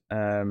art.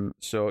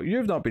 So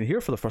you've not been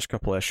here for the first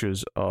couple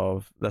issues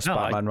of this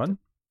Batman run.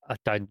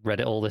 I read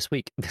it all this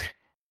week.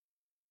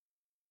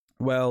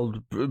 Well,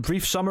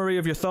 brief summary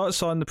of your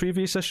thoughts on the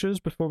previous issues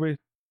before we...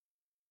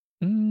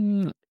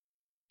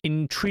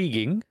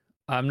 Intriguing.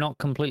 I'm not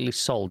completely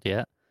sold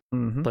yet,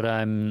 but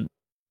I'm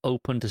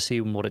open to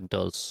seeing what it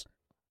does.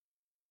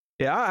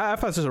 Yeah, I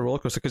thought this was a roller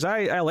coaster because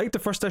I liked the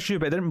first issue,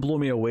 but it didn't blow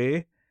me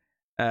away.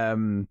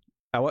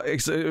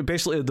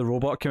 Basically the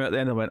robot came out at the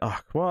end and I went, oh,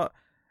 what?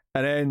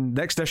 And then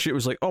next issue it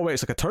was like, oh wait,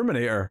 it's like a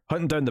Terminator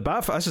hunting down the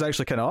Bat. This is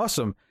actually kind of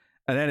awesome.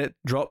 And then it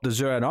dropped the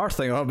Zur-En-Arrh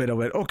thing on me and I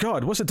went, oh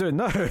god, what's it doing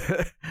now?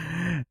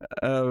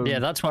 Yeah,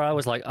 that's where I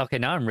was like, okay,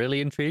 now I'm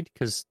really intrigued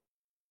because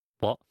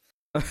what?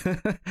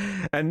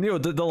 And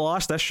the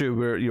last issue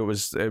where we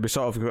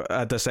sort of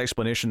had this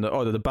explanation that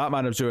the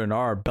Batman of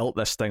Zur-En-Arrh built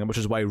this thing, which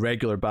is why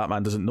regular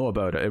Batman doesn't know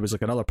about it. It was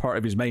like another part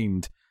of his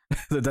mind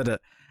that did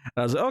it. And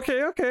I was like,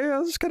 okay,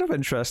 that's kind of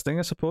interesting,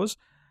 I suppose.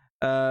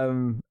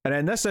 And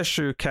then this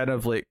issue kind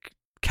of like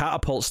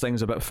catapults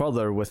things a bit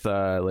further with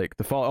like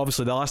the fall.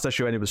 Obviously, the last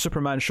issue ended with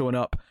Superman showing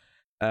up.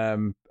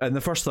 And the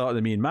first thought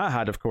that me and Matt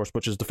had, of course,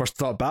 which is the first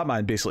thought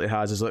Batman basically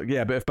has, is like,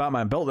 yeah, but if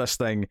Batman built this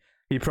thing,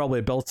 he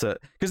probably built it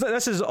because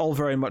this is all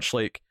very much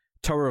like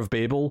Tower of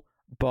Babel,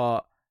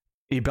 but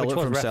he built it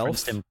for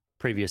himself. In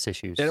previous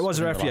issues, it was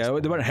they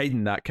weren't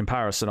hiding that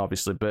comparison,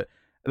 obviously, but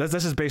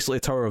this is basically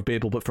Tower of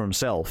Babel, but for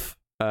himself.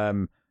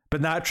 But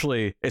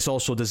naturally, it's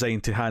also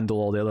designed to handle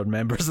all the other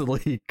members of the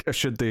league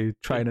should they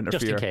try and interfere.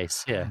 Just in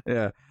case, yeah.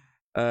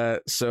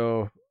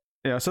 So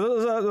there's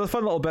a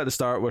fun little bit at the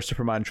start where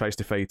Superman tries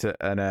to fight it,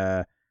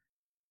 and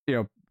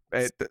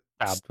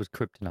stabbed with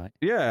kryptonite.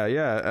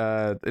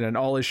 Yeah. And then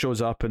Ollie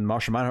shows up, and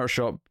Martian Manhunter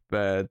shop,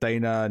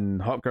 Dinah and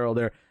Hawkgirl.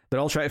 They're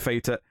all trying to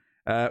fight it.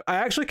 I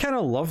actually kind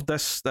of love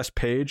this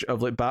page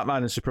of like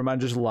Batman and Superman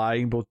just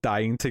lying, both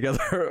dying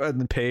together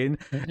in pain,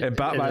 and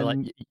Batman like,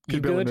 you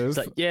good? It's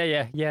like,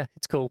 yeah,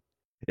 it's cool.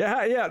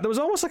 Yeah. There was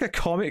almost like a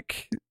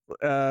comic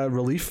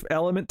relief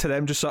element to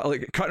them, just sort of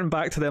like cutting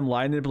back to them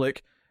lying. They'd be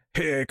like,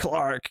 "Hey,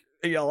 Clark,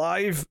 are you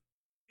alive?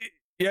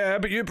 Yeah,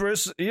 but you,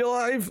 Bruce, are you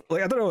alive?"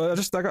 Like I don't know.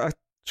 I got a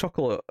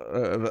chuckle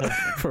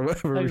for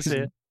whatever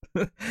reason.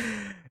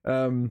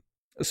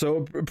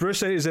 So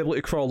Bruce is able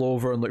to crawl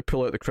over and like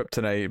pull out the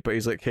kryptonite, but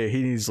he's like, hey,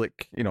 he needs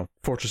like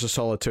Fortress of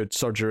Solitude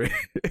surgery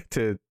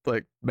to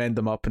like mend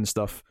them up and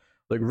stuff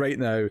like right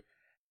now.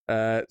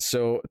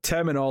 So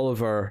Tim and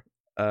Oliver,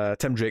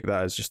 Tim Drake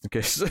that is, just in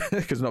case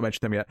because I've not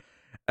mentioned him yet.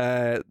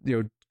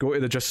 Go to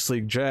the Justice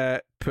League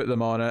jet, put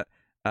them on it,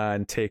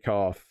 and take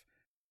off.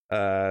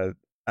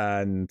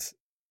 And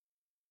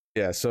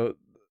yeah, so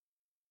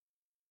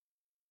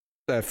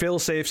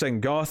Failsafe's in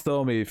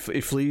Gotham. He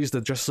flees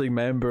the Justice League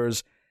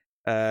members.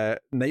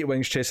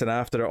 Nightwing's chasing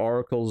after it.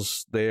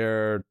 Oracle's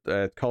there,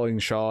 calling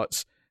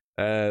shots.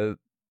 The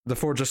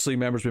 4 Justice League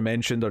members we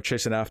mentioned are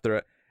chasing after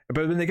it.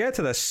 But when they get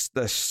to this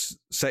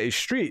city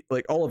street,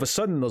 like all of a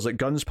sudden there's like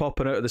guns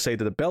popping out of the side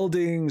of the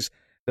buildings.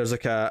 There's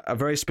like a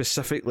very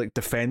specific like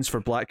defense for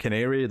Black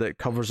Canary that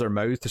covers her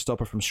mouth to stop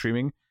her from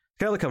screaming.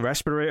 kind of like a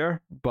respirator,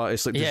 but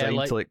it's like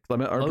designed to like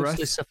limit our breath.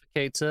 Mostly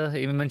suffocates her. He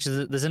even mentions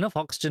that there's enough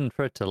oxygen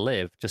for it to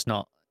live, just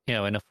not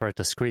enough for it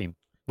to scream,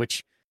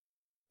 which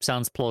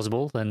sounds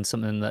plausible and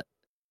something that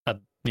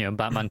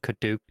Batman could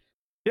do.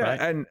 Yeah,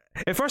 right? And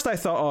at first I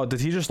thought, oh,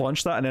 did he just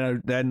launch that?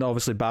 And then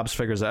obviously Babs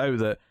figures it out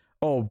that,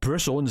 oh,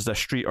 Bruce owns this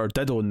street or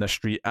did own this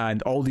street,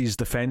 and all these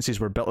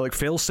defenses were built. Like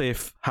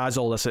Failsafe has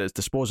all this at its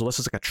disposal. This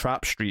is like a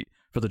trap street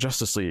for the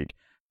Justice League.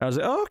 And I was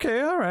like, oh,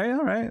 okay, all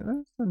right,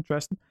 that's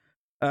interesting.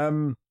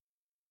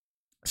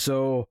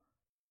 So,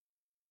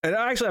 and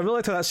actually, I really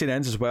liked how that scene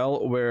ends as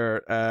well,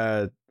 where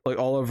like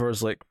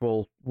Oliver's like,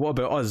 well, what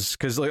about us?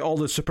 Because like all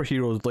the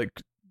superheroes,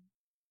 like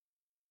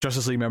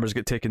Justice League members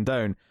get taken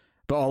down,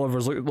 but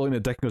Oliver's looking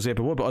at Dick and goes, yeah,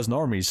 but what about us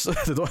normies?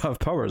 They don't have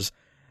powers.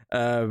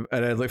 And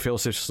then like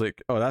Failsafe's just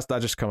like, oh, that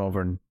just come over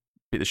and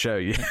beat the shit out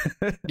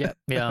of you.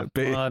 yeah.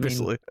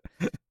 Basically.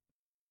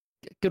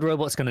 Good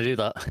robot's going to do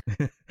that.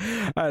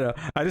 I don't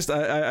know.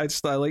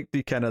 I like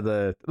the kind of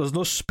there's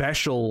no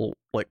special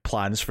like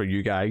plans for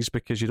you guys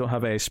because you don't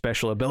have any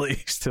special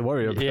abilities to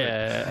worry about.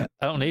 Yeah,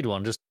 I don't need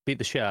one. Just beat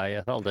the shit out of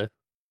you. That'll do.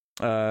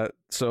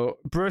 So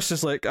Bruce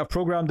is like, I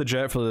programmed the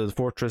jet for the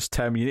fortress.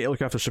 Tim, you need to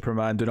look after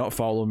Superman. Do not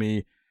follow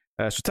me.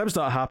 So Tim's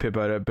not happy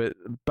about it, but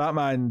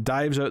Batman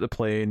dives out the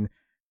plane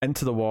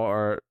into the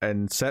water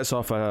and sets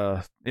off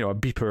a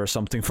beeper or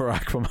something for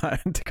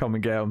Aquaman to come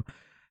and get him.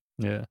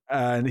 Yeah,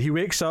 and he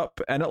wakes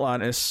up in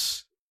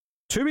Atlantis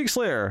 2 weeks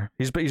later.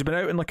 He's been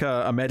out in like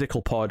a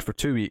medical pod for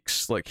 2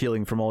 weeks, like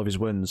healing from all of his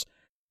wounds.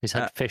 He's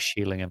had fish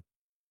healing him.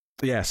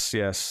 Yes,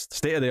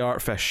 state of the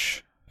art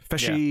fish,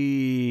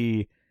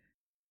 fishy.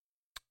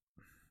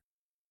 Yeah.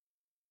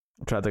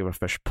 I'm trying to think of a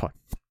fish pun.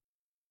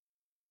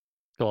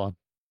 Go on,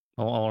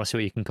 I want to see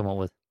what you can come up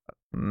with.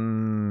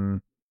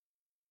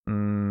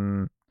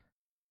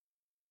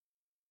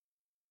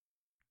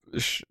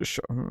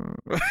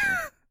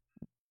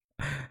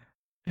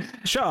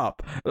 Shut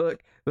up.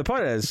 Look, the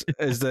point is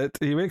that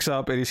he wakes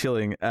up and he's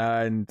healing,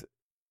 and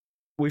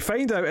we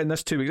find out in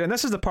this 2 weeks, and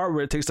this is the part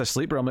where it takes a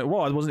sleeper. I'm like,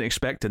 whoa, I wasn't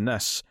expecting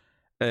this.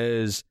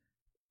 Is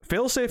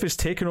Failsafe is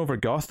taking over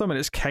Gotham, and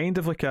it's kind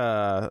of like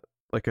a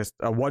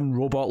one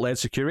robot led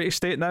security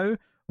state now,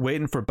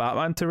 waiting for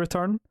Batman to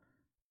return.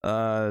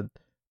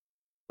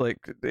 Like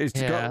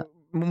it's got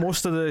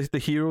most of the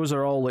heroes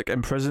are all like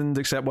imprisoned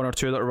except one or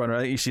two that are running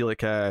around. You see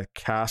like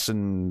Cass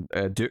and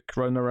Duke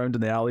running around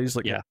in the alleys,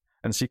 like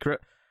in secret.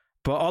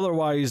 But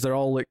otherwise, they're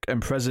all like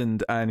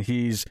imprisoned, and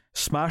he's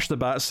smashed the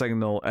bat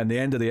signal. And the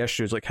end of the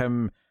issue is like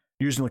him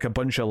using like a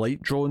bunch of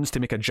light drones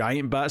to make a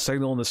giant bat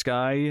signal in the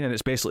sky, and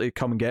it's basically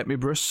 "Come and get me,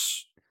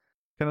 Bruce,"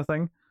 kind of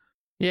thing.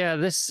 Yeah,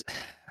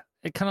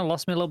 it kind of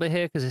lost me a little bit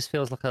here because this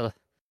feels like a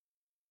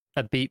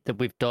beat that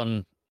we've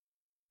done,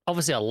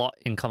 obviously a lot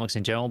in comics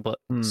in general, but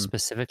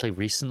specifically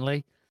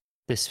recently,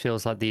 this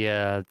feels like the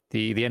end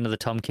of the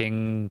Tom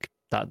King.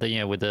 That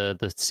with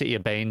the City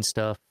of Bane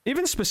stuff,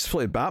 even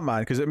specifically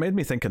Batman, because it made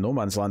me think of No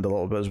Man's Land a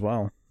little bit as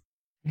well.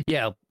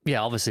 Yeah.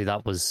 Obviously,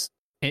 that was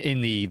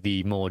in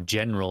the more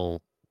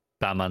general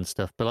Batman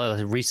stuff, but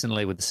like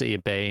recently with the City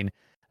of Bane,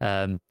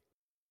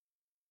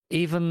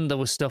 even there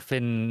was stuff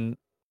in,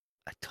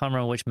 I can't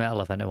remember which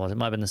Metal event it was. It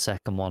might have been the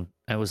second one.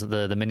 It was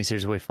the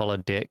miniseries where we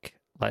followed Dick.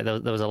 Like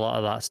there was a lot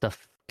of that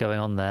stuff going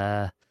on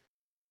there.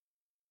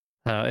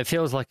 It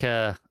feels like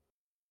a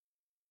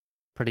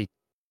pretty.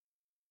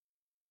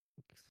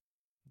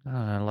 I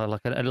don't know,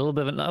 like a little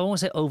bit of I won't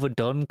say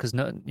overdone because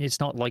it's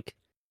not like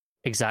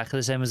exactly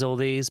the same as all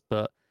these,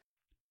 but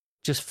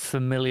just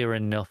familiar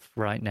enough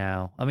right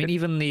now. I mean,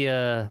 even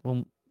the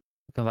going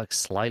back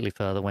slightly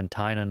further when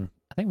Tynan,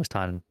 I think it was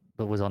Tynan,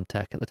 but was on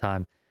tech at the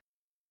time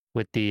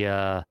with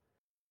the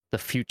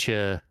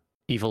future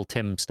Evil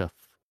Tim stuff.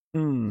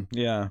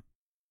 Yeah.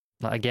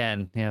 Like,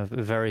 again,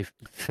 very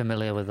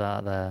familiar with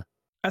that there.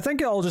 I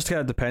think it all just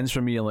kind of depends for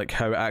me on like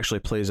how it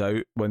actually plays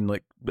out when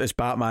like is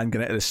Batman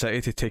going into the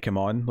city to take him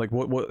on? Like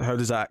how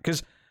does that?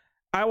 Because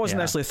I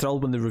wasn't necessarily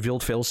thrilled when they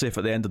revealed Failsafe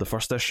at the end of the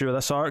first issue of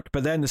this arc,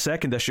 but then the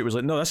second issue was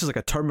like, no, this is like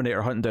a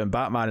Terminator hunting down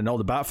Batman, and all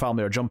the Bat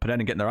family are jumping in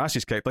and getting their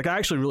asses kicked. Like I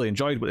actually really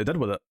enjoyed what they did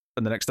with it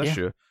in the next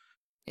issue.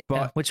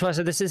 But which was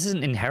this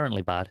isn't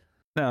inherently bad.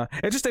 No,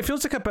 it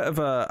feels like a bit of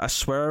a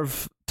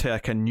swerve to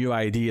like a new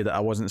idea that I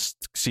wasn't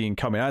seeing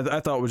coming.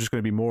 I thought it was just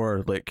going to be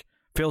more like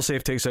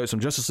Failsafe takes out some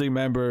Justice League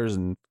members,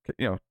 and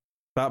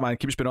Batman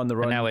keeps being on the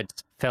run. And now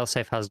it's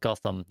Failsafe has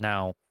Gotham.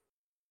 Now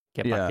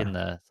get back in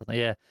there. So,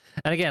 yeah,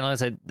 and again, like I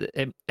said,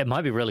 it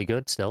might be really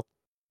good still.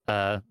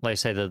 Like I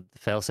say, the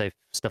Failsafe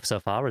stuff so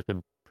far has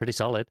been pretty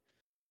solid.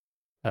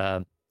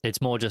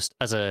 It's more just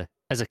as a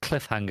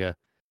cliffhanger,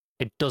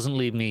 it doesn't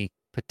leave me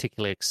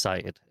particularly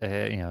excited.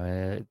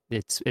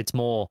 It's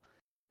more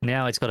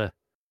now it's got to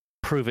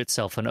prove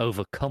itself and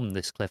overcome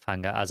this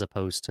cliffhanger as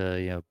opposed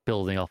to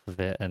building off of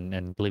it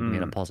and leaving me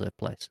in a positive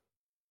place.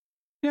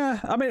 Yeah,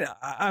 I mean,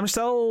 I'm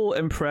still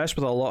impressed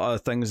with a lot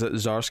of things that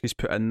Zdarsky's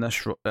put in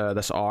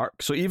this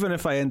arc. So even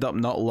if I end up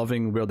not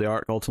loving where the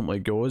arc ultimately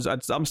goes,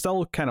 I'm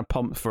still kind of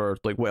pumped for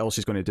like what else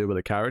he's going to do with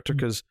the character,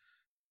 because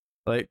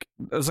Like,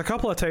 there's a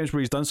couple of times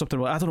where he's done something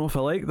like, I don't know if I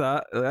like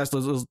that.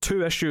 There's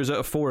 2 issues out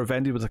of 4 have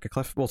ended with like a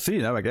cliff. Well, 3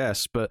 now, I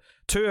guess, but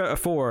 2 out of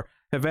 4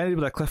 have ended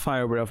with a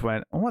cliffhanger where I've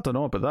went, oh, I don't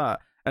know about that.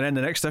 And then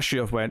the next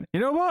issue I've went, you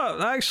know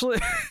what? Actually,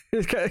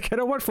 it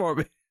kind of worked for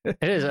me. It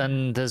is,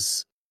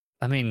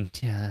 and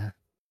yeah.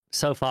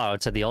 So far,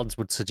 I'd say the odds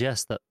would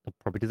suggest that they'll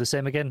probably do the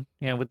same again,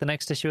 with the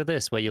next issue of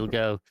this, where you'll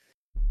go,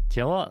 do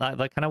you know what?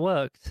 That kind of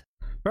worked.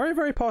 Very,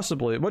 very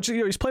possibly. Which,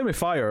 he's playing with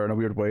fire in a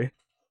weird way.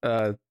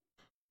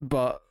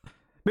 But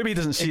maybe he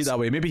doesn't see it that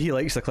way. Maybe he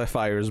likes the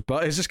cliffhangers,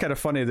 but it's just kind of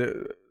funny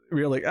that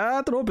we're like,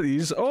 I don't know about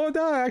these. Oh,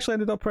 no, I actually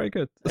ended up pretty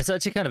good. It's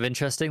actually kind of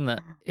interesting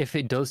that if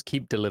it does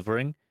keep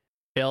delivering,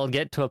 it'll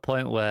get to a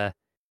point where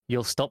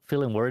you'll stop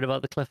feeling worried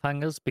about the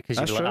cliffhangers because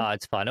you'll be like,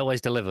 it's fine, it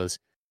always delivers.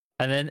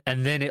 And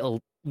then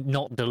it'll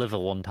not deliver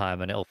one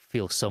time and it'll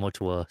feel so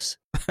much worse.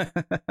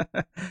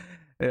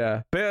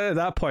 Yeah, but at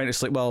that point,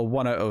 it's like, well,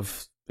 1 out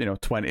of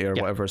 20 or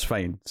whatever is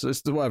fine. So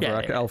it's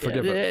whatever. I'll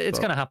forgive it. It's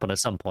going to happen at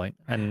some point,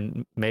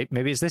 and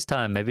maybe it's this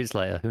time, maybe it's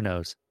later. Who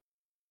knows?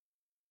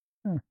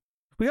 Well,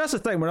 that's the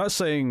thing. We're not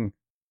saying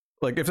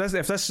like if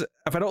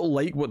I don't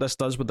like what this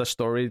does with this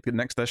story, the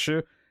next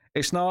issue,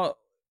 it's not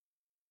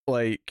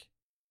like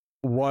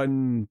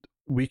one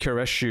weaker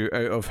issue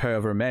out of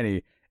however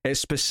many. It's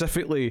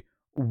specifically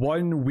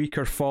one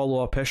weaker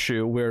follow-up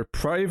issue where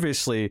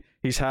previously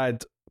he's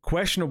had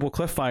questionable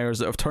cliffhangers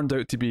that have turned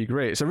out to be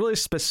great. It's a really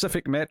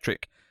specific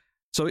metric.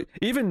 So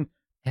even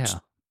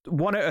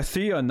 1 out of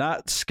 3 on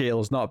that scale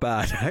is not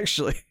bad,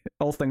 actually,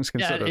 all things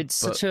considered. Yeah, it's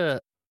such a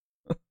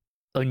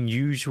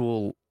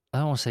unusual, I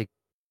don't want to say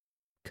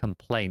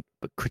complaint,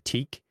 but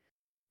critique.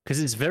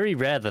 Because it's very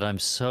rare that I'm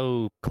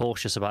so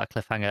cautious about a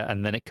cliffhanger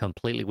and then it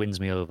completely wins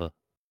me over.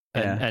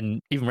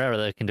 And even rarer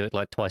that I can do it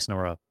like twice in a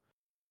row.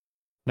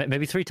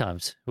 Maybe 3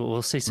 times.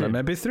 We'll see soon.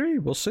 Maybe 3.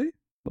 We'll see.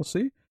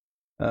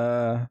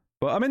 But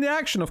I mean, the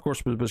action, of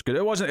course, was good.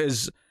 It wasn't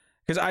as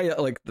because I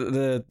like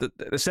the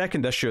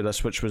second issue of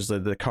this, which was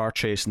the car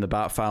chase and the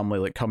Bat family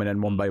like coming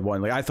in one by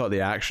one. Like I thought the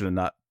action in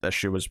that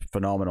issue was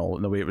phenomenal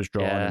and the way it was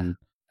drawn and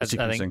the sequencing.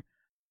 I think,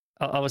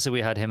 obviously,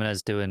 we had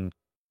Jimenez doing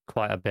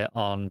quite a bit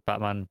on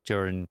Batman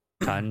during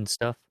Time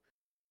stuff,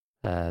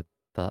 but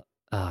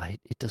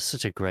he does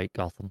such a great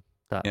Gotham.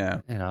 That,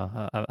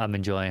 I'm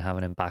enjoying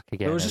having him back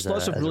again. There was just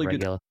lots of really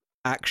good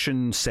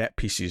action set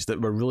pieces that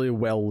were really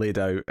well laid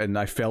out, and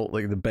I felt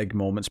like the big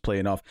moments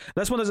playing off.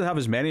 This one doesn't have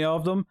as many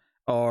of them,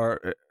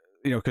 or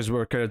because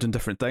we're kind of doing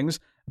different things.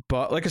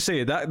 But like I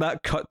say, that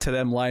cut to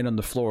them lying on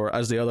the floor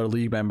as the other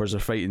League members are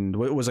fighting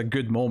was a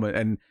good moment,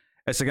 and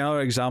it's like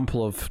another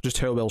example of just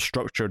how well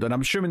structured. And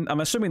I'm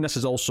assuming this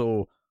is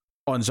also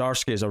on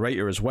Zdarsky as a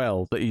writer as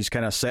well, that he's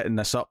kind of setting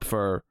this up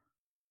for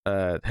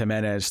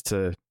Jimenez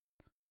to.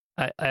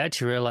 I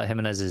actually really like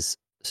Jimenez's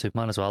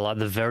Superman as well. Like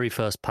the very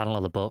first panel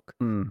of the book,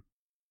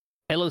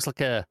 it looks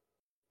like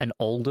an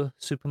older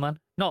Superman,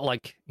 not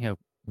like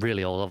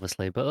really old,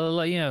 obviously, but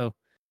like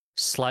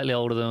slightly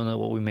older than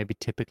what we maybe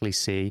typically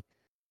see,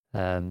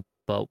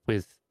 but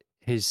with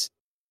his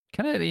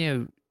kind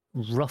of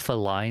rougher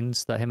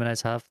lines that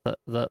Jimenez have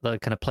that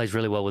kind of plays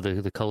really well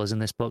with the colors in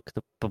this book.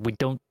 But we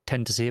don't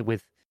tend to see it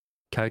with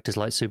characters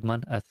like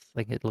Superman. I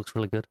think it looks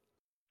really good.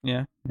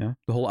 Yeah. The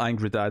whole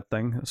angry dad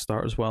thing at the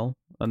start as well,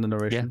 and the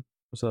narration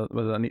was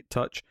a neat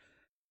touch.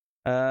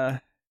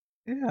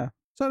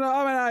 So no,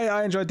 I mean,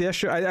 I enjoyed the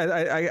issue.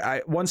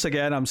 I once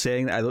again, I'm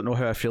saying that I don't know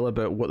how I feel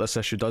about what this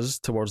issue does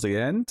towards the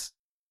end,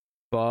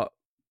 but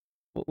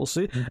we'll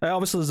see.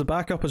 Obviously, there's a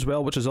backup as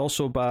well, which is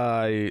also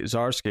by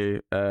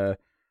Zdarsky,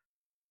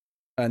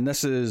 and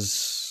this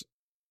is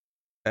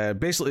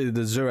basically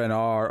the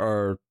Zur-En-Arrh,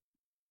 or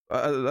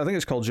I think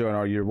it's called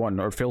Zur-En-Arrh Year 1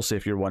 or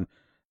Failsafe Year 1.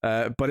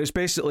 But it's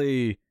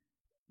basically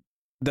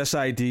this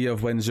idea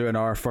of when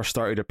Zur-En-Arrh first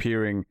started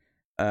appearing.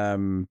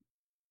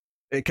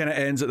 It kind of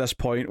ends at this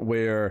point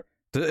where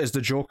is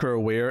the Joker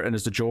aware, and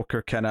is the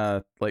Joker kind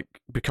of like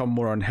become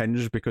more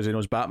unhinged because he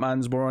knows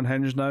Batman's more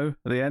unhinged now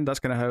at the end? That's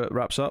kind of how it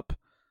wraps up.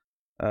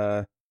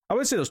 I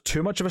wouldn't say there's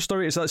too much of a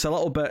story. It's a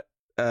little bit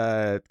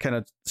kind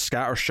of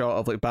scattershot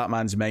of like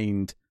Batman's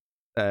mind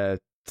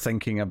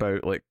thinking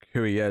about like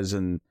who he is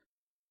and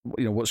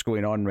what's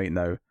going on right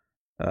now.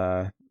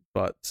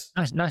 But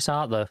nice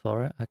art though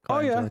for it.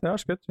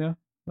 That's good.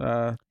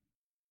 Yeah,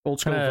 old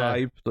school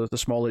vibe, the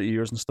smaller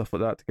ears and stuff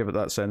like that to give it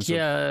that sense.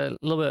 Yeah, a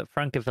little bit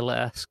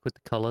Francavilla-esque with the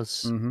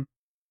colors.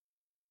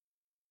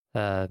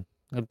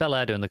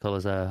 Belair doing the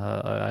colors there,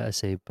 I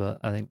see, but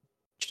I think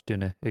she's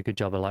doing a good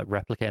job of like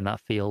replicating that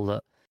feel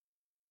that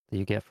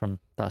you get from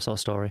that sort of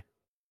story.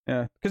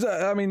 Yeah, because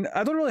I mean,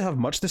 I don't really have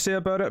much to say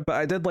about it, but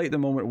I did like the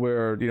moment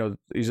where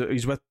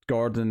he's with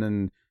Gordon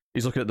and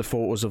he's looking at the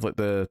photos of like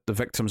the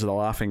victims of the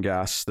laughing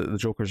gas that the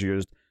Joker's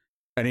used,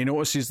 and he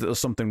notices that there's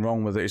something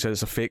wrong with it. He says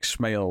it's a fake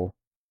smile,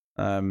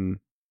 and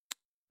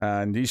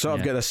you sort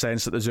of get the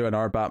sense that the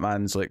Zur-En-Arrh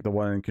Batman's like the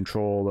one in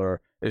control,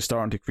 or is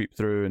starting to creep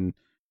through. And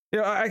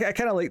I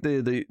kind of like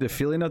the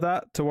feeling of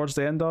that towards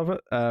the end of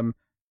it.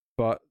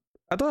 But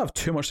I don't have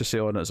too much to say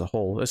on it as a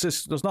whole. It's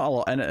just there's not a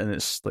lot in it, and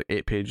it's like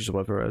 8 pages or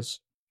whatever it is.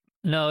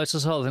 No, it's the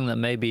sort of thing that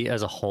maybe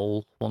as a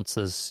whole, once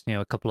there's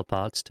a couple of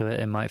parts to it,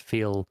 it might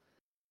feel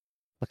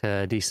like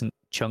a decent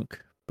chunk.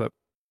 But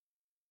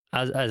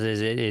as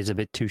is, it is a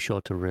bit too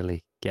short to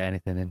really get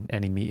anything in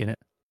any meat in it.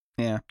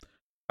 Yeah.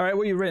 All right,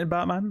 what are you rating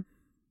Batman?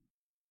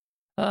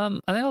 I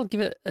think I'll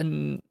give it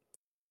an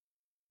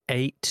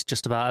 8,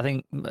 just about. I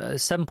think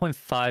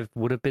 7.5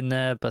 would have been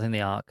there, but I think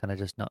the art kind of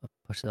just not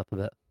pushed it up a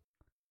bit.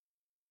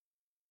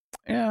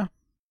 Yeah.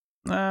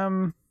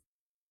 Yeah,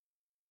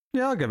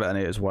 I'll give it an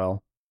 8 as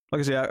well. Like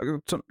I say,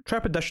 some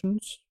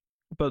trepidations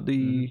about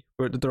the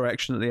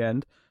direction at the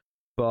end,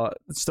 but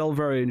it's still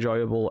very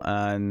enjoyable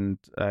and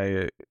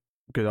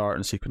good art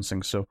and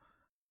sequencing. So,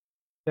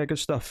 yeah, good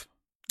stuff.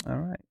 All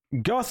right.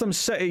 Gotham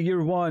City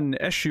Year 1,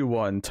 Issue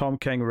 1, Tom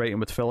King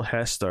writing with Phil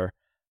Hester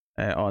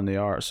on the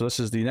art. So this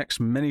is the next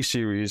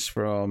mini-series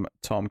from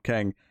Tom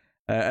King.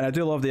 And I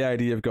do love the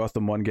idea of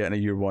Gotham 1 getting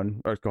a Year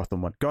 1, or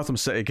Gotham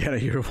City getting a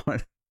Year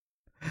 1.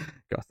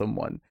 Gotham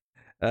 1.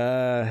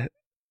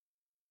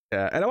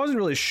 Yeah, and I wasn't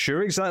really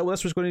sure exactly what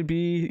this was going to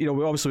be.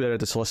 We obviously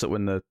had to solicit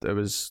when it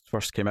was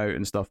first came out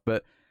and stuff,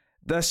 but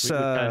this...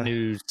 We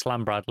knew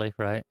Slam Bradley,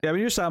 right? Yeah,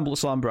 we knew Slam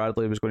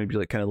Bradley was going to be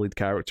like kind of lead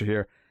character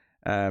here.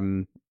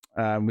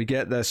 We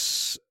get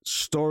this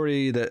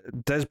story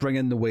that does bring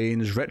in the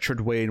Waynes.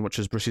 Richard Wayne, which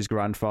is Bruce's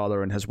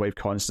grandfather, and his wife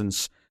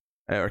Constance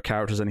are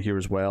characters in here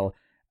as well.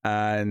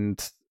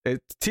 And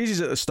it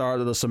teases at the start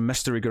that there's some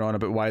mystery going on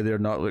about why they're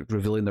not like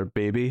revealing their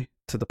baby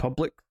to the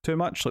public too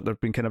much. Like they've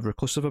been kind of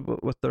reclusive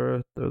with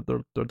their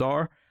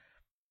daughter.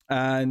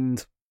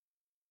 And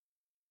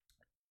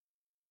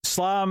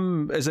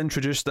Slam is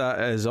introduced at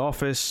his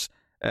office.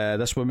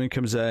 This woman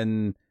comes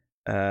in,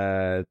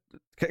 kind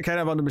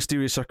of under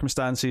mysterious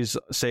circumstances,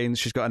 saying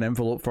she's got an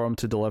envelope for him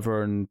to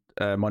deliver and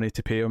money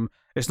to pay him.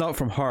 It's not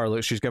from her.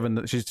 Like she's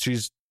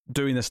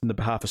doing this on the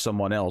behalf of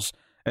someone else,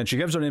 and she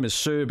gives her name as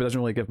Sue, but doesn't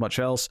really give much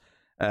else.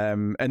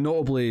 And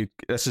notably,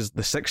 this is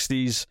the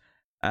 60s,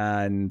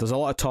 and there's a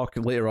lot of talk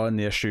later on in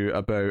the issue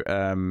about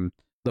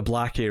the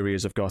black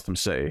areas of Gotham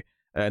City,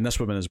 and this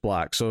woman is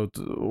black, so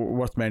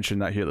worth mentioning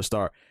that here at the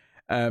start.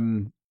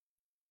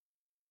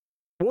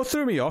 What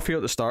threw me off here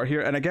at the start here,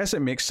 and I guess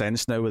it makes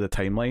sense now with the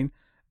timeline,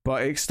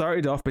 but it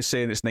started off by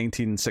saying it's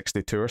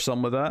 1962 or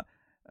something like that.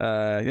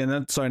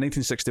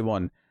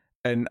 1961.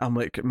 And I'm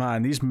like,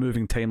 man, these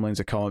moving timelines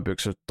of comic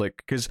books are like,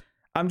 because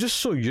I'm just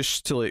so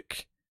used to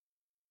like,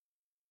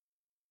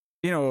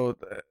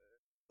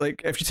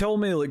 like if you tell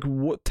me like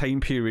what time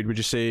period would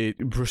you say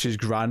Bruce's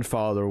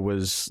grandfather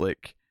was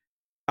like,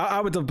 I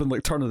would have been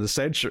like turn of the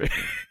century.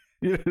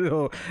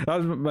 That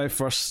was my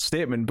first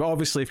statement. But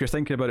obviously, if you're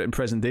thinking about it in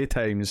present day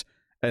times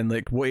and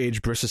like what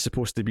age Bruce is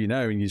supposed to be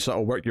now, and you sort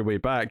of work your way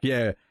back,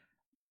 yeah,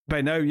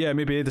 by now, yeah,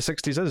 maybe the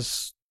 60s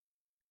is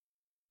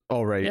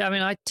all right. Yeah, I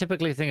mean, I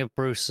typically think of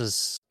Bruce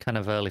as kind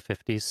of early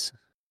 50s.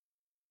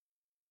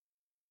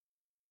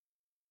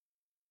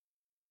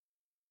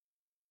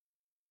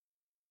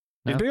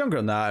 He'd be younger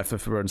than that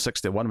if we were in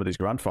 61 with his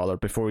grandfather,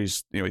 before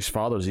his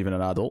father's even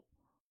an adult.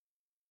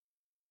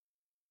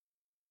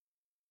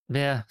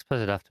 Yeah, I suppose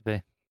it'd have to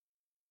be.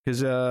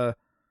 Because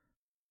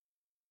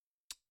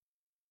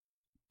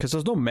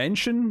there's no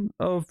mention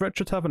of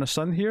Richard having a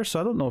son here,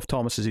 so I don't know if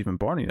Thomas is even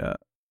born yet.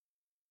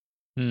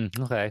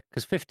 Okay,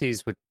 because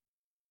 50s would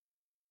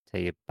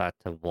take you back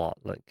to what,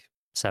 like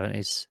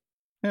 70s?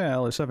 Yeah,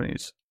 early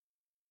 70s.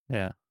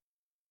 Yeah.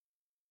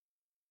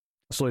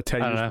 It's only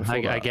 10 years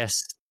before that. I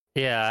guess,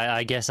 yeah,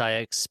 I guess I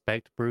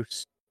expect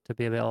Bruce to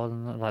be a bit older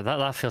than that. Like,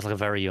 that feels like a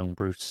very young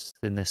Bruce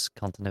in this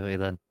continuity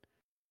then.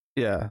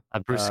 Yeah.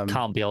 Bruce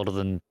can't be older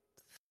than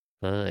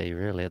 30,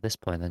 really, at this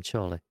point, then,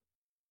 surely.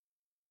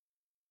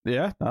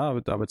 Yeah, I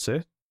would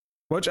say.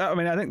 Which, I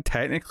mean, I think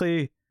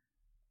technically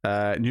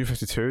New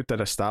 52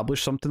 did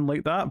establish something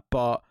like that,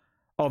 but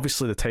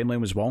obviously the timeline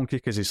was wonky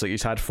because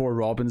he's had 4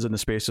 Robins in the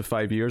space of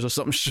 5 years or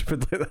something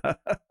stupid like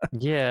that.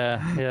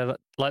 Yeah.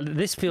 Like,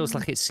 this feels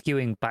like it's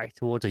skewing back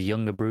towards a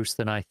younger Bruce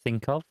than I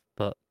think of,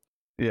 but...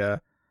 Yeah.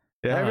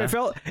 Yeah, I mean,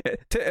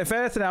 if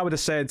anything, I would have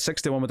said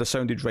 61 would have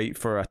sounded right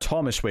for a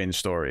Thomas Wayne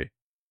story.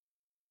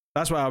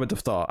 That's what I would have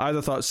thought. I would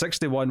have thought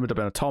 61 would have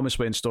been a Thomas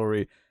Wayne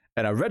story,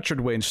 and a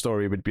Richard Wayne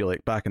story would be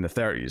like back in the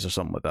 30s or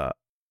something like that.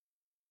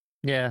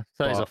 Yeah,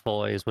 30s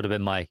or 40s would have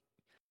been my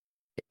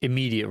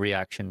immediate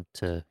reaction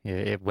to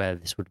where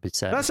this would be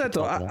set. That's it,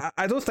 though.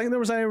 I don't think there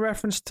was any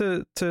reference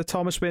to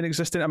Thomas Wayne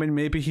existing. I mean,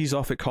 maybe he's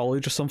off at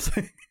college or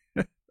something.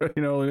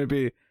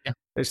 Maybe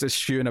it's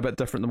just skewing a bit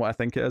different than what I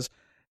think it is.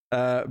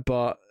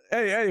 But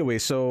anyway,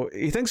 so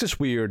he thinks it's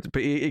weird,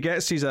 but he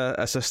gets his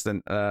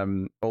assistant,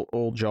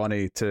 old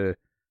Johnny, to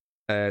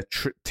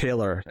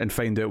Taylor and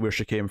find out where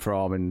she came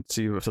from and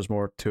see if there's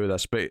more to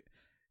this. But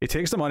he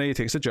takes the money, he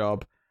takes the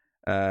job,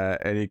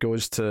 and he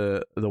goes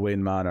to the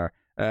Wayne Manor.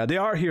 The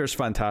art here is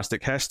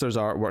fantastic. Hester's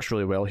art works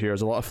really well here.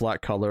 There's a lot of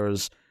flat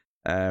colors,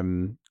 a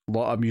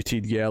lot of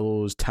muted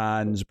yellows,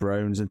 tans,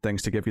 browns, and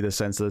things to give you the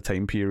sense of the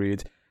time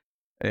period.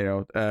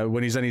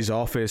 When he's in his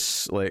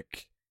office,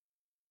 like,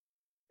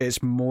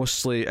 it's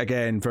mostly,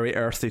 again, very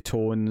earthy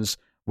tones,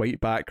 white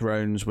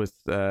backgrounds with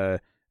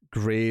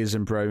greys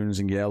and browns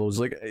and yellows.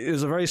 Like,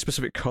 there's a very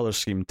specific color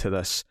scheme to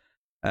this,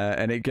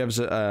 and it gives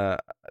it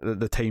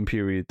the time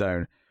period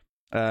down.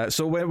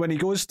 So when he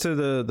goes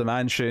to the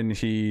mansion,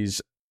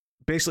 he's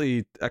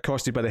basically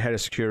accosted by the head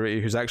of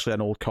security, who's actually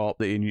an old cop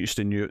that he used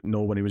to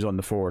know when he was on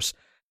the force,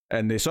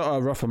 and they sort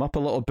of rough him up a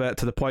little bit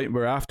to the point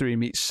where after he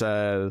meets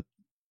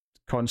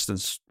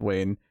Constance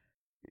Wayne,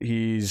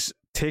 he's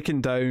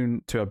taken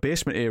down to a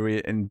basement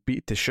area and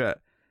beat to shit.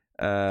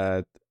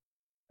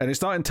 And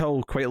it's not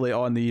until quite late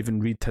on they even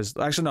read his.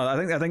 Actually, no.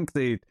 I think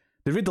they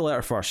read the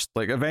letter first.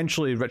 Like,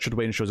 eventually, Richard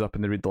Wayne shows up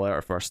and they read the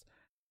letter first.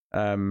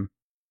 But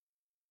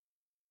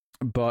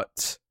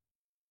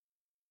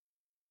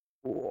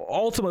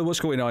ultimately, what's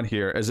going on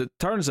here is, it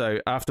turns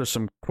out after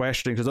some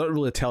questioning, because they're not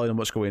really telling them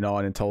what's going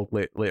on until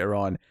later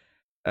on,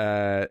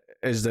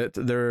 is that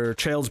their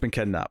child's been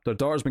kidnapped. Their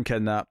daughter's been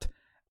kidnapped.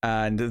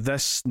 And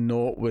this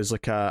note was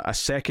like a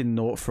second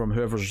note from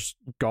whoever's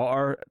got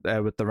her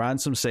with the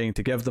ransom, saying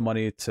to give the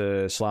money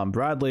to Slam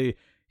Bradley.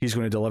 He's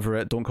going to deliver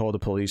it. Don't call the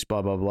police,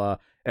 blah, blah, blah.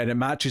 And it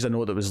matches a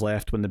note that was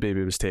left when the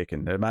baby was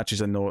taken. It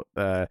matches a note.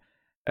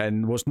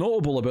 And what's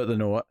notable about the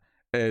note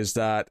is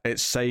that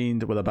it's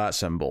signed with a bat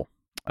symbol,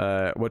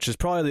 which is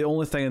probably the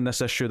only thing in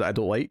this issue that I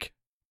don't like,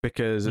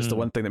 because it's the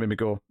one thing that made me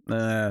go,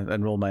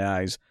 and roll my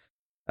eyes.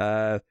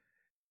 So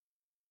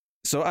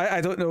I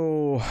don't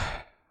know,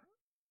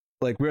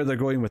 like, where they're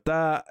going with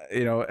that,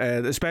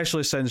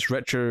 especially since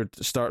Richard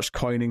starts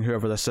coining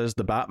whoever this is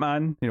the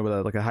Batman,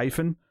 with a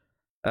hyphen.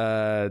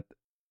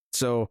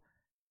 So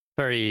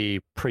very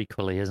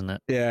prequely, isn't it?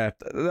 Yeah,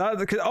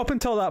 up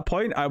until that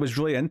point, I was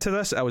really into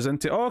this. I was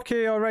into,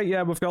 okay, all right,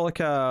 yeah, we've got like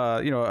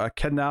a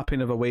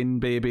kidnapping of a Wayne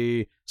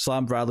baby.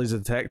 Slam Bradley's a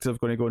detective,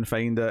 going to go and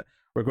find it.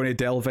 We're going to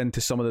delve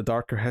into some of the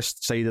darker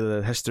side of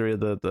the history of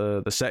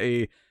the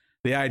city.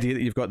 The idea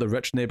that you've got the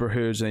rich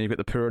neighborhoods and you've got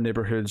the poor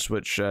neighborhoods,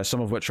 which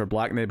some of which are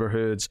black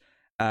neighborhoods,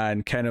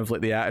 and kind of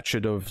like the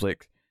attitude of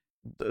like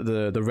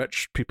the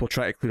rich people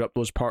try to clear up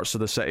those parts of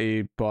the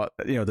city, but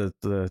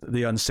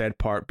the unsaid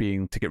part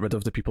being to get rid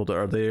of the people that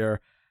are there.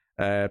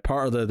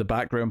 Part of the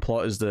background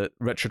plot is that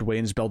Richard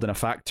Wayne's building a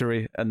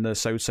factory in the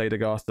south side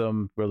of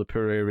Gotham where the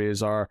poor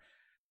areas are.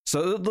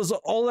 So there's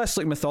all this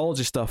like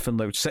mythology stuff and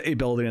like city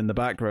building in the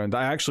background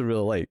that I actually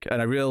really like,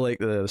 and I really like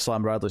the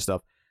Slam Bradley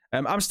stuff.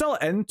 I'm still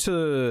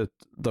into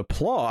the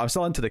plot. I'm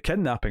still into the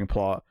kidnapping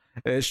plot.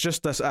 It's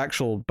just this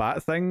actual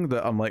bat thing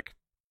that I'm like,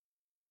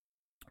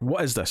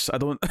 what is this? I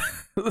don't.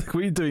 What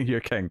are you doing here,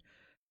 King?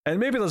 And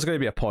maybe there's going to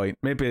be a point.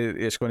 Maybe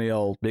it's going to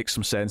all make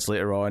some sense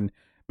later on.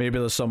 Maybe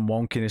there's some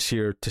wonkiness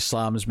here to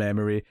Slam's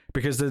memory,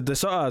 because the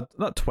sort of,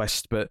 not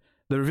twist, but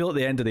the reveal at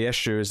the end of the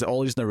issue is that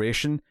all his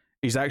narration,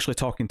 he's actually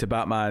talking to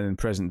Batman in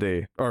present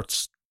day, or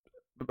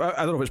I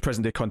don't know if it's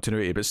present day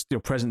continuity, but it's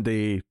present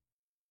day.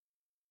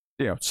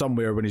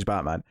 Somewhere when he's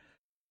Batman.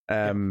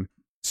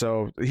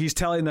 So he's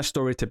telling this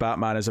story to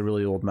Batman as a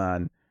really old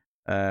man,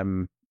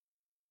 and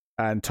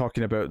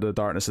talking about the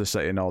darkness of the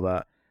city and all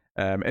that.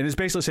 And it's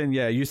basically saying,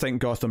 yeah, you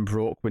think Gotham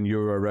broke when you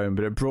were around,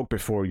 but it broke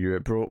before you.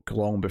 It broke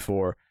long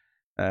before.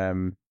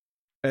 And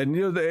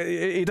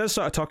he does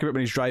sort of talk about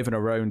when he's driving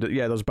around that,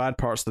 yeah, there's bad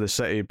parts of the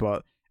city,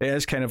 but it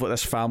is kind of like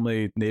this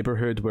family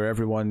neighborhood where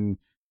everyone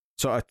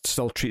sort of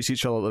still treats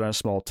each other like they're in a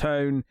small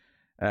town.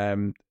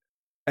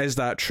 Is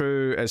that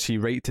true? Is he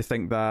right to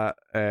think that?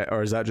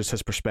 Or is that just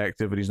his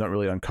perspective and he's not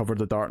really uncovered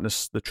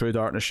the true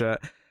darkness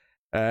yet?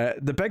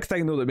 The big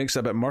thing, though, that makes it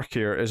a bit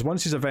murkier is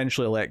once he's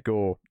eventually let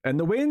go, and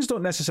the Waynes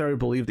don't necessarily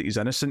believe that he's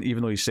innocent,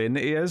 even though he's saying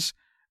that he is,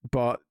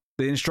 but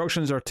the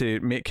instructions are to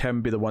make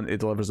him be the one that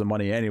delivers the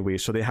money anyway,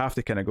 so they have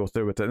to kind of go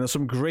through with it. And there's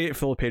some great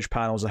full-page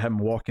panels of him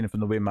walking from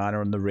the Wayne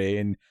Manor in the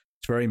rain.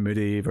 It's very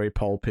moody, very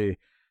pulpy.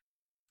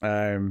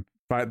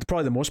 But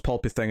probably the most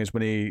pulpy thing is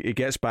when he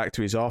gets back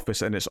to his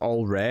office and it's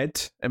all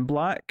red and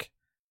black,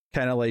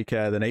 kind of like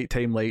the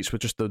nighttime lights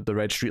with just the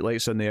red street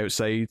lights on the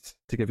outside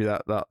to give you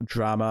that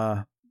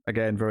drama,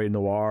 again, very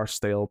noir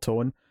style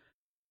tone.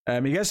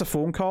 He gets a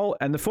phone call,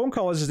 and the phone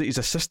call is that his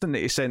assistant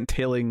that he sent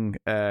tailing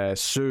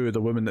Sue,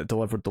 the woman that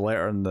delivered the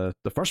letter in the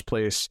first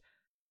place,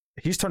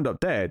 he's turned up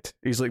dead.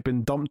 He's like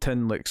been dumped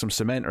in like some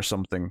cement or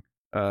something,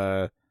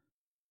 and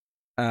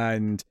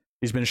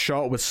he's been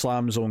shot with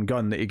Slam's own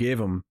gun that he gave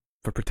him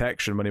for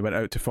protection when he went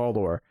out to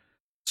follow her.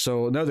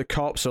 So now the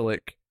cops are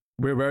like,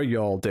 where were you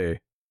all day?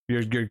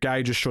 Your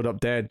guy just showed up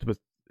dead with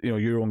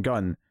your own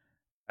gun,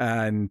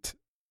 and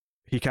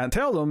he can't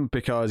tell them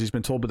because he's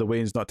been told by the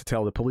Waynes not to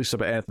tell the police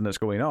about anything that's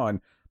going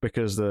on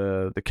because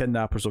the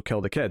kidnappers will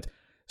kill the kid.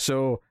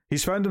 So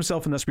he's found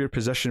himself in this weird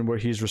position where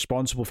he's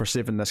responsible for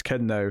saving this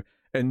kid now,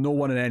 and no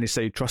one on any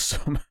side trusts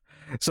him.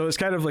 So it's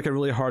kind of like a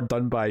really hard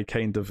done by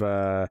kind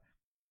of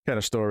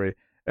story.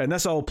 And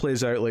this all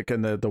plays out like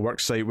in the work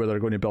site where they're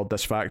going to build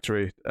this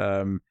factory.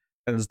 And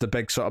there's the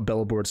big sort of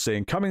billboard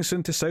saying, coming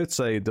soon to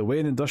Southside, the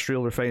Wayne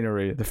Industrial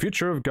Refinery, the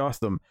future of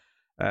Gotham.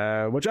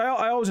 Which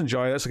I always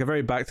enjoy. It's like a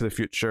very Back to the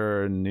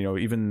Future, and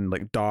even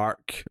like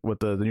dark with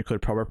the nuclear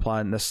power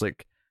plant. This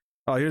like,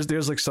 oh,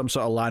 there's like some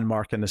sort of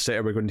landmark in the city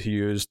we're going to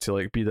use to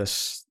like be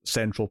this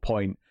central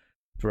point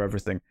for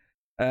everything.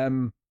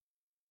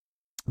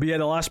 But yeah,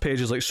 the last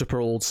page is like super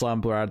old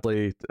Slam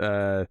Bradley,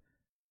 talking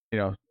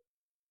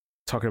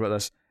about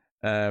this.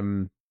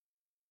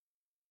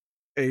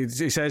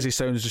 He says he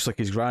sounds just like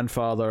his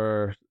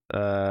grandfather,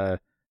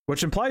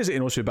 which implies that he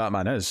knows who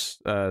Batman is,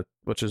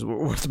 which is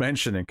worth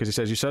mentioning, because he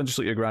says, you sound just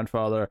like your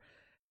grandfather,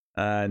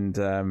 and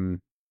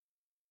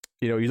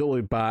you don't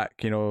look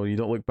back, you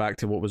don't look back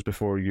to what was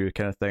before you,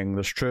 kind of thing.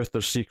 There's truth,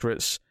 there's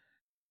secrets.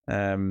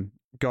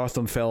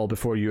 Gotham fell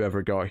before you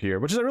ever got here,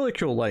 which is a really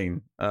cool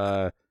line.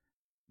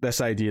 This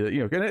idea that,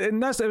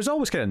 and it was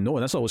always kind of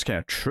known, that's always kind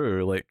of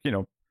true. Like,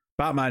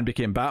 Batman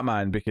became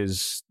Batman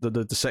because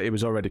the city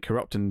was already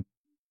corrupt and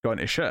gone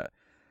to shit.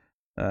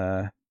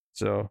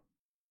 So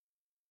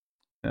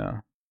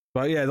yeah,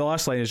 but yeah, the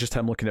last line is just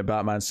him looking at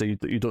Batman saying,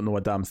 you don't know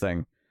a damn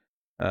thing.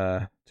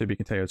 To be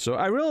continued. So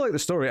I really like the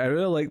story. I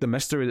really like the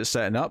mystery that's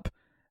setting up.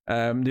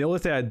 The only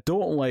thing I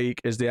don't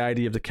like is the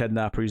idea of the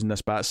kidnapper using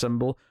this bat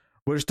symbol,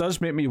 which does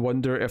make me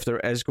wonder if there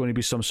is going to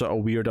be some sort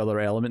of weird other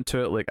element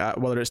to it, like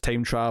whether it's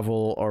time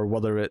travel or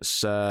whether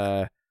it's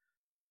I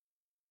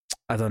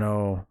don't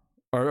know,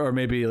 or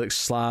maybe like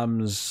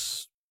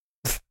Slam's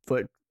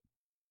like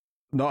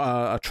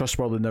not a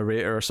trustworthy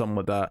narrator or something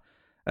like that.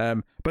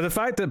 But the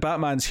fact that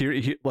Batman's here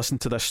to listen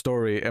to this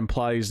story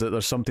implies that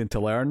there's something to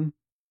learn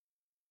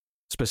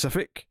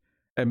specific,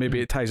 and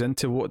maybe it ties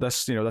into what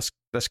this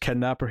this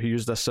kidnapper who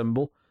used this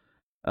symbol.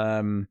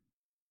 But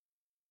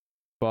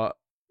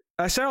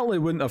I certainly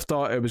wouldn't have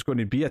thought it was going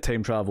to be a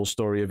time travel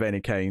story of any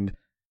kind,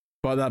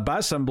 but that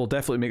bat symbol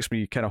definitely makes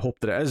me kind of hope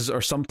that it is,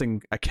 or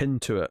something akin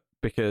to it,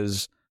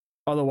 because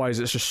otherwise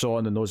it's just so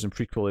on the nose and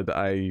prequely that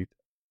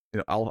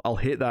I'll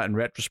hate that in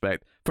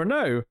retrospect. For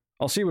now,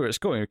 I'll see where it's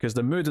going, because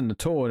the mood and the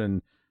tone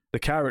and the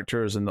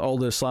characters and all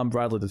the Slam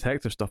Bradley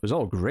detective stuff is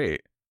all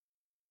great.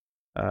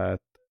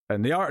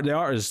 And the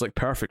art is like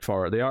perfect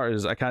for it. The art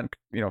is, I can't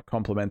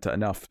compliment it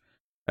enough.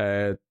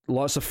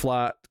 Lots of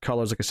flat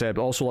colors, like I said,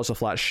 but also lots of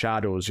flat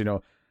shadows.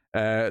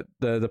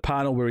 The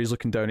panel where he's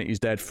looking down at his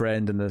dead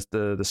friend and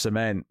the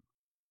cement,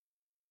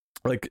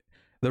 like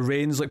the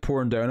rain's like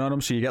pouring down on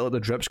him, so you get like the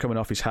drips coming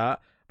off his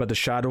hat, but the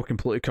shadow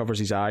completely covers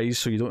his eyes,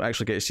 so you don't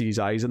actually get to see his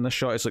eyes in this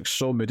shot. It's like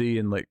so moody,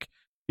 and like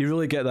you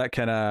really get that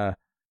kind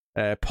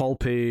of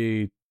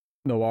pulpy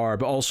noir,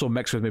 but also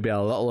mixed with maybe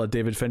a little of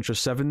David Fincher's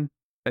Seven,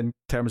 in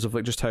terms of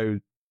like just how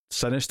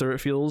sinister it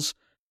feels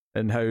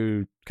and how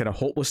kind of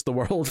hopeless the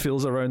world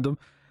feels around him.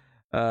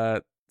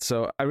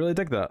 So I really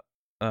dig that.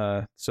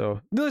 So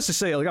needless to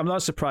say, like, I'm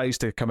not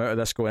surprised to come out of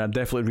this going, I'm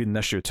definitely reading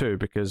issue 2,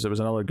 because it was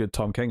another good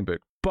Tom King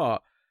book.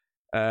 But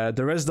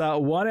there is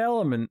that one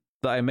element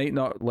that I might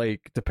not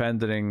like,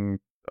 depending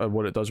on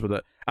what it does with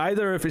it.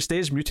 Either if it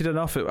stays muted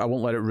enough, I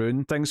won't let it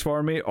ruin things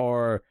for me,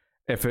 or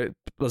if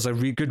there's a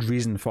good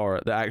reason for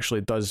it that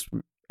actually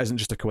isn't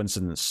just a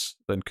coincidence,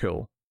 then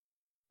cool.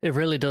 It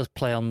really does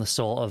play on the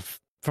sort of,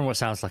 from what it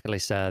sounds like at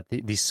least,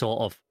 these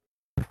sort of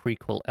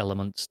prequel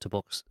elements to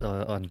books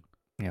on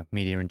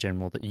media in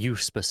general that you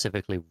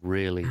specifically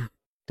really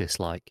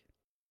dislike.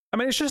 I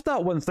mean, it's just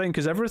that one thing,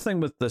 because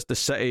everything with the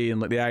city and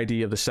like the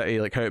idea of the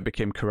city, like how it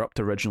became corrupt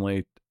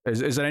originally,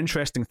 is an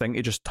interesting thing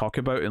to just talk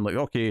about, and like,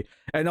 okay,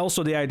 and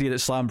also the idea that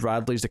Slam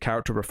Bradley's the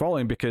character we're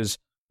following, because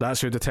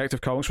that's who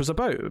Detective Comics was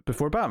about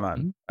before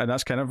Batman, and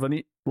that's kind of a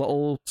neat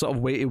little sort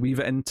of way to weave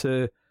it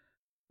into,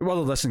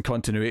 whether this in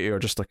continuity or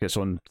just like its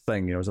own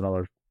thing, is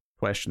another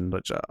question,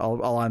 which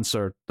I'll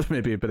answer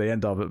maybe by the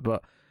end of it.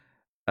 But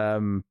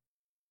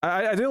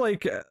I do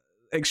like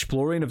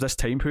exploring of this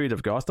time period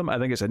of Gotham. I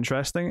think it's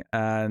interesting,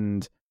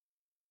 and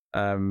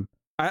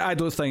I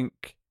don't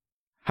think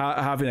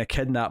having a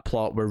kidnap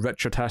plot where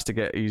Richard has to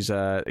get his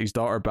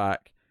daughter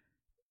back,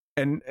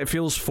 and it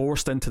feels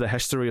forced into the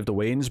history of the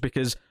Waynes,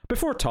 because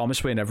before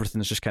Thomas Wayne,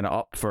 everything's just kind of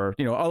up for,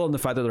 other than the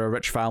fact that they're a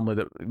rich family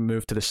that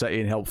moved to the city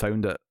and helped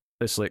found it.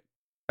 It's like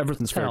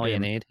everything's fair game. All you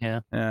need,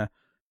 yeah.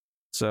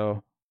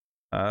 So,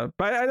 but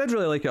I did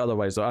really like it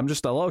otherwise, though. I'm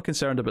just a little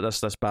concerned about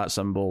this bat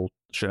symbol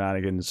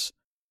shenanigans.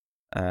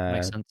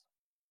 Makes sense.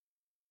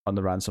 On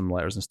the ransom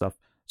letters and stuff.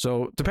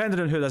 So, depending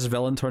on who this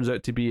villain turns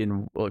out to be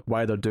and like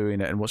why they're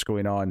doing it and what's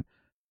going on,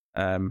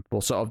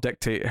 will sort of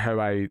dictate how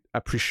I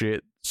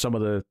appreciate some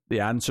of the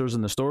answers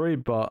in the story.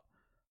 But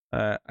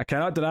I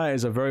cannot deny it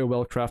is a very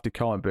well crafted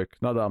comic book.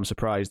 Not that I'm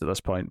surprised at this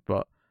point,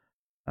 but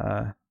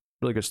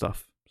really good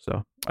stuff.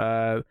 So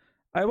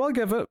I'll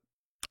give it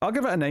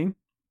a 9,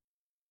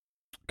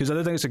 because I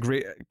do think it's a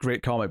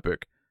great comic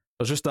book.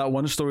 There's just that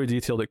one story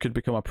detail that could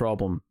become a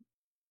problem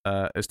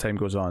as time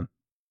goes on.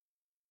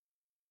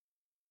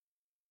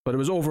 But it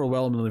was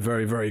overwhelmingly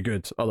very, very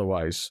good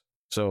otherwise.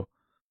 So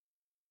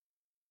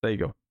there you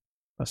go.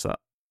 That's that.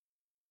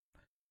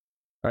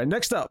 Alright,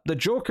 next up, The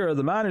Joker,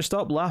 The Man Who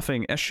Stopped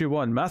Laughing, issue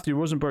 1. Matthew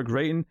Rosenberg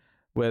writing,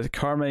 with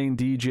Carmine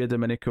Di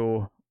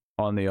Giandomenico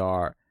on the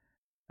art.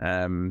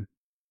 And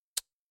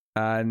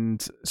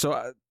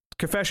so,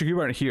 confession, you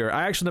weren't here.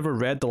 I actually never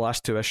read the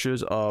last 2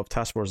 issues of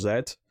Task Force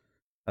Z.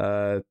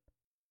 Did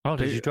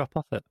you drop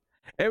off it?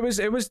 It was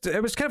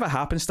kind of a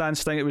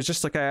happenstance thing. It was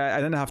just like I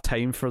didn't have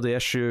time for the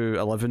issue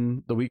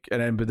 11 the week,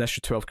 and then when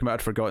issue 12 came out,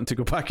 I'd forgotten to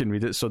go back and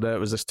read it. So that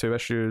was this 2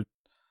 issue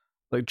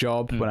like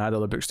job when I had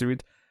other books to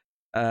read.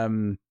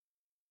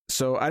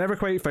 So I never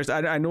quite finished.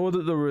 I know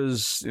that there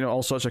was, you know,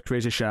 all sorts of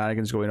crazy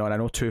shenanigans going on. I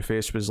know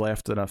Two-Face was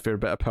left in a fair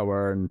bit of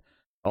power and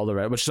all the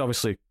rest, which is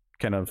obviously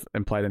kind of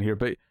implied in here.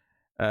 But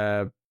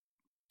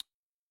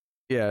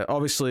yeah,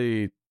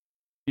 obviously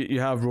you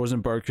have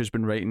Rosenberg, who's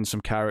been writing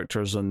some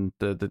characters on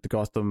the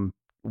Gotham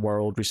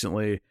world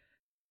recently,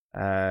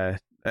 and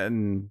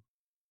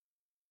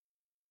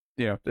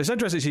you know, it's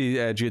interesting to see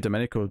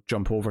Giandomenico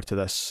jump over to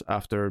this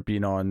after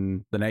being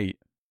on The Knight.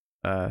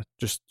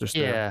 Just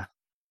yeah. there.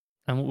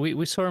 And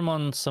we saw him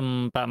on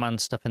some Batman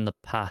stuff in the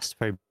past,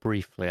 very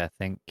briefly, I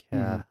think.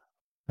 Maybe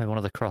one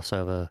of the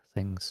crossover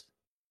things.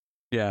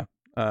 Yeah.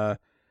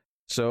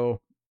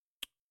 So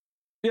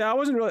yeah, I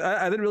wasn't really.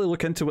 I didn't really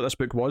look into what this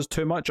book was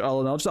too much.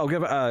 I'll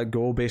give it a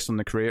go based on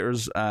the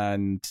creators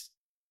and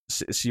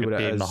see what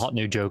it is. The hot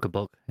new Joker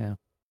book. Yeah.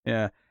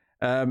 Yeah.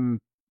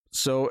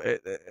 So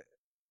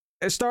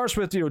it starts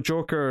with, you know,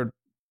 Joker,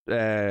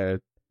 you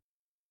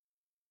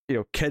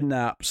know,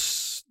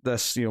 kidnaps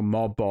this, you know,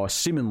 mob boss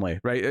seemingly,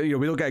 right? You know,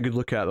 we don't get a good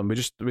look at them. We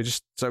just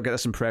sort of get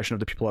this impression of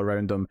the people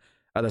around them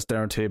at this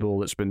dinner table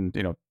that's been,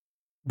 you know,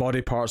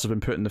 body parts have been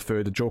put in the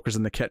food. The Joker's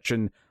in the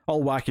kitchen,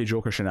 all wacky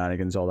Joker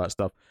shenanigans, all that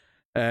stuff.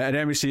 And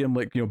then we see him,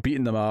 like, you know,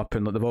 beating them up,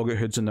 and like, they've all got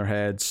hoods in their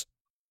heads.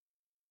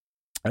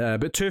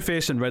 But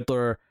Two-Face and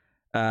Riddler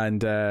and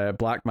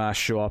Black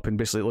Mask show up and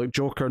basically, like,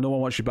 Joker, no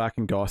one wants you back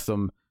in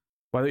Gotham.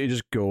 Why don't you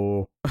just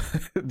go?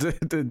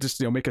 Just,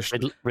 you know, make a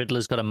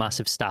Riddler's got a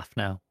massive staff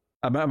now.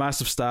 A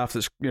massive staff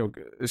that's, you know,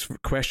 is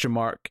question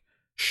mark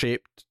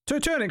shaped to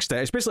an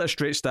extent. It's basically a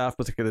straight staff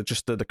with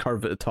just the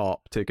curve at the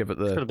top to give it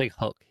the. It's got a big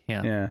hook.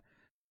 Yeah.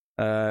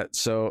 Yeah.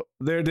 So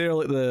they're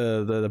like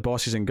the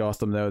bosses in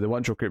Gotham now. They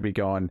want Joker to be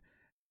gone,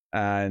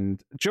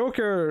 and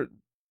Joker,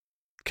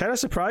 kind of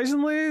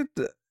surprisingly,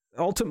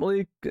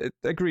 ultimately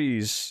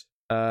agrees.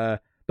 There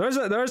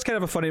is kind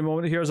of a funny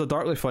moment here. There's a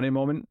darkly funny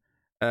moment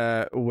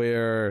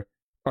where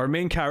our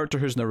main character,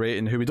 who's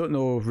narrating, who we don't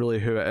know really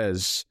who it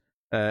is,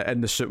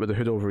 in the suit with the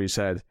hood over his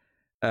head,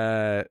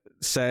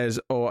 says,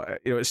 "Oh,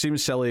 you know, it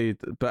seems silly,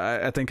 but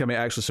I think I may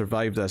actually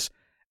survive this."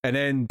 And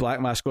then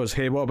Black Mask goes,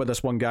 "Hey, what about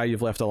this one guy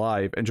you've left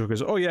alive?" And Joker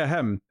goes, "Oh yeah,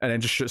 him," and then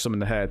just shoots him in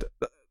the head.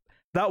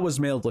 That was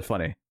mildly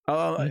funny.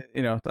 You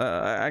know,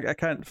 I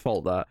can't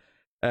fault that.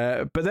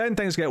 But then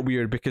things get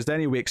weird because then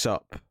he wakes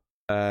up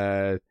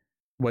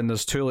when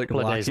there's two like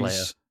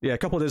lackeys. Yeah, a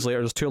couple of days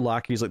later, there's two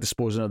lackeys like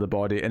disposing of the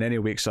body, and then he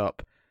wakes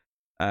up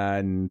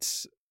and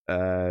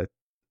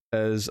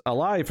is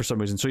alive for some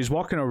reason. So he's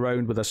walking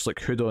around with this like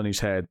hood on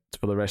his head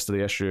for the rest of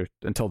the issue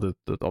until the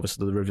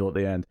obviously the reveal at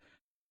the end.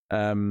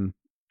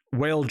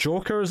 While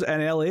Joker's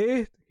in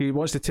LA, he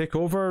wants to take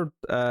over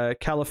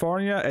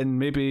California and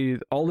maybe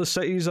all the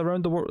cities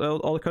around the world,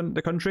 all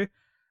the country.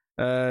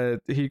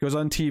 He goes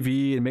on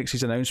TV and makes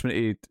his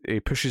announcement. He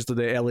pushes the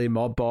LA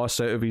mob boss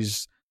out of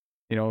his,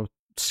 you know,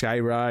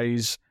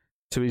 skyrise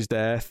to his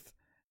death.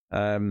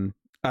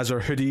 As our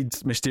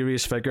hooded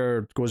mysterious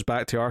figure goes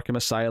back to Arkham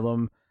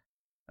Asylum.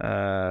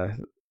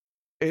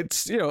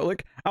 It's, you know,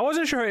 like, I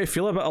wasn't sure how to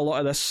feel about a lot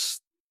of this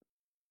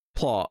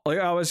plot. Like,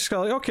 I was just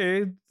kind of like,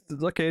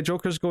 okay,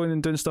 Joker's going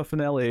and doing stuff in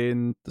LA,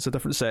 and it's a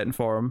different setting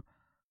for him.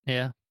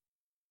 Yeah.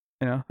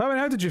 You know, I mean,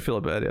 how did you feel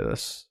about any of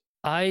this?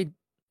 I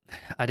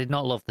did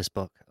not love this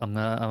book. I'm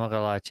not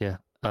gonna lie to you.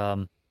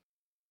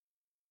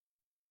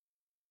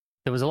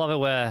 There was a lot of it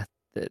where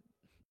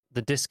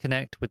the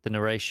disconnect with the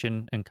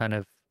narration and kind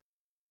of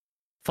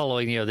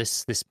following, you know,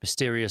 this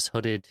mysterious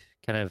hooded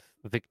kind of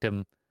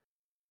victim,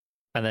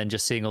 and then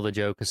just seeing all the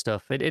Joker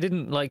stuff. It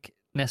didn't like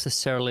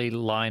necessarily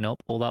line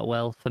up all that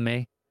well for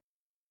me.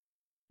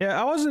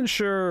 Yeah, I wasn't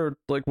sure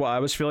like what I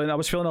was feeling. I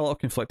was feeling a little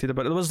conflicted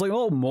about it. There was like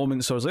little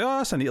moments. So I was like, oh,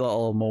 that's a neat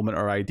little moment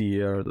or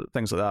idea or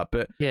things like that.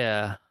 But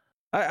yeah,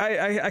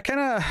 I kind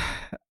of.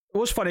 It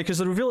was funny because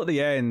the reveal at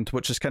the end,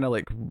 which is kind of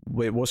like,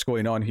 wait, what's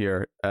going on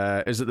here?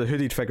 Is that the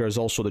hooded figure is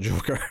also the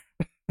Joker?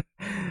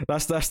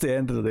 That's the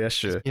end of the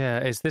issue. Yeah,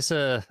 is this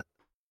a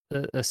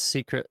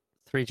secret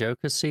Three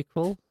Jokers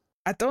sequel?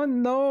 I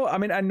don't know. I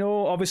mean, I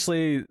know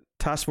obviously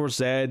Task Force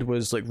Z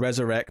was like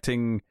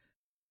resurrecting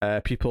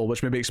people,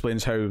 which maybe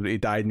explains how he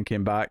died and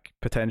came back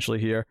potentially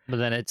here. But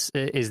then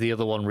is the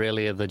other one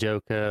really of the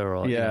Joker?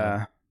 Or yeah. You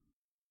know?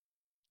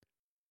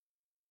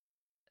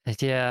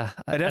 Yeah.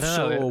 And if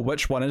so,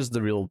 which one is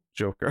the real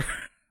Joker?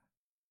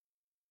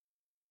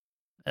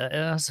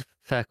 That's a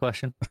fair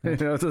question. You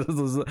know,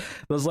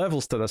 there's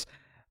levels to this.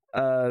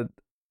 Yeah,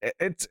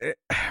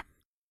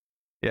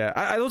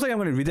 I don't think I'm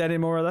going to read any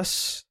more of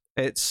this.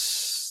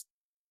 There's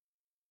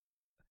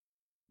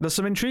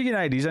some intriguing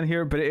ideas in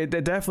here, but it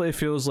definitely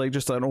feels like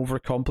just an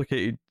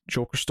overcomplicated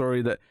Joker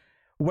story that,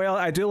 well,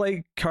 I do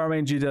like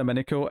Carmine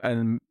Giandomenico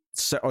and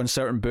on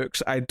certain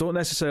books, I don't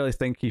necessarily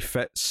think he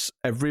fits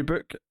every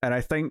book. And I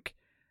think,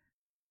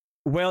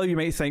 well, you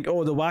might think,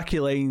 oh, the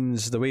wacky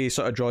lines, the way he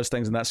sort of draws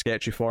things in that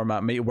sketchy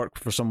format might work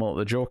for someone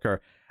like the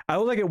Joker. I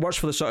don't think it works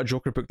for the sort of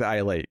Joker book that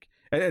I like.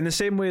 In the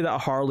same way that a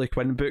Harley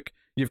Quinn book,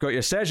 you've got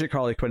your Cedric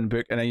Harley Quinn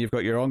book, and then you've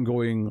got your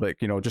ongoing, like,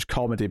 just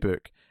comedy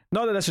book.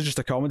 Not that this is just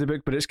a comedy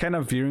book, but it's kind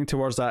of veering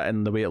towards that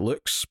in the way it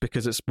looks,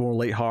 because it's more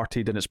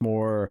lighthearted and it's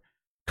more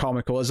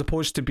comical, as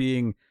opposed to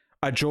being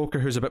a Joker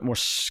who's a bit more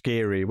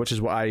scary, which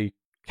is what I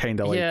kind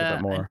of like a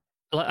bit more.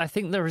 I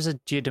think there is a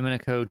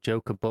Giandomenico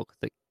Joker book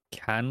that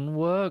can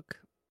work,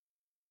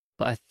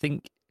 but I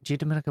think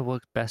Giandomenico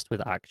works best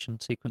with action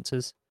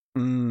sequences.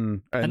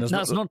 And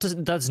that's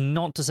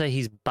not to say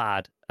he's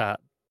bad at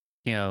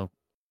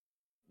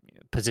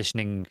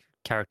positioning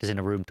characters in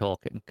a room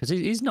talking, because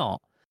he's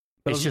not.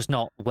 It's just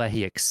not where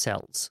he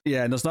excels.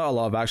 Yeah, and there's not a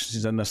lot of action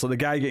scenes in this. So the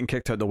guy getting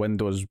kicked out the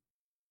window is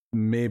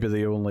maybe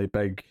the only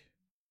big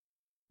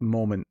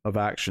moment of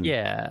action.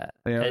 Yeah,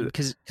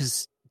 because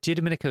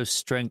Giandomenico's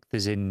strength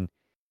is in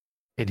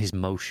his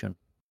motion,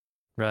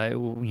 right?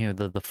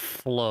 The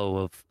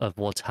flow of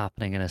what's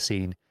happening in a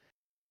scene.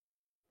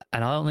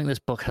 And I don't think this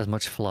book has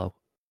much flow.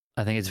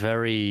 I think it's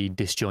very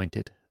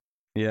disjointed.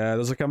 Yeah,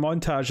 there's like a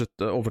montage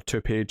over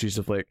 2 pages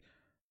of like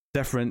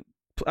different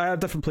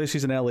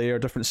places in LA or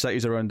different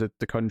cities around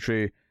the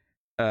country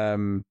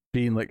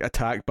being like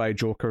attacked by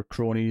Joker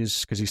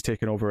cronies because he's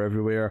taken over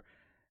everywhere.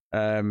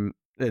 And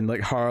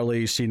like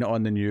Harley seen it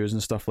on the news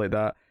and stuff like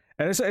that.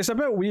 And it's a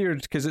bit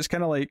weird because it's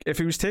kind of like if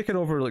he was taking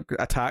over like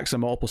attacks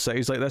in multiple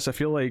cities like this, I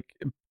feel like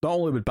not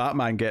only would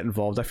Batman get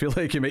involved, I feel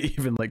like you might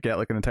even like get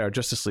like an entire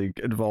Justice League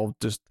involved,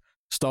 just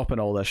stopping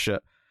all this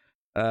shit.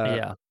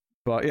 Yeah.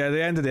 But yeah,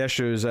 the end of the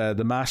issue is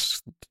the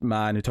masked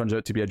man who turns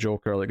out to be a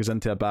Joker like goes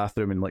into a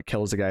bathroom and like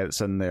kills the guy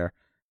that's in there.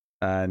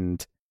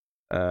 And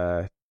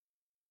I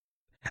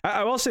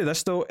will say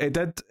this though, it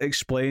did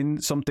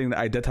explain something that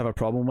I did have a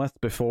problem with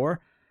before.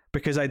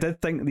 Because I did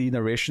think the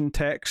narration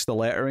text, the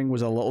lettering,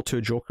 was a little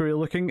too Jokery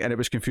looking, and it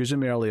was confusing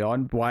me early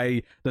on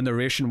why the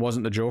narration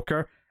wasn't the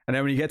Joker. And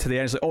then when you get to the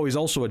end, it's like, oh, he's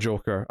also a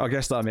Joker. I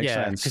guess that makes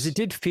sense. Yeah, because it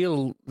did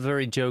feel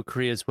very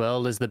Jokery as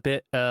well. There's the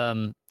bit, I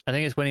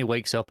think it's when he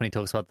wakes up and he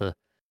talks about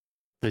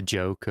the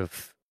joke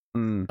of,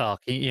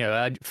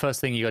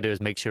 first thing you got to do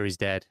is make sure he's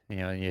dead.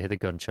 You hear the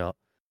gunshot,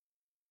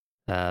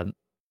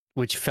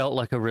 which felt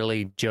like a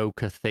really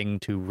Joker thing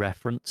to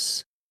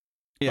reference.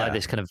 Yeah, like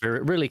this kind of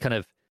really kind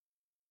of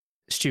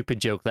stupid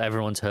joke that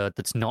everyone's heard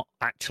that's not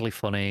actually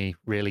funny,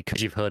 really,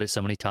 because you've heard it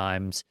so many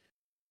times.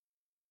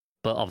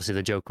 But obviously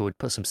the Joker would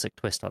put some sick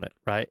twist on it,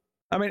 right?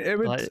 I mean, it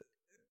would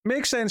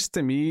make sense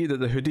to me that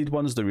the hooded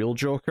one's the real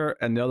Joker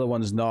and the other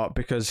one's not,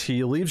 because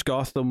he leaves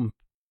Gotham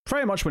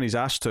pretty much when he's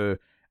asked to,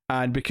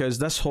 and because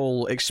this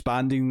whole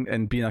expanding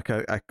and being like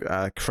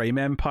a crime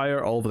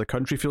empire all over the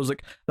country feels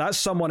like that's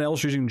someone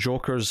else using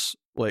Joker's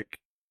like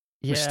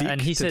mystique. And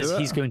he says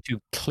he's going to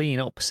clean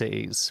up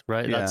cities,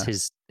 right? Yeah.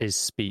 That's his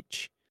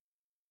speech.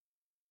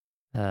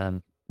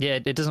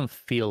 It doesn't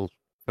feel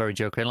very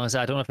Joker. Like I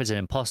said, I don't know if it's an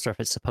imposter, if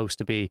it's supposed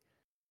to be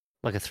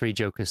like a Three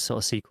Jokers sort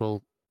of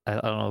sequel. I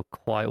don't know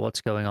quite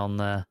what's going on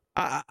there.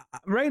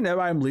 Right now,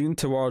 I'm leaning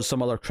towards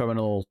some other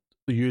criminal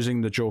using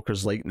the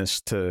Joker's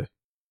likeness to,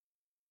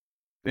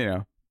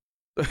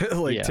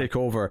 take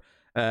over,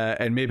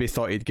 and maybe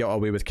thought he'd get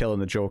away with killing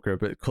the Joker,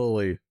 but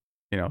clearly,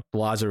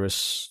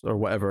 Lazarus or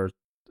whatever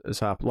has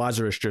happened.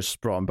 Lazarus just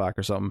brought him back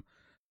or something.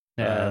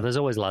 Yeah, there's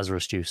always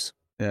Lazarus juice.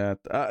 Yeah,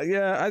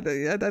 I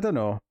don't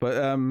know, but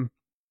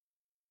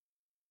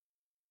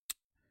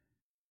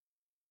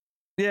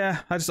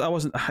I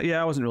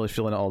wasn't really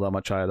feeling it all that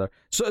much either.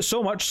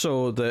 So much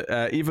so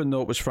that even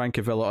though it was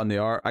Francavilla on the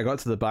art, I got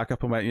to the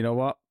backup and went, you know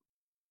what?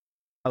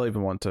 I don't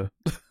even want to.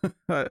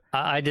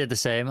 I did the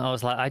same. I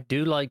was like, I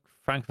do like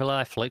Francavilla.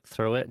 I flicked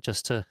through it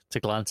just to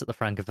glance at the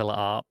Francavilla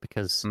art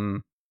because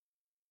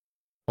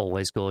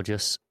always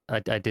gorgeous. I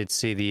did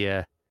see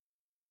the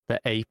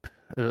ape,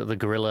 the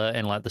gorilla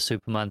in like the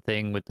Superman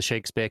thing with the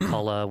Shakespeare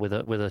collar with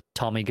a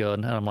Tommy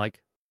gun, and I'm like,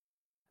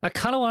 I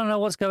kind of want to know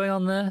what's going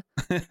on there,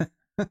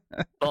 but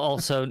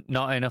also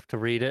not enough to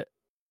read it,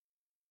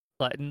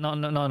 like not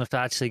enough to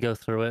actually go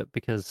through it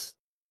because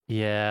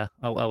I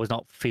was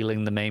not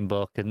feeling the main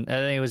book, and I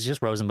think it was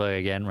just Rosenberg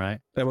again, right?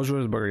 It was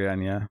Rosenberg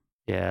again, yeah.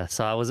 Yeah,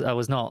 so I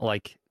was not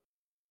like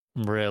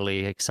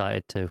really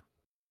excited to.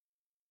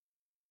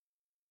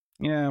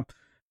 Yeah,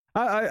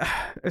 I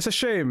it's a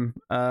shame.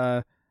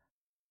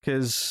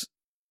 Because,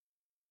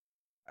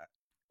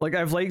 like,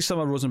 I've liked some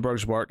of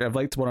Rosenberg's work. I've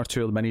liked one or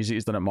two of the minis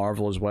he's done at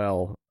Marvel as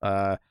well.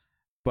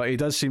 But he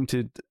does seem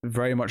to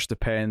very much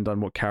depend on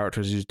what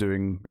characters he's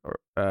doing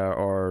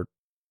or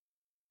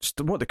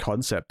just what the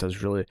concept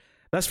is, really.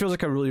 This feels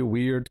like a really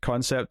weird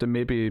concept and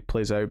maybe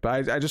plays out,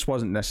 but I just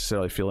wasn't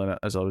necessarily feeling it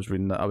as I was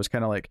reading it. I was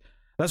kind of like,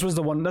 this was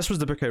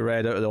the book I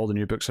read out of all the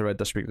new books I read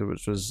this week,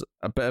 which was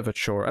a bit of a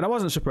chore. And I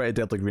wasn't super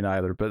into Deadly Green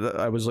either, but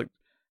I was like,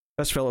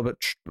 this felt a bit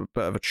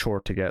of a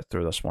chore to get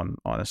through this one,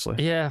 honestly.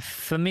 Yeah,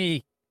 for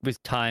me,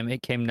 with time,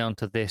 it came down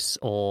to this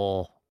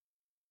or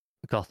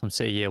Gotham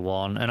City Year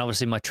One. And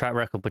obviously my track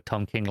record with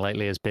Tom King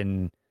lately has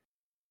been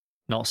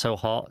not so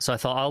hot. So I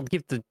thought I'll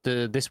give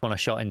this one a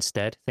shot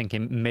instead,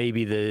 thinking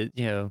maybe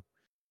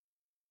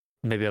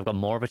maybe I've got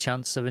more of a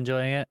chance of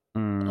enjoying it.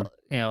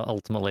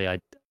 Ultimately, I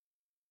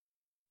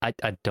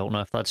don't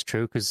know if that's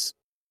true because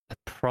I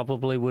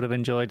probably would have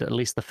enjoyed at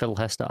least the Phil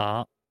Hester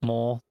art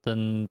more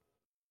than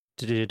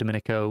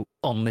Domenico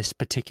on this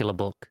particular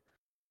book.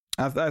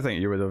 I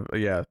think you would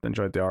have,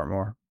 enjoyed the art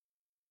more.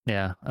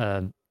 Yeah.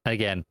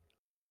 Again,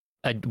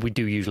 we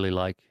do usually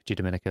like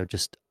Domenico,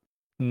 just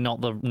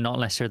not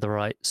necessarily the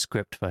right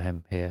script for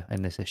him here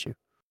in this issue.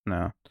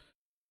 No.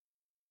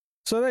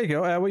 So there you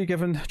go. What are you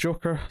giving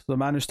Joker, The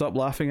Man Who Stopped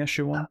Laughing,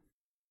 issue 1?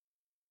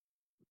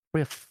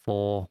 3 or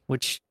 4,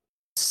 which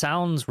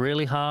sounds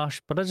really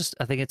harsh, but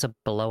I think it's a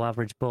below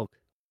average book.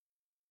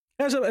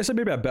 It's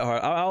maybe a bit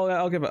hard.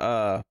 I'll give it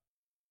a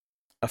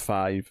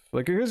 5.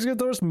 Like,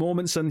 there's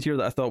moments in here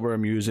that I thought were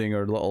amusing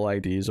or little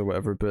ideas or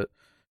whatever, but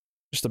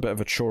just a bit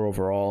of a chore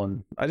overall.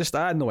 And I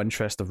had no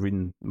interest of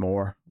reading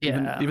more.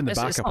 Yeah, even the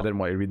backup I didn't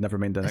want to read. Never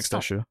mind the next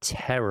issue.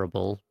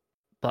 Terrible,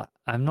 but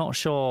I'm not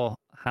sure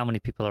how many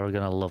people are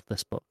going to love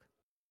this book.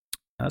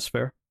 That's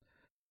fair.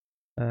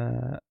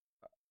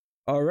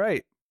 All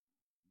right.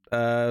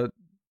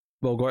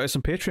 We'll go out to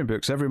some Patreon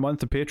books every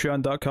month at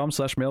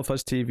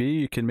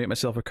patreon.com/MailFuzzTV. You can make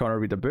myself or Connor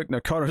read a book. Now,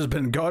 Connor's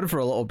been gone for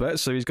a little bit,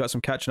 so he's got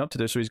some catching up to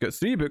do. So he's got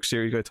 3 books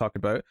here he's going to talk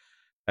about.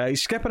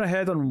 He's skipping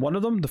ahead on one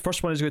of them. The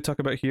first one he's going to talk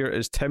about here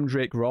is Tim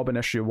Drake Robin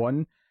issue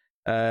 1.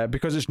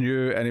 Because it's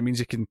new and it means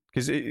he can,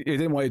 because he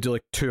didn't want to do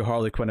like 2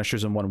 Harley Quinn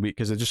issues in 1 week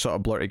because they just sort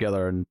of blur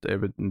together and it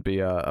wouldn't be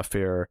a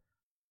fair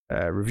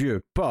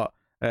review. But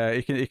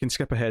he can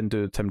skip ahead and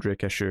do the Tim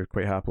Drake issue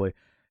quite happily.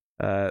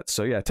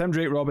 So yeah, Tim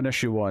Drake Robin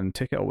issue 1.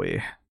 Take it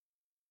away.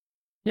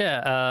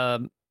 Yeah,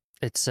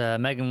 it's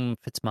Megan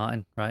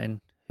Fitzmartin writing,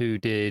 who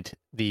did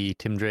the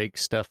Tim Drake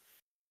stuff.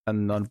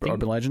 And on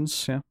Urban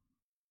Legends, yeah.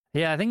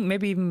 Yeah, I think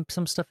maybe even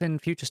some stuff in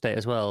Future State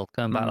as well,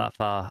 going back that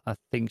far. I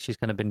think she's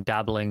kind of been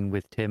dabbling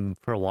with Tim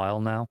for a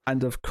while now.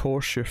 And of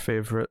course, your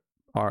favourite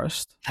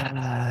artist.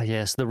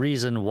 Yes, the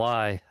reason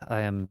why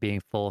I am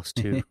being forced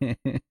to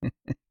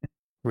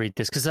read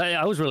this, because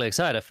I was really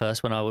excited at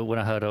first when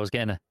I heard I was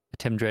getting a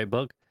Tim Drake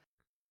book.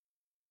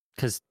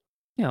 Because,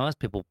 as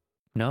people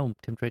know,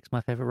 Tim Drake's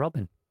my favourite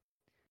Robin.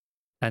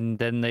 And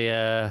then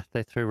they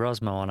threw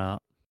Rosmo on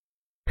art.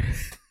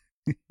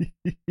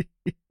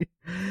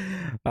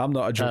 I'm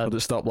not a joker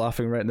that stopped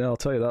laughing right now, I'll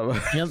tell you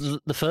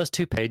that. The first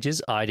 2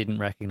 pages, I didn't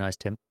recognise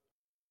Tim.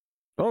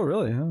 Oh,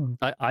 really? Oh.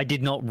 I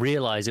did not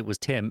realise it was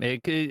Tim.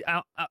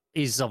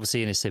 He's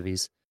obviously in his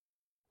civvies.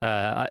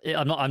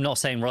 I'm not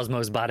saying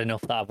Rosmo's bad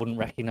enough that I wouldn't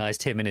recognise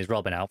Tim in his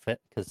Robin outfit,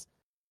 because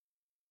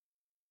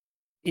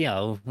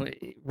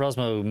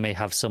Rosmo may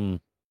have some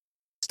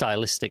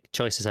stylistic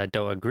choices I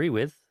don't agree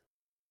with,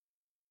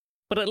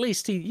 but at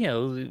least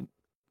he,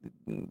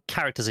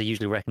 characters are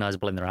usually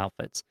recognizable in their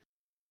outfits.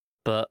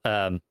 But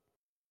I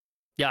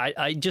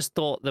just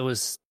thought there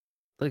was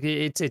like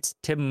it's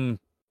Tim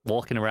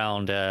walking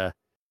around the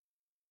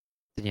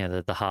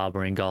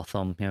harbor in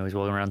Gotham. He's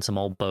walking around some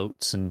old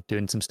boats and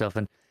doing some stuff,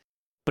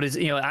 but it's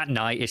at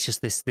night it's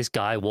just this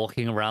guy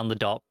walking around the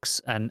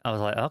docks, and I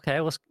was like, okay,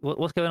 what's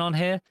going on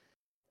here?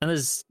 And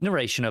there's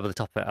narration over the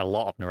top of it, a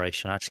lot of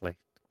narration actually,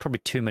 probably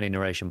too many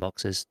narration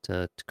boxes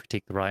to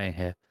critique the writing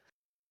here.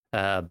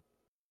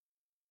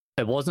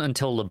 It wasn't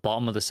until the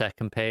bottom of the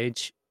second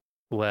page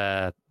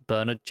where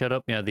Bernard showed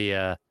up,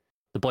 the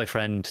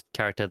boyfriend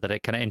character that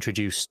it kind of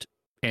introduced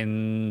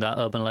in that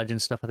Urban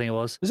Legend stuff, I think it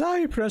was. Is that how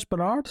you pronounce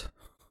Bernard?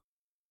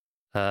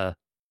 I've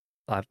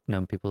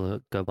known people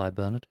that go by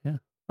Bernard, yeah.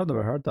 I've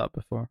never heard that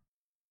before.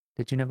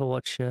 Did you never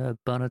watch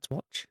Bernard's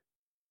Watch?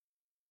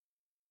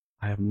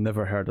 I have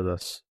never heard of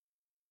this.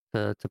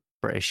 It's a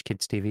British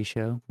kids' TV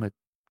show with a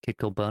kid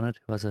called Bernard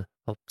who has a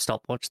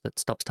stopwatch that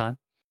stops time.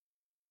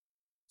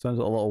 Sounds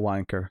like a little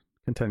wanker.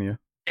 Continue.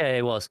 Yeah,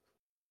 it was.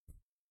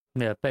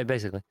 Yeah,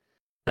 basically.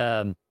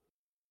 But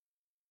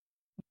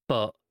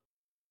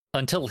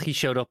until he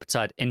showed up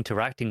outside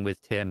interacting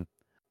with Tim,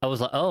 I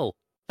was like, oh,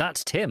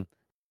 that's Tim.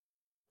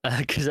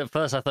 Because at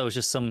first I thought it was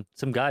just some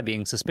guy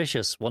being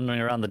suspicious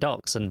wandering around the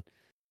docks, and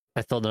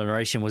I thought the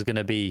narration was going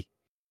to be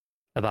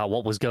about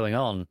what was going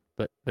on,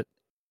 but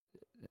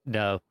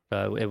no,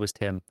 it was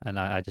Tim, and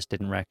I just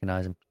didn't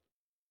recognize him,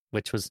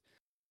 which was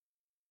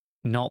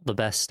not the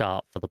best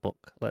start for the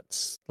book.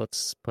 Let's put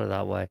it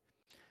that way.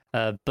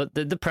 But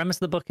the premise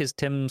of the book is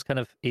Tim's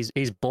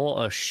he's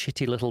bought a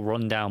shitty little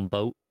rundown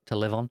boat to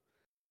live on.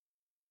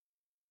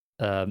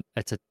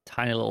 It's a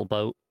tiny little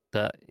boat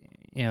that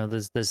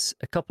there's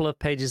a couple of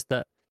pages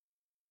that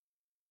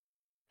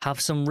have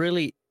some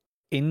really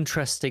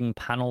interesting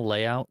panel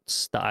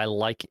layouts that I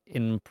like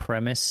in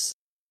premise.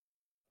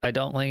 I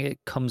don't think it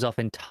comes off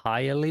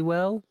entirely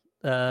well,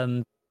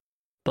 but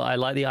I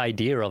like the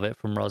idea of it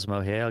from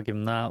Rosmo here. I'll give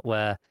him that,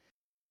 where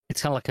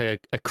it's kind of like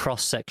a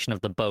cross section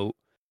of the boat,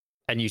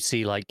 and you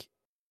see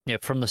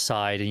from the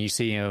side, and you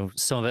see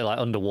some of it like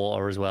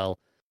underwater as well,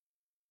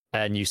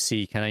 and you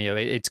see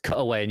it's cut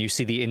away, and you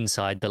see the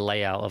inside, the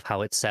layout of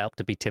how it's set up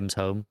to be Tim's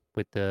home.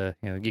 With the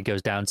it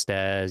goes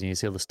downstairs, and you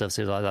see all the stuff.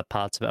 So like that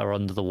parts of it are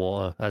under the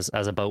water, as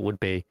a boat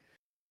would be.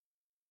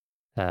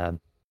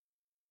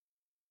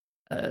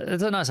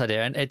 It's a nice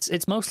idea, and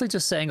it's mostly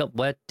just setting up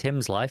where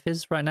Tim's life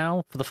is right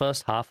now for the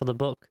first half of the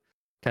book.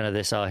 Kind of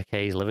this,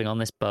 okay, he's living on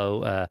this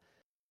boat.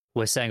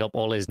 we're setting up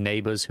all his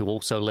neighbors who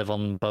also live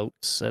on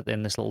boats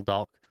in this little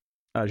dock.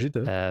 As you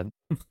do.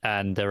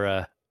 And there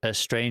are a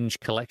strange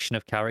collection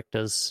of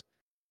characters.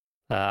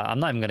 I'm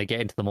not even going to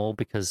get into them all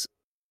because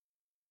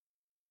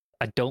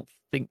I don't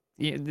think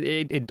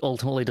it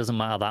ultimately doesn't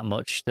matter that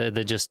much. They're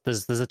just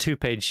there's a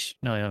 2-page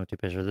no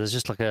 2-page. There's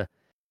just like a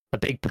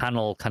big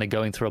panel kind of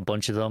going through a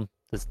bunch of them.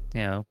 There's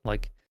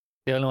like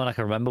the only one I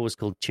can remember was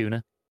called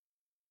Tuna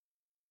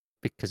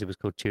because it was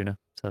called Tuna,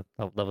 so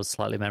that was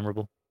slightly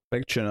memorable.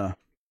 Big Tuna.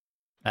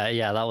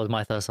 Yeah, that was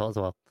my first thought as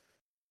well.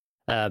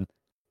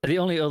 The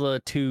only other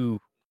two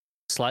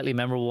slightly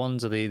memorable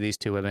ones are these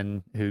two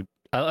women who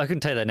I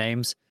couldn't tell you their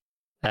names,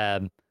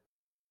 but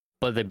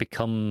they're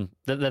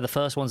the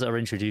first ones that are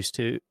introduced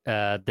to.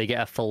 They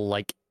get a full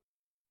like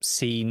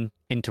scene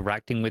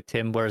interacting with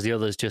Tim, whereas the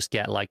others just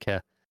get like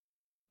a,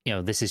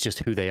 this is just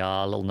who they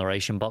are, little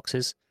narration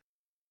boxes.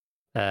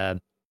 And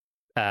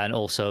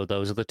also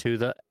those are the two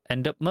that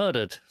end up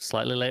murdered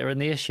slightly later in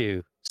the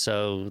issue.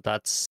 So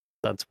that's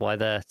why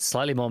they're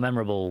slightly more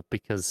memorable,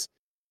 because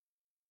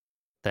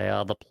they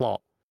are the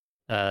plot.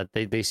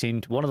 They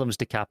seemed, one of them's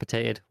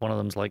decapitated, one of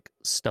them's like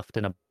stuffed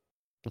in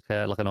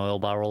like an oil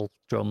barrel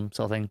drum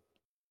sort of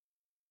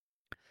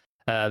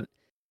thing.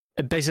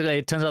 Basically,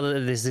 it turns out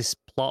that there's this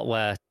plot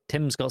where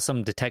Tim's got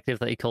some detective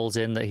that he calls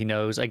in that he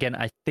knows. Again,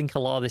 I think a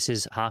lot of this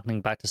is harkening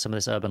back to some of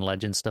this urban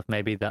legend stuff,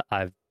 maybe, that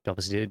I've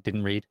obviously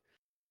didn't read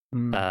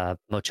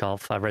much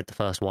of. I read the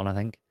first one, I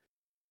think.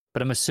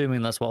 But I'm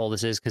assuming that's what all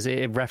this is, because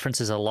it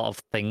references a lot of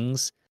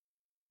things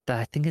that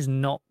I think is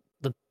not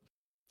the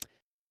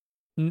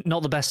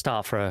best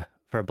start for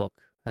a book.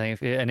 I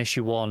think in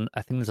issue 1,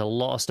 I think there's a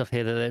lot of stuff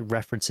here that it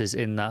references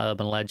in that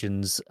urban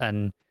legends,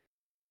 and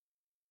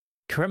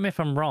correct me if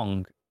I'm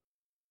wrong,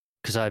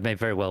 because I may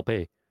very well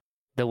be,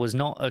 there was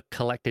not a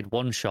collected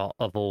one-shot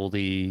of all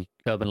the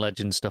urban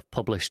legend stuff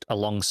published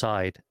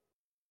alongside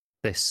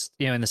this,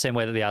 in the same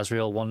way that the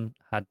Asriel one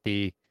had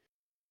the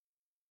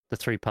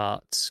 3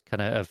 parts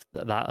kind of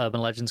that urban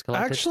legends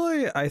collected.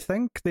 Actually, I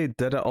think they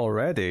did it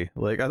already.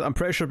 Like, I'm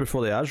pretty sure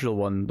before the Asriel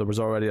one, there was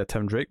already a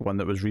Tim Drake one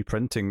that was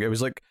reprinting. It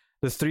was like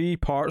the 3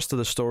 parts to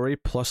the story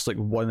plus like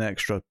 1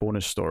 extra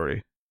bonus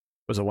story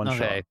was a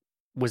one-shot. Okay.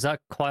 Was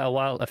that quite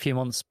a few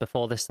months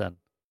before this then?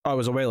 Oh, it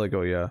was a while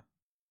ago, yeah.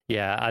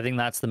 Yeah, I think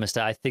that's the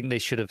mistake. I think they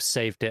should have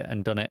saved it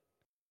and done it,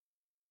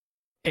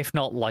 if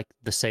not like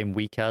the same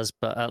week as,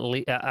 but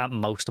at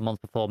most a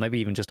month before, maybe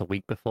even just a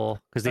week before.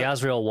 Because the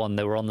Asriel one,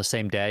 they were on the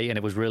same day, and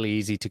it was really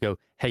easy to go,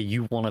 hey,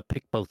 you want to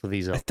pick both of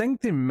these up. I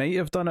think they might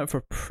have done it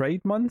for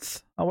Pride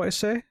Month, I want to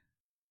say.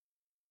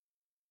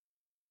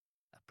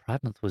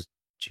 Pride Month was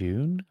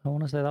June, I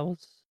want to say that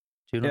was.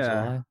 June or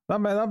July.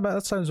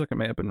 That sounds like it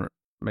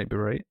might be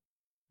right.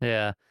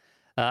 Yeah.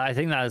 I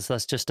think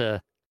that's just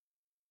a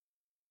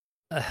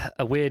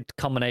weird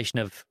combination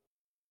of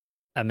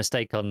a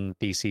mistake on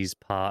DC's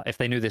part. If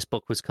they knew this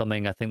book was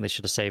coming, I think they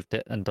should have saved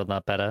it and done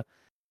that better.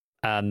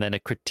 And then a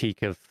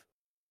critique of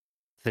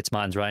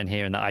Fitzmartin's writing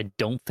here, and that I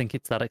don't think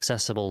it's that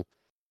accessible.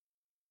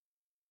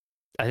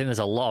 I think there's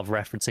a lot of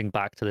referencing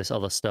back to this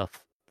other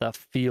stuff that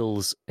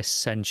feels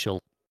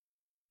essential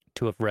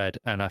to have read,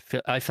 and I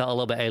felt a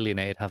little bit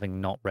alienated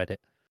having not read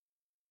it.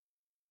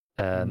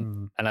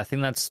 And I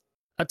think that's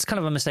kind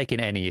of a mistake in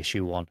any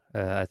issue 1.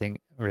 I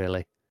think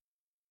really.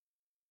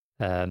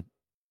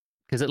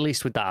 Because at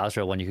least with that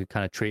Asriel one, you could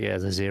kind of treat it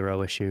as a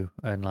 0 issue,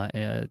 and like,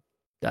 I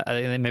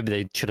think maybe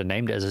they should have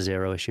named it as a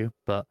 0 issue.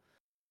 But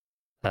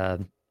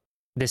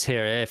this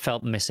here, it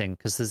felt missing,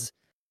 because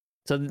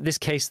this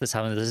case that's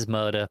happening, this is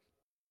murder.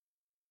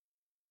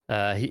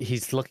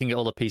 He's looking at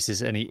all the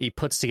pieces, and he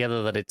puts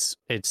together that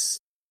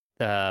it's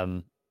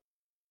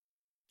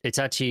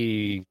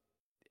actually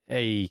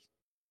a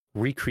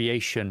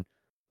recreation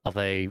of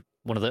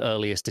one of the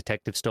earliest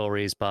detective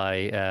stories by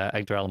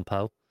Edgar Allan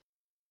Poe.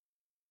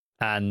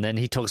 And then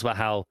he talks about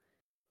how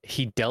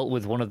he dealt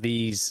with one of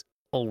these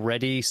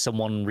already,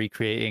 someone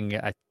recreating,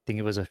 I think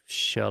it was a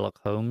Sherlock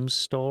Holmes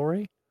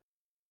story.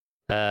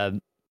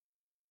 And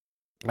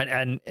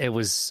it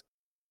was,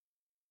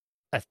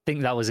 I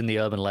think that was in the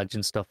urban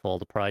legend stuff or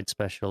the Pride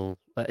special.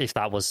 If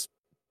that was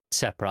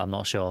separate, I'm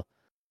not sure.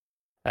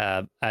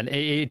 And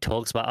it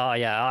talks about, oh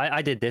yeah,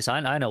 I did this.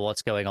 I know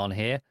what's going on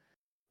here.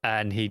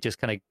 And he just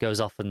kind of goes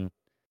off and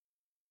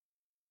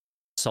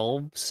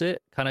solves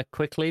it kind of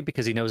quickly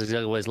because he knows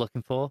exactly what he's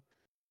looking for.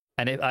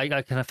 And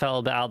I kind of felt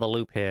a bit out of the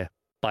loop here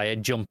by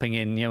jumping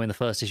in, in the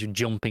first issue,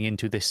 jumping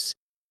into this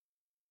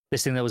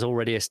thing that was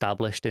already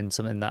established in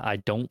something that I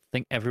don't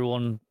think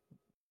everyone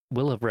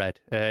will have read.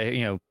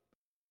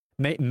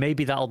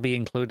 Maybe that'll be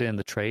included in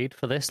the trade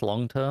for this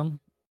long term.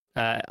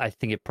 I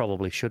think it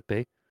probably should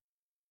be.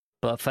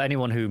 But for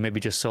anyone who maybe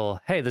just saw,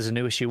 hey, there's a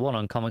new issue 1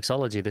 on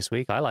Comixology this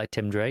week, I like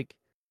Tim Drake.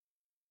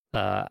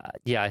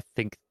 I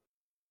think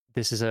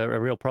this is a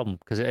real problem,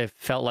 because it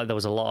felt like there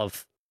was a lot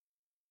of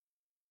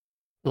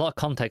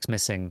context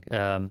missing.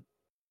 I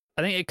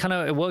think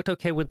it worked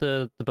okay with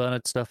the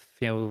Bernard stuff,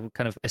 kind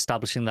of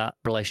establishing that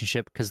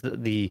relationship, because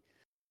the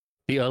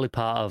the early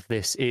part of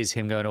this is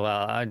him going,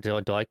 well,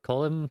 do I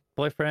call him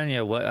boyfriend?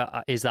 You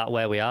know, is that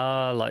where we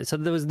are? Like, so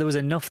there was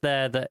enough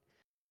there that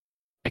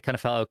it kind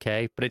of felt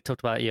okay, but it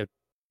talked about, you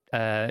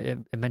know,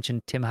 it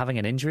mentioned Tim having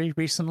an injury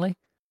recently.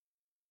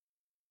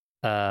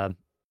 But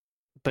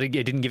it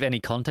didn't give any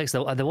context.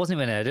 There wasn't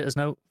even an editor's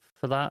note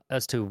for that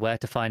as to where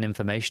to find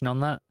information on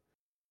that.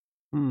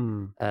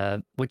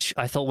 Which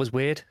I thought was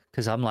weird,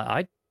 because I'm like,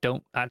 I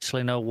don't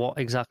actually know what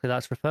exactly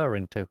that's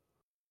referring to.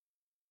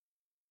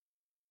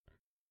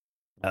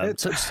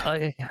 It's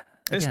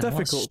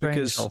difficult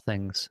because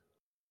things.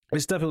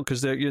 It's difficult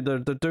because they're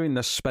doing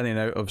this spinning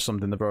out of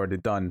something they've already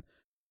done,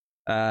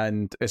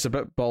 and it's a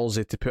bit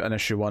ballsy to put an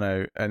issue 1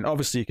 out. And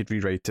obviously, you could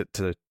rewrite it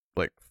to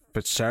like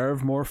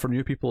serve more for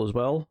new people as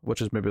well,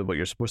 which is maybe what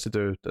you're supposed to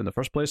do in the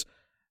first place.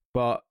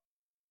 But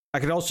I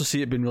could also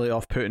see it being really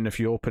off-putting if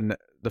you open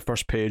the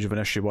first page of an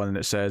issue 1 and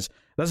it says,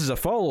 this is a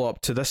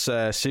follow-up to this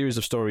series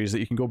of stories that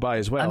you can go buy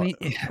as well. I mean,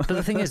 but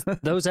the thing is,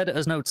 those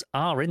editor's notes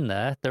are in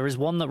there. There is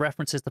one that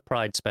references the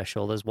Pride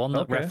special. There's one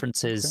that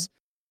references,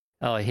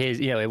 here's,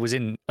 you know, it was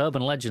in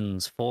Urban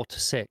Legends 4 to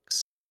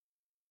 6.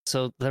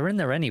 So they're in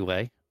there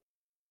anyway.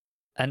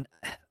 And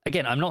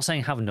again, I'm not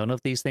saying have none of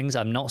these things.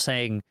 I'm not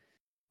saying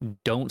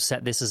don't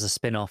set this as a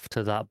spin-off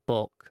to that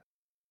book.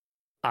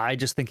 I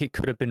just think it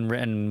could have been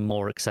written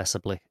more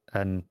accessibly,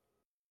 and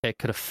it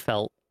could have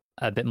felt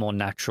a bit more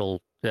natural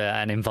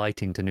and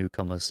inviting to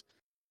newcomers.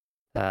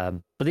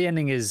 But the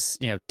ending is,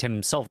 you know,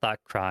 Tim solved that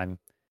crime,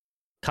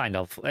 kind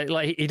of.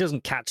 Like, he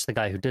doesn't catch the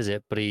guy who does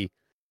it, but he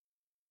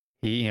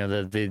you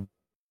know,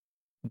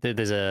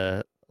 there's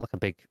a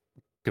big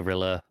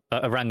gorilla,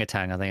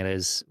 orangutan, I think it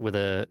is, with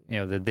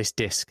this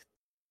disc,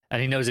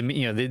 and he knows,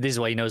 you know, this is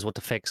why he knows what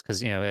to fix,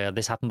 because, you know,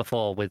 this happened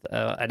before with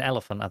an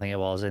elephant, I think it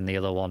was, in the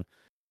other one,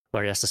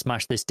 where he has to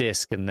smash this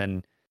disc and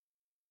then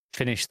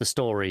finish the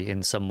story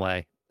in some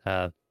way.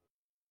 So,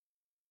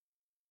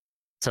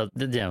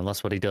 you know,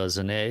 that's what he does,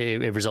 and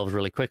it resolves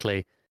really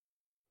quickly,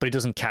 but he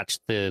doesn't catch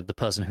the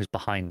person who's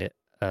behind it.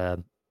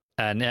 And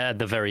at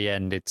the very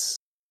end,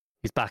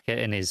 he's back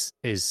in his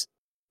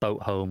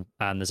boat home,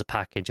 and there's a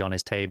package on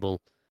his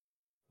table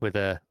with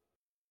a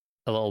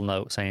little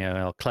note saying, you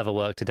know, clever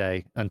work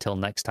today, until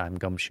next time,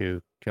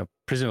 Gumshoe, you know,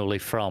 presumably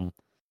from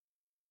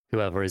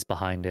whoever is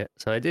behind it.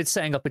 So it's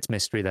setting up its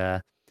mystery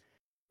there.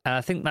 And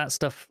I think that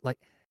stuff, like,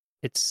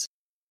 it's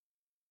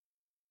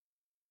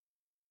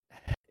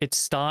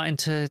starting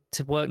to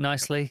work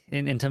nicely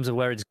in terms of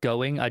where it's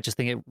going. I just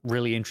think it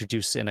really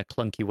introduces it in a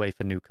clunky way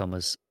for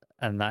newcomers.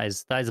 And that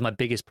is my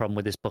biggest problem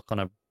with this book on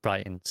a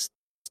writing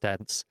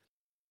stance.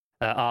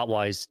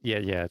 Art-wise, yeah,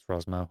 it's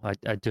Rosmo.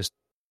 I just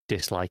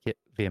dislike it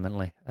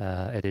vehemently.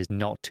 It is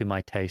not to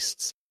my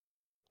tastes.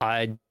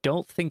 I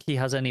don't think he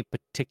has any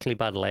particularly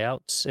bad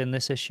layouts in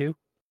this issue.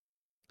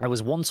 I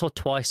was once or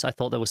twice, I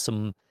thought there was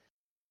some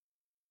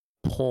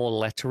poor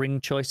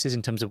lettering choices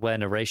in terms of where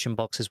narration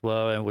boxes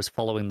were, and was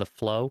following the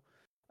flow,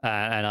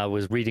 and I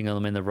was reading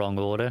them in the wrong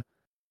order.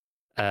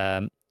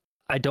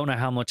 I don't know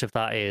how much of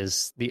that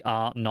is the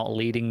art not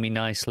leading me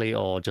nicely,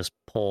 or just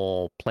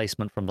poor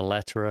placement from the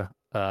letterer.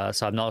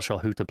 So I'm not sure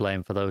who to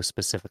blame for those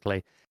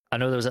specifically. I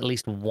know there was at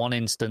least one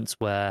instance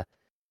where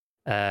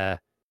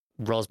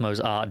Rosmo's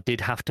art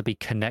did have to be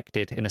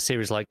connected in a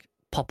series like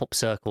pop-up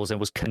circles, and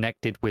was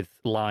connected with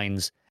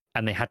lines,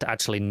 and they had to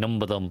actually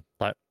number them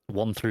like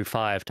 1 through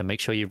 5 to make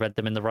sure you read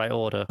them in the right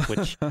order,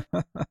 which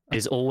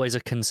is always a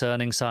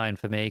concerning sign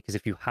for me, because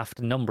if you have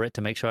to number it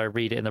to make sure I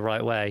read it in the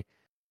right way,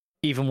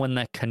 even when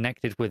they're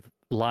connected with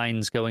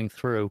lines going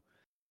through,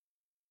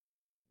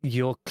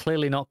 you're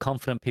clearly not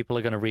confident people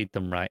are going to read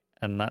them right,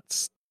 and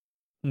that's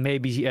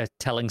maybe a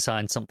telling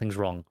sign something's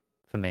wrong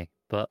for me.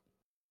 But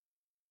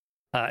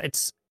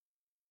it's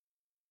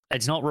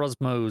not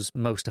Rosmo's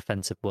most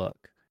offensive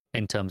work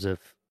in terms of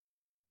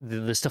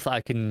the stuff that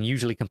I can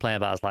usually complain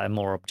about is like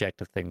more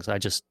objective things. I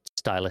just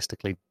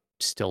stylistically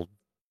still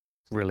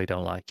really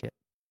don't like it.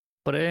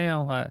 But, you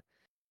know,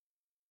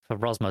 for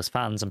Rosmo's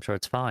fans, I'm sure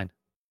it's fine.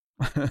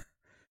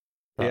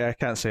 Yeah, I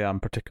can't say I'm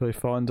particularly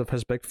fond of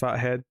his big fat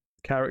head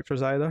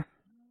characters either.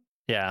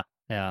 Yeah.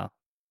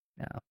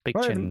 Big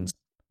chins.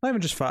 Not even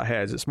just fat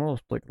heads, it's more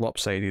like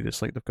lopsided.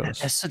 It's like they've got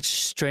They're such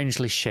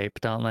strangely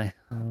shaped, aren't they?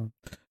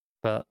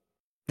 But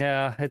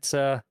yeah, it's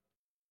not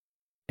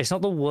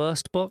the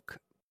worst book,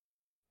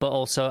 but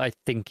also I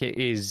think it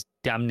is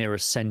damn near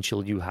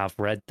essential you have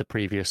read the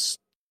previous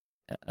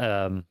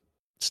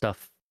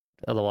stuff.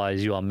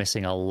 Otherwise, you are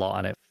missing a lot,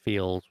 and it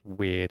feels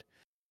weird.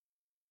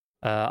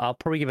 I'll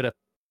probably give it a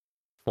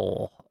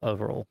 4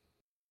 overall.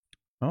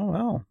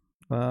 Oh,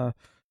 wow.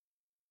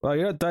 Well,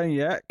 you're not done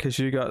yet, because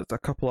you got a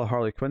couple of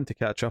Harley Quinn to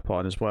catch up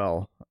on as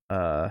well.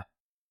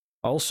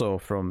 Also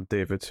from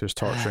David, who's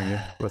torturing you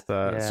with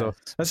that. Yes. So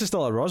this is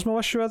still a Rosmo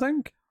issue, I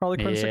think? Harley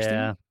Quinn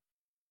 16?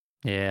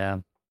 Yeah.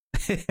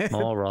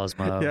 More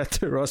Rosmo. Yeah,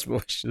 2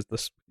 Rosmo issues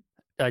this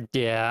week.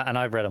 Yeah, and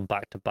I've read them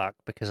back to back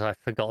because I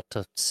forgot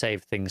to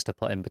save things to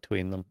put in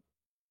between them.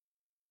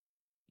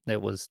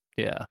 It was,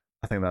 I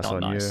think that's on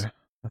nice. you.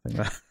 I think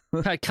that...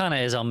 It kind of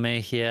is on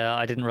me, yeah.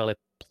 I didn't really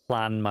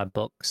plan my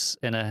books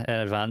in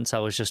advance. I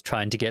was just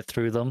trying to get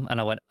through them, and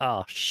I went,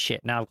 "Oh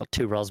shit! Now I've got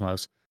 2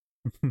 Rosmos."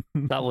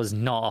 That was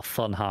not a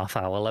fun half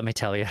hour, let me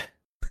tell you.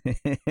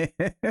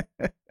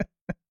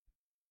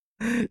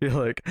 You're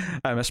like,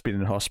 I must have been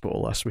in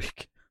hospital last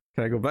week.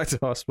 Can I go back to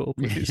hospital,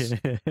 please?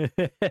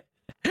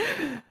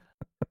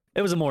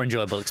 It was a more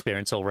enjoyable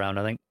experience all round,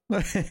 I think.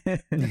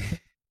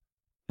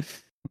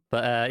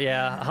 But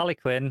yeah, Harley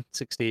Quinn,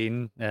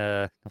 16.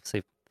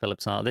 Obviously,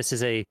 Philip's not. This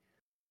is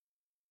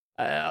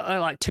I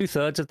like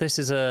 2/3 of this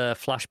is a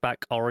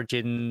flashback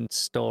origin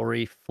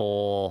story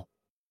for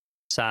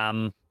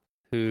Sam,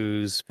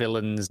 whose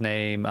villain's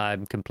name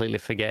I'm completely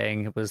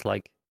forgetting. It was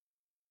like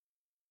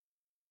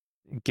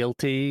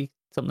Guilty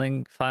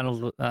something.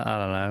 Final. I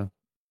don't know.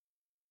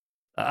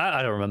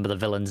 I don't remember the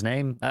villain's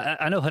name.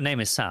 I know her name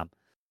is Sam.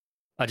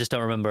 I just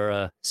don't remember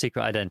a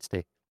secret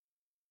identity.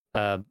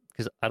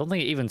 Because I don't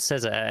think it even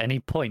says it at any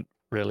point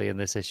really in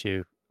this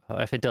issue.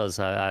 If it does,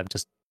 I'm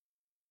just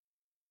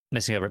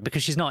missing over it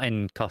because she's not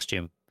in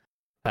costume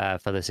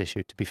for this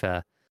issue. To be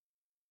fair,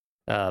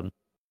 the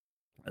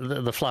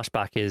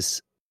flashback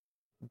is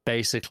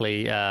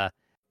basically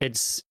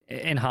it's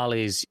in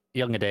Harley's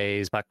younger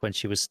days, back when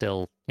she was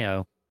still,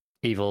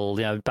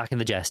 evil, back in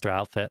the Jester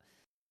outfit.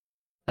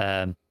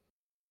 And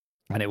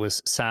it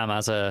was Sam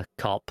as a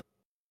cop.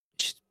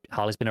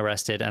 Harley's been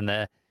arrested,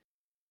 and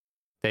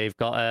they've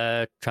got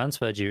a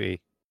transfer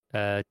duty,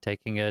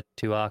 taking her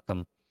to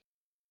Arkham.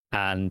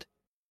 And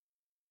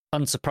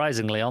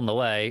unsurprisingly, on the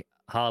way,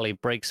 Harley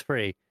breaks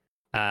free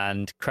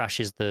and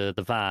crashes the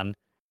van,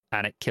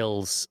 and it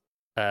kills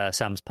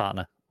Sam's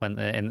partner when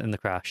in the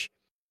crash.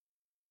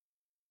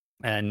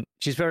 And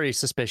she's very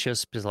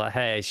suspicious because, like,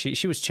 hey,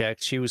 she was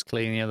checked, she was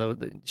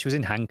clean, she was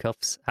in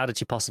handcuffs. How did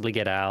she possibly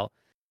get out?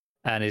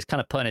 And is kind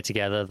of putting it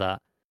together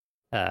that,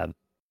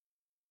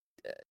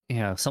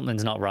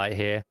 something's not right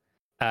here.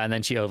 And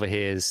then she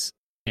overhears,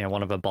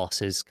 one of her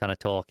bosses kind of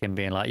talking,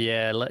 being like,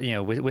 yeah,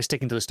 we're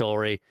sticking to the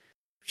story.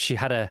 She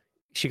got a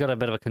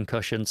bit of a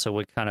concussion, so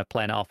we're kind of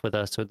playing it off with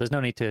her. So there's no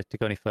need to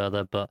go any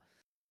further. But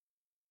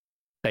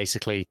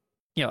basically,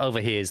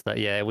 overhears that,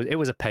 yeah, it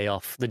was a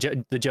payoff. The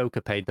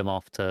Joker paid them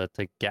off to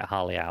get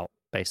Harley out,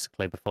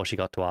 basically, before she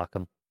got to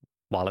Arkham,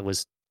 while it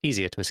was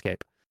easier to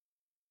escape.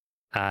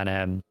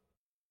 And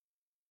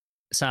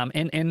Sam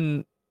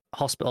in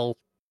hospital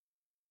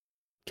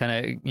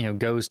kind of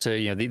goes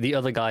to the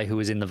other guy who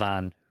was in the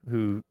van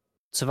who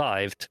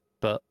survived,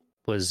 but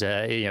was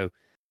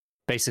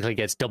basically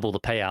gets double the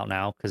payout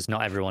now because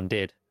not everyone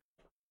did,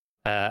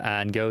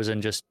 and goes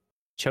and just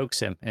chokes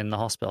him in the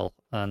hospital.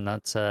 And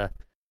that's her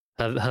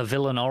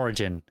villain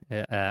origin,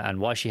 and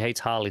why she hates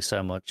Harley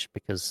so much,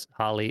 because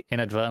Harley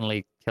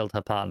inadvertently killed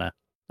her partner,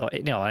 or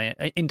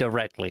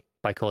indirectly,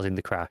 by causing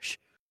the crash.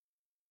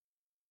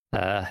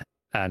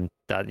 And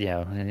that,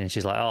 and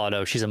she's like, oh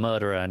no, she's a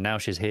murderer, and now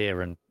she's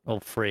here and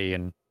all free,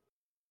 and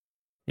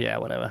yeah,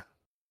 whatever.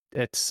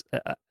 It's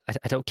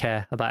I don't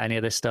care about any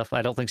of this stuff.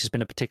 I don't think she's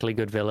been a particularly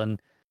good villain.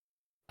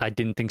 I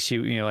didn't think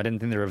I didn't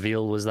think the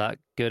reveal was that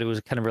good. It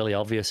was kind of really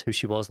obvious who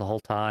she was the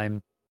whole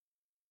time.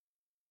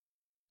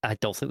 I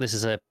don't think this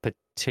is a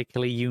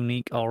particularly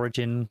unique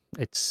origin.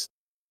 It's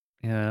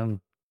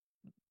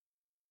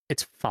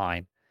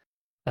fine.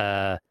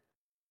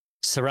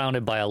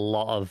 Surrounded by a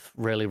lot of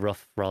really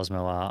rough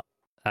Rosmo art.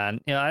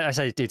 And I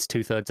say it's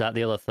 2/3 that.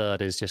 The other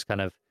third is just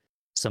kind of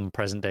some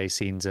present day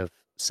scenes of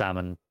Sam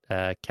and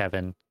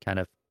Kevin kind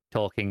of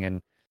talking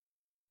and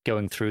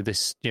going through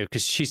this,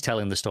 because she's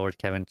telling the story to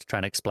Kevin,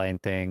 trying to explain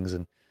things,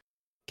 and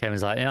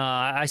Kevin's like,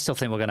 I still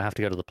think we're going to have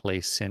to go to the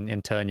police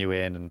and turn you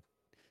in. And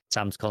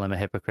Sam's calling him a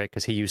hypocrite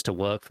because he used to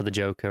work for the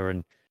Joker,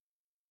 and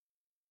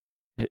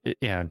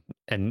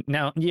and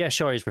now, yeah,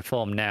 sure, he's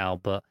reformed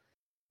now, but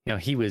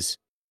he was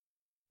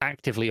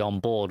actively on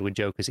board with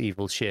Joker's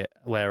evil shit,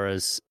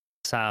 whereas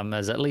Sam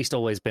has at least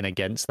always been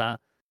against that.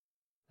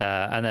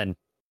 And then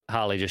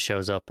Harley just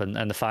shows up,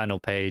 and the final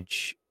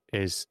page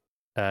is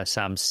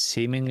Sam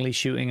seemingly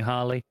shooting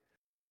Harley.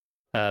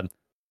 And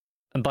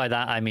by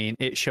that, I mean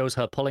it shows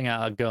her pulling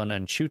out a gun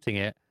and shooting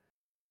it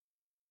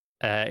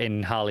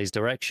in Harley's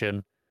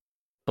direction,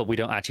 but we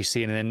don't actually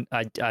see anything.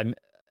 I'm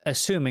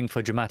assuming,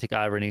 for dramatic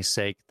irony's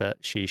sake, that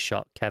she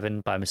shot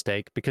Kevin by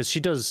mistake, because she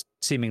does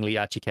seemingly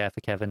actually care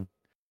for Kevin.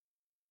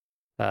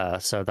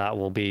 So that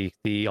will be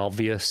the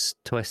obvious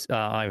twist,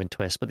 not even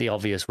twist, but the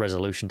obvious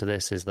resolution to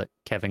this is that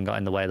Kevin got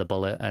in the way of the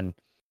bullet, and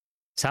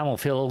Sam will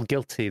feel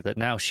guilty that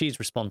now she's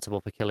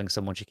responsible for killing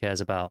someone she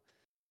cares about.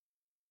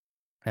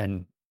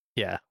 And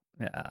yeah,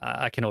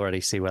 I can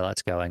already see where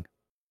that's going.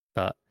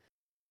 But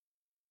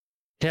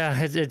yeah,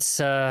 it's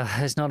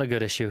not a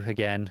good issue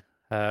again.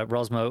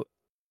 Rosmo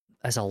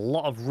has a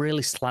lot of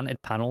really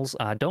slanted panels.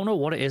 I don't know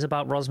what it is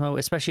about Rosmo,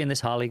 especially in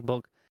this Harley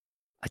book.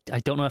 I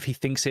don't know if he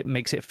thinks it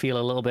makes it feel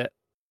a little bit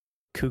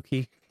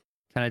kooky,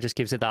 kind of just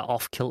gives it that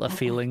off-kilter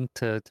feeling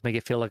to make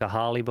it feel like a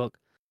Harley book.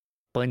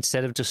 But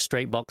instead of just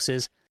straight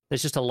boxes,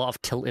 there's just a lot of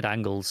tilted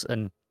angles,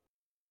 and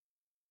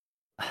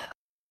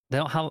they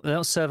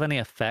don't serve any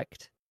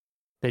effect.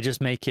 They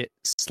just make it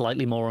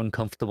slightly more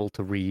uncomfortable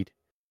to read.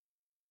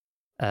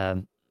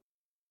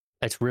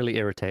 it's really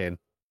irritating.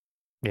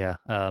 Yeah.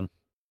 I'm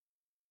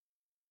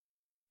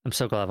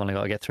so glad I've only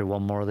got to get through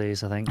one more of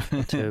these, I think,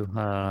 or two.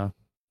 Not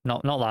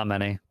that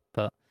many,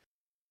 but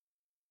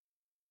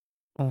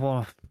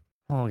I'll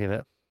give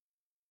it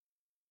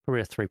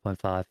probably a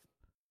 3.5.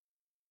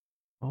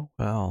 Oh,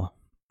 well.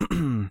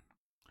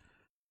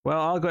 Well,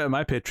 I'll go to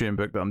my Patreon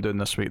book that I'm doing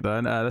this week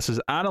then. This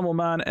is Animal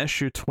Man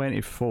issue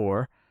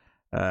 24.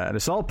 And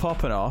it's all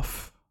popping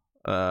off.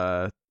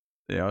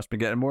 It's been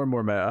getting more and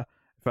more meta.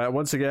 In fact,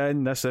 once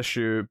again, this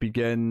issue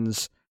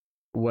begins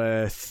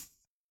with,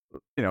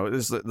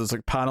 there's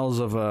like panels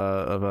of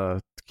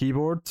a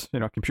keyboard,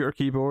 computer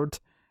keyboard,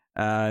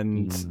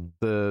 and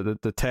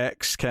the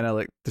text kind of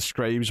like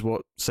describes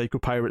what Psycho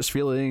Pirate's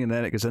feeling, and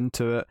then it goes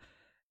into it.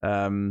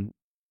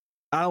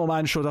 Animal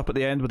Man showed up at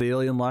the end with the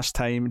alien last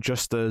time,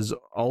 just as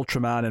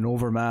Ultraman and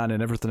Overman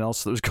and everything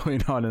else that was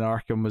going on in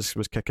Arkham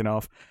was kicking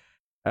off.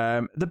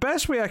 The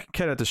best way I can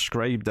kind of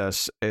describe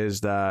this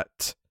is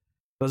that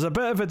there's a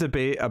bit of a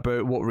debate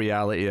about what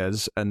reality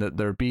is, and that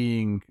they're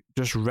being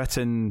just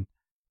written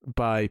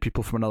by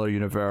people from another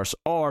universe,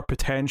 or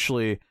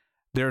potentially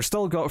they're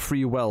still got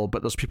free will,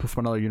 but there's people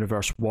from another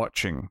universe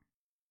watching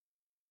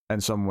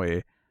in some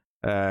way.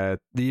 They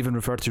even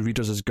refer to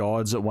readers as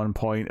gods at one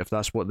point, if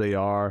that's what they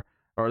are,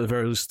 or at the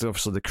very least,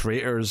 obviously the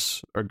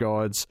creators are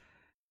gods.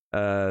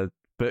 But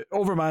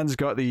Overman's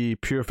got the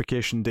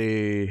Purification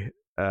Day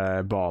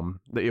bomb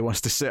that he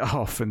wants to set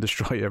off and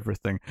destroy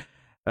everything.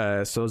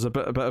 So there's a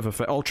bit of a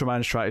fight.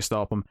 Ultraman's trying to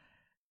stop him.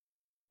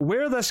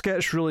 Where this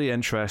gets really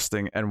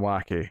interesting and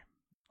wacky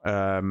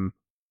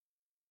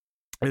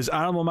is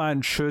Animal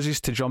Man chooses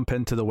to jump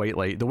into the white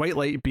light. The white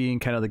light being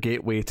kind of the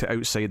gateway to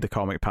outside the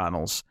comic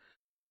panels.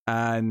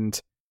 And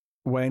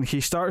when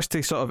he starts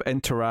to sort of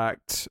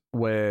interact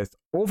with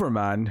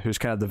Overman, who's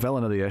kind of the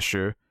villain of the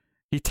issue,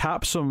 he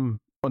taps him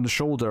on the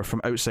shoulder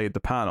from outside the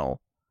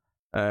panel,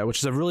 which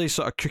is a really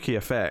sort of kooky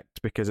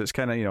effect, because it's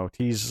kind of,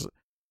 he's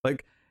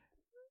like,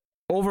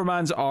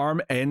 Overman's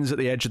arm ends at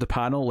the edge of the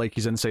panel like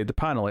he's inside the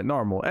panel, like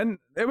normal. And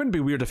it wouldn't be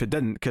weird if it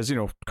didn't, because,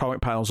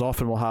 comic panels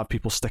often will have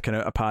people sticking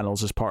out of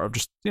panels as part of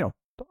just,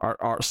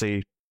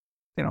 artsy,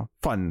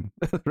 fun,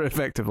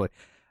 effectively.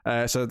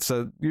 So it's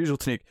a usual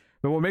technique.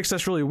 But what makes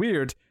this really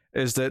weird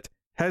is that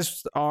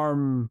his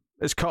arm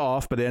is cut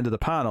off by the end of the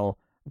panel,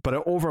 but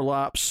it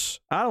overlaps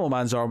Animal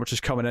Man's arm, which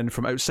is coming in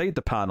from outside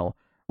the panel,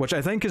 which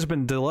I think has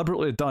been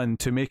deliberately done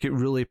to make it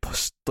really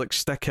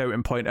stick out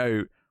and point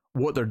out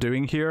what they're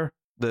doing here,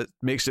 that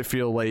makes it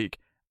feel like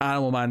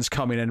Animal Man's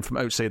coming in from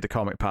outside the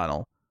comic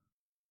panel.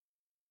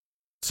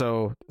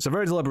 So it's a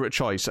very deliberate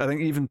choice. I think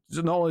even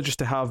not only just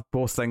to have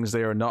both things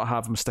there and not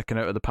have them sticking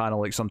out of the panel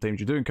like sometimes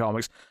you do in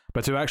comics,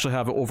 but to actually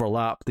have it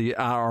overlap the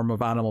arm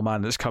of Animal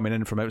Man that's coming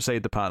in from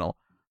outside the panel.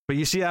 But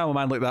you see Animal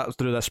Man like that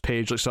through this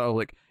page, like sort of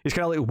like he's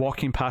kind of like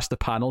walking past the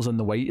panels in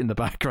the white in the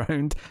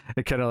background.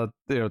 It kind of,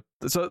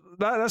 so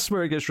that's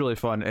where it gets really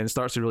fun and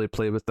starts to really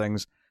play with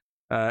things.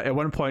 At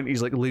one point,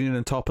 he's like leaning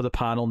on top of the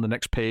panel on the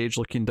next page,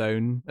 looking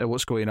down at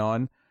what's going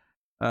on.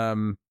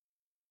 And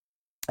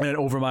then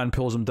Overman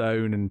pulls him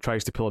down and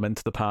tries to pull him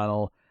into the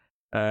panel.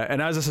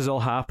 And as this is all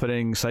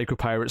happening, Psycho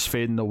Pirate's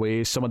fading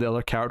away. Some of the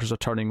other characters are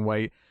turning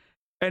white.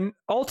 And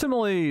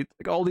ultimately,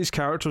 all these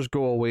characters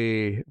go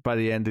away by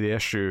the end of the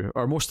issue,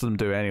 or most of them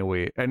do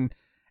anyway. And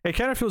it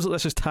kind of feels like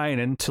this is tying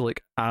into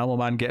like Animal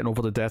Man getting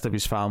over the death of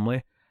his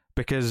family,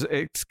 because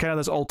it's kind of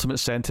this ultimate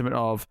sentiment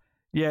of,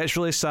 yeah, it's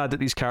really sad that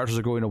these characters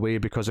are going away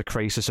because of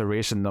Crisis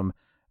erasing them.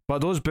 But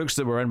those books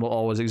that we're in will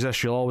always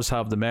exist. You'll always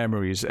have the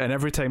memories. And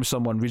every time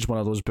someone reads one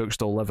of those books,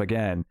 they'll live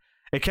again.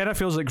 It kind of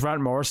feels like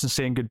Grant Morrison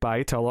saying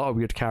goodbye to a lot of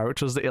weird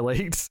characters that he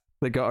liked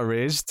that got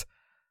erased.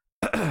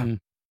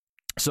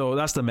 So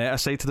that's the meta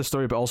side to the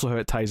story, but also how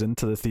it ties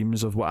into the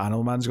themes of what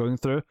Animal Man's going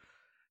through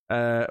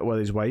with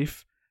his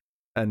wife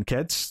and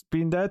kids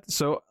being dead.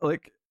 So,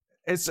 like,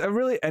 it's a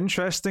really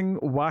interesting,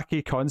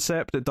 wacky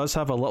concept. It does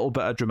have a little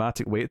bit of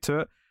dramatic weight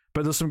to it,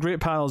 but there's some great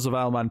panels of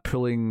Animal Man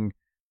pulling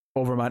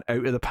Overman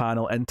out of the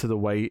panel into the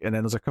white, and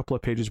then there's a couple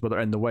of pages where they're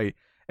in the white.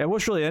 And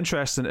what's really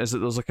interesting is that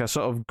there's like a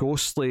sort of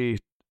ghostly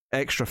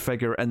extra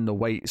figure in the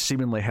white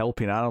seemingly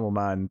helping Animal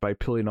Man by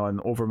pulling on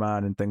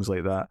Overman and things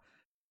like that.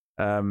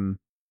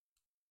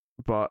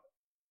 But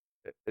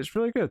it's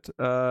really good.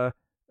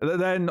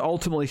 Then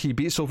ultimately he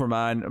beats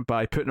Overman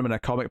by putting him in a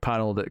comic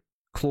panel that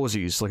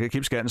closes, like it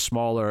keeps getting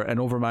smaller, and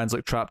Overman's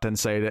like trapped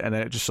inside it, and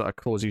then it just sort of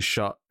closes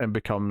shut and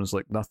becomes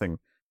like nothing.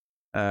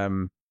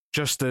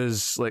 Just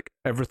as like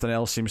everything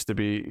else seems to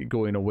be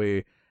going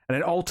away. And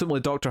then ultimately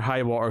Dr.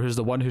 Highwater, who's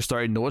the one who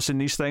started noticing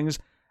these things,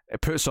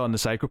 it puts on the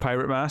Psycho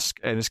Pirate mask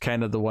and is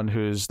kind of the one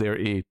who's there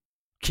to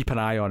keep an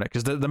eye on it,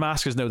 because the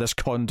mask is now this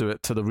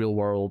conduit to the real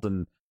world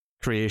and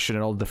creation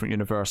and all the different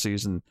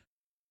universes and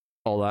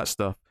all that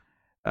stuff.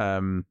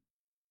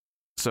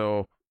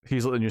 So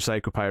he's like the new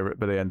Psycho Pirate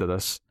by the end of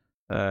this,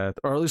 or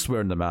at least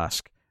wearing the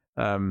mask.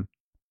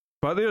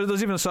 But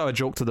there's even a sort of a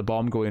joke to the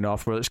bomb going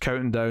off where it's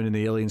counting down and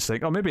the aliens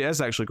think, oh, maybe it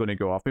is actually going to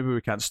go off. Maybe we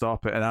can't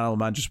stop it. And Animal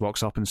Man just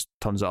walks up and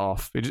turns it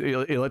off. He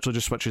literally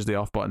just switches the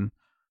off button.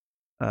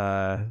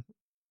 Or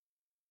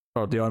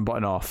the on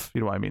button off.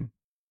 You know what I mean?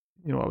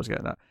 You know what I was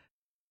getting at.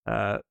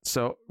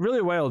 So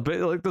really wild, but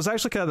like there's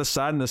actually kind of the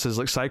sadness is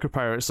like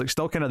Psychopirate's like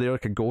still kind of there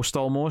like a ghost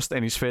almost,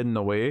 and he's fading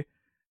away,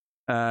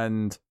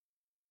 and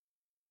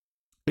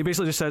he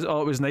basically just says,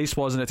 "Oh, it was nice,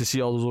 wasn't it, to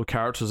see all those old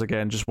characters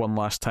again, just one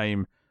last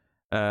time,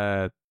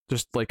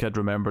 just like I'd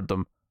remembered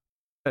them."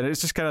 And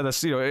it's just kind of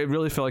this, it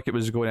really felt like it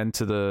was going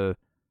into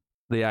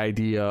the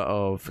idea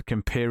of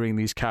comparing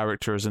these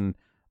characters and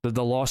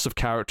the loss of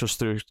characters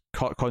through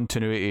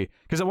continuity.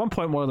 Because at one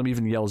point, one of them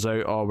even yells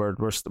out, "Oh,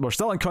 we're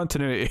still in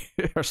continuity,"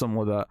 or something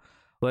like that.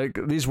 Like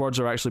these words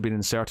are actually being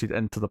inserted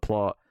into the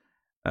plot.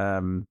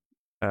 So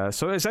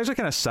it's actually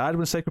kind of sad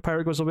when Psycho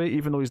Pirate goes away,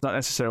 even though he's not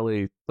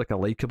necessarily like a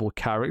likable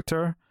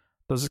character.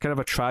 There's kind of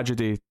a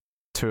tragedy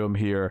to him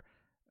here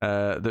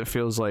that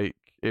feels like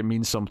it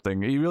means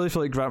something. You really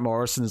feel like Grant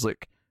Morrison is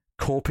like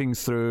coping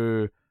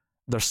through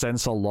their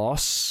sense of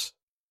loss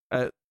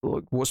at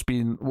what's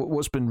been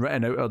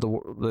written out of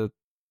the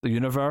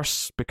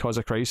universe because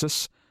of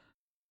Crisis.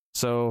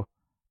 So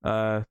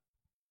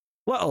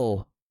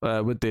little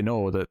would they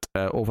know that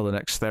over the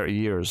next 30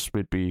 years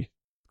we'd be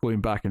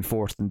going back and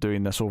forth and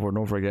doing this over and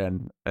over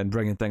again and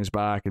bringing things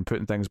back and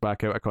putting things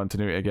back out of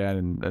continuity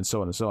again and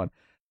so on and so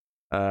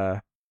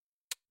on.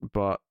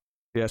 But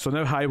yeah, so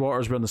now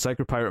Highwater's wearing the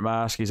Psycho Pirate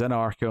mask, he's in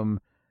Arkham,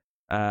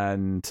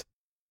 and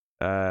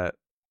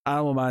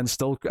Animal Man's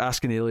still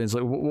asking aliens,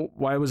 like,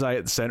 why was I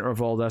at the center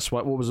of all this?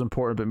 What was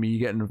important about me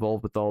getting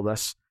involved with all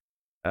this?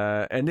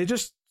 And they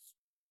just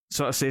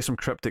sort of say some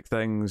cryptic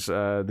things.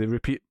 They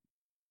repeat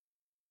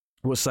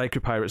what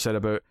Psycho Pirate said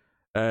about,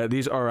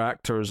 these are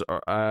actors,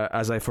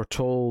 as I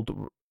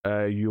foretold,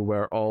 you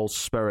were all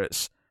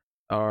spirits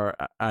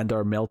and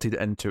are melted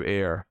into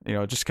air.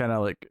 Just kind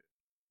of like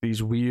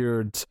these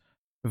weird,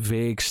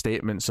 vague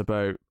statements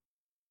about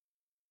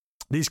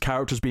these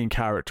characters being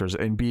characters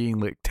and being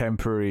like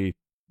temporary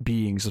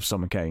beings of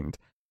some kind,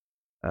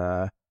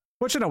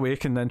 which in a way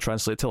can then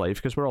translate to life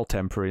because we're all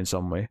temporary in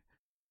some way.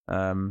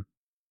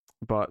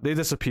 But they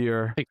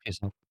disappear.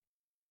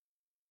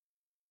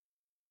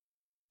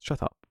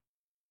 Shut up.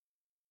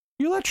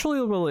 You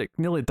literally were like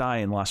nearly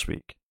dying last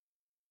week.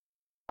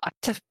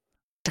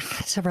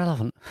 It's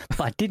irrelevant,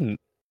 but I didn't.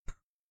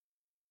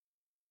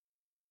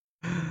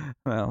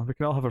 Well, we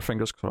can all have our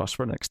fingers crossed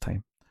for next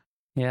time.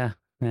 Yeah,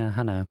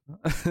 I know.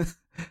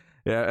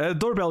 Yeah,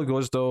 doorbell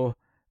goes though,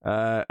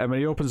 and when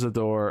he opens the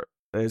door,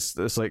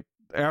 it's like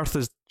Earth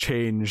has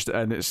changed,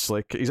 and it's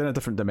like he's in a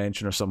different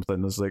dimension or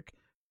something. There's like,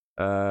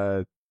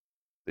 fog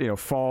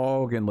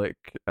and like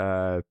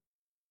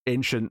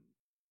ancient,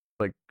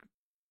 like,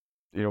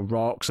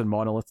 rocks and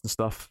monoliths and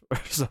stuff or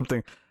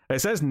something.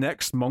 It says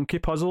next monkey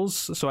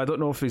puzzles, so I don't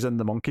know if he's in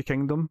the Monkey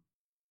Kingdom,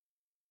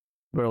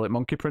 where like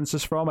Monkey Prince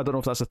is from. I don't know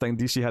if that's a thing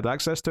DC had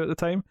access to at the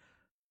time,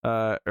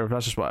 or if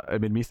that's just what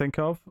it made me think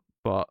of.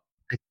 But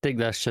I think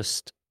that's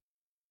just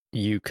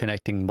you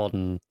connecting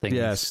modern things.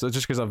 Yes, so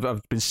just because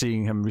I've been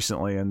seeing him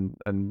recently in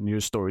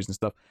news stories and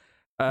stuff.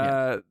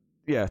 Yeah.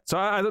 So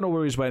I don't know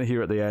where he's went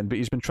here at the end, but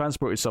he's been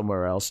transported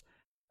somewhere else.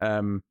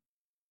 But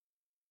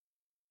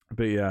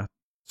yeah,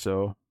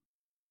 so.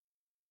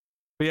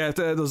 But yeah,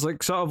 there's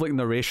like sort of like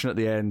narration at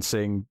the end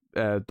saying,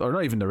 or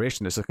not even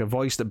narration, it's like a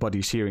voice that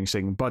Buddy's hearing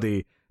saying,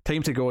 "Buddy,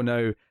 time to go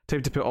now.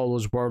 Time to put all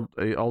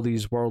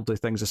these worldly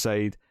things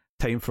aside.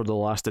 Time for the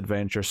last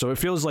adventure." So it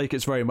feels like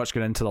it's very much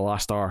going into the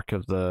last arc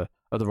of the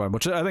run,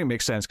 which I think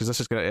makes sense because this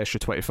is going to issue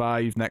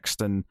 25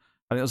 next, and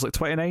I think it was like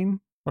 29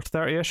 or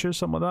 30 issues,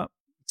 something like that.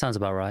 Sounds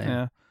about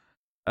right.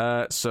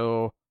 Yeah.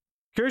 So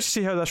curious to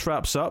see how this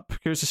wraps up.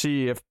 Curious to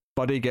see if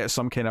Buddy gets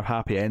some kind of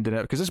happy ending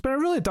it, because it's been a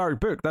really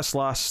dark book. This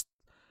last,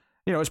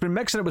 it's been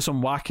mixing it with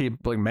some wacky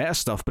like meta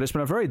stuff, but it's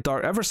been a very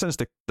dark ever since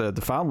the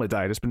family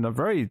died. It's been a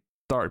very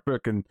dark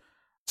book, and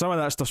some of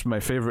that stuff's been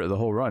my favorite of the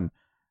whole run.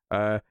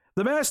 The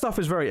meta stuff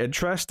is very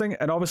interesting,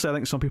 and obviously I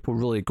think some people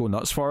really go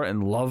nuts for it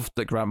and love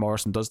that Grant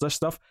Morrison does this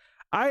stuff.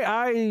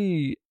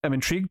 I am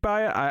intrigued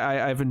by it.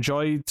 I've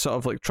enjoyed sort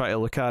of like trying to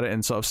look at it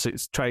and sort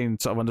of try and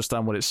sort of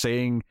understand what it's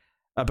saying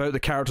about the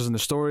characters in the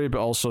story, but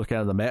also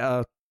kind of the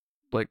meta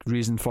like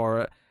reason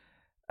for it.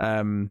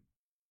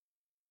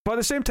 But at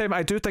the same time,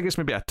 I do think it's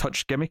maybe a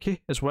touch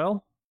gimmicky as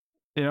well.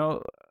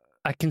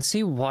 I can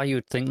see why you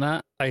would think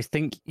that. I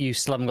think you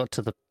still haven't got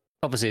to the.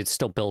 Obviously, it's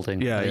still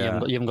building. Yeah, you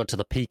haven't got to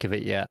the peak of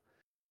it yet.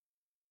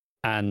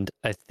 And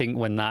I think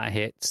when that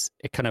hits,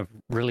 it kind of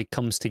really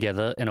comes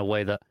together in a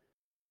way that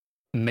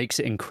makes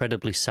it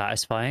incredibly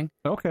satisfying.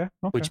 Okay.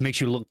 Which makes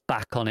you look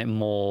back on it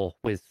more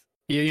with,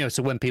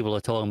 so when people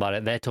are talking about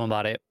it, they're talking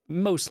about it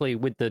mostly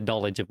with the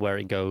knowledge of where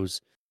it goes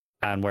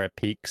and where it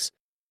peaks.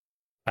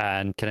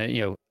 And kind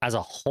of, as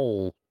a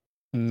whole,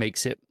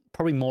 makes it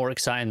probably more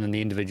exciting than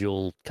the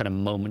individual kind of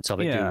moments of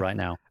it do right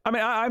now. I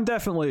mean, I'm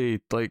definitely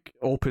like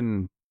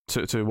open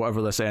to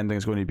whatever this ending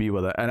is going to be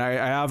with it, and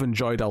I have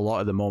enjoyed a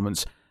lot of the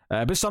moments.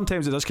 But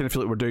sometimes it does kind of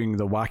feel like we're doing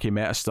the wacky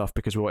meta stuff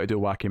because we want to do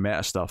wacky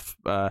meta stuff.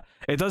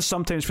 It does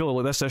sometimes feel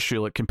like this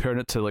issue, like comparing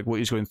it to like what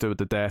he's going through with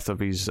the death of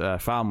his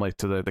family,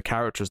 to the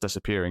characters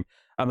disappearing.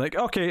 I'm like,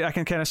 okay, I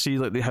can kind of see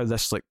like how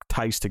this like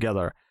ties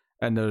together.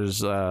 and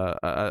there's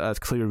a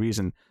clear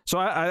reason. So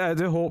I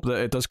do hope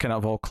that it does kind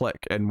of all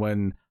click, and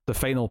when the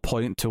final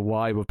point to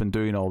why we've been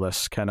doing all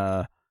this kind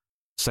of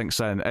sinks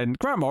in. And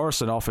Grant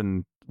Morrison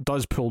often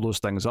does pull those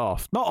things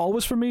off. Not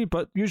always for me,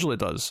 but usually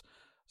does.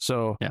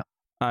 So yeah.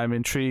 I'm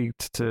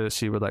intrigued to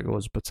see where that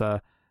goes. But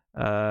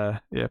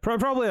yeah,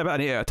 probably about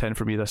an 8 out of 10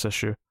 for me this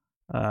issue.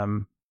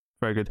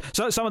 Very good.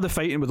 So some of the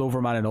fighting with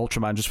Overman and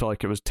Ultraman just felt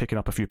like it was taking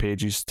up a few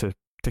pages to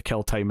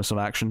kill time with some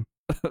action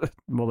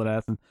more than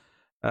anything.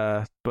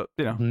 But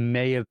you know,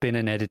 may have been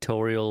an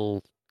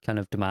editorial kind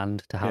of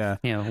demand to have.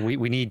 You know, we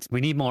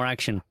need more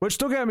action. Which,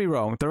 don't get me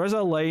wrong, there is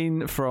a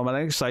line from I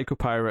think Psycho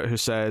Pirate who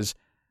says,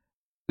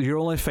 "You're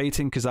only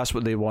fighting because that's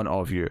what they want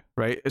of you."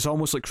 Right? It's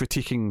almost like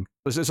critiquing.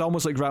 It's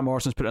almost like Grant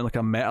Morrison's put in like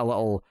a meta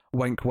little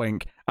wink,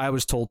 wink. I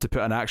was told to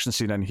put an action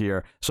scene in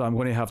here, so I'm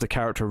going to have the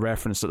character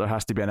reference that there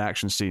has to be an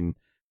action scene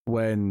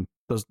when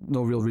there's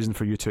no real reason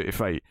for you two to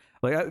fight.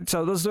 Like,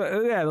 so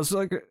there's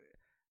like.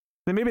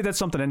 They maybe did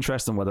something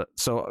interesting with it,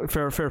 so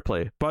fair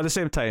play. But at the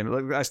same time,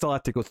 like, I still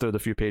had to go through the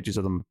few pages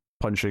of them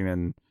punching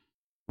and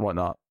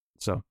whatnot.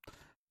 So,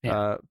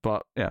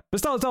 but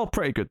still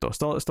pretty good though.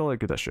 Still a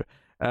good issue.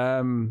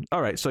 All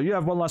right, so you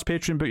have one last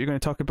Patreon book you're going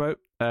to talk about,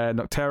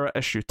 Nocterra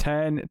issue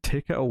 10.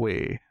 Take it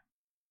away.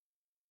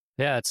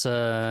 Yeah, it's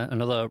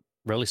another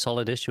really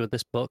solid issue of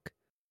this book.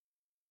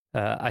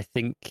 I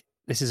think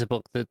this is a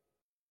book that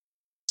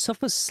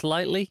suffers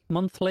slightly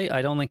monthly.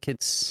 I don't think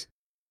it's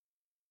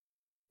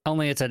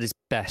at its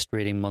best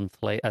reading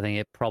monthly. I think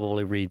it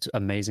probably reads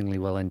amazingly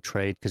well in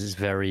trade because it's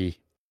very...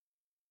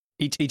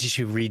 Each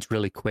issue reads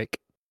really quick.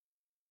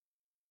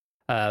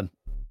 And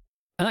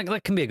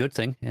that can be a good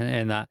thing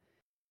in that,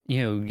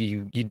 you know,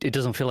 it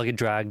doesn't feel like it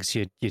drags.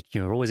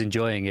 You're always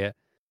enjoying it.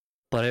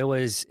 But it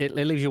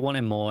leaves you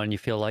wanting more, and you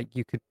feel like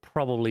you could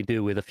probably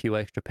do with a few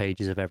extra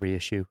pages of every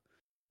issue,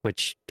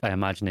 which I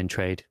imagine in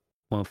trade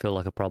won't feel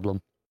like a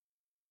problem.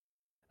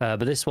 But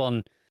this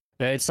one,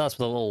 it starts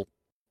with a little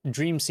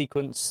dream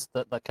sequence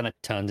that kind of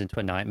turns into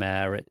a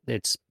nightmare.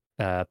 It's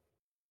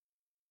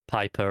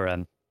Piper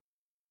and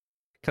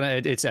kind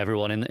of it's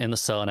everyone in the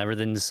sun.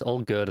 Everything's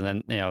all good, and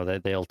then, you know,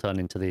 they all turn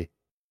into the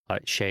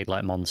like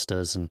shade-like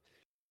monsters, and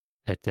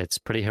it's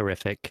pretty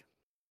horrific.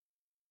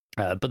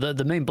 But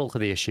the main bulk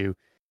of the issue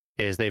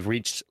is they've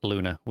reached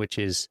Luna, which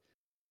is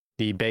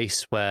the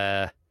base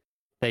where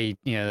they,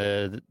 you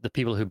know, the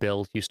people who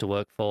Bill used to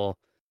work for,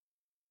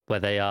 where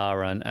they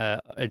are, and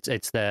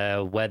it's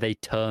there where they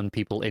turn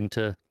people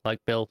into like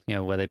Bill, you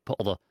know, where they put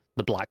all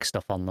the black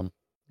stuff on them,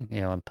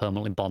 you know, and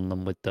permanently bond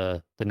them with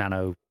the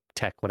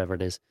nanotech, whatever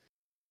it is,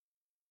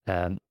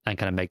 and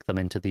kind of make them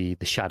into the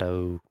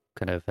shadow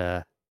kind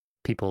of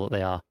people that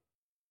they are.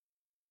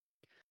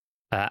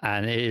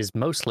 And it is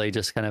mostly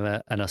just kind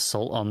of an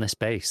assault on this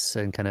base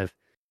and kind of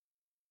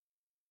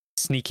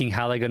sneaking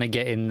how they're going to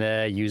get in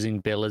there, using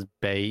Bill as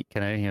bait,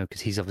 kind of, you know,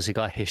 because he's obviously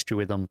got a history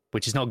with them,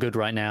 which is not good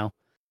right now,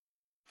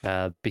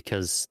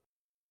 because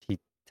he,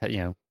 you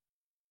know,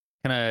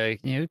 kind of,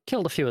 you know,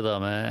 killed a few of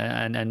them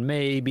and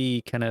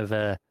maybe kind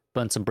of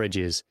burnt some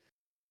bridges,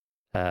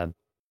 but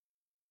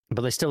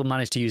they still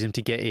managed to use him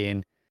to get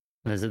in.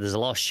 There's a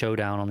lot of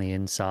showdown on the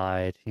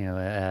inside, you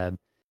know.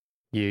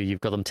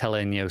 You've got them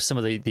telling, you know, some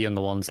of the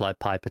younger ones like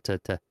Piper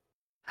to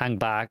hang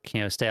back,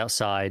 you know, stay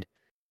outside.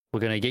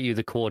 We're going to get you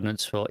the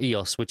coordinates for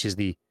Eos, which is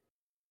the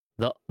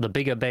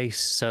bigger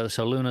base. So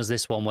Luna's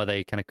this one where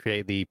they kind of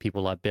create the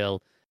people like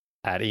Bill,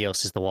 and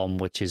Eos is the one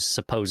which is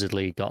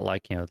supposedly got,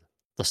 like, you know,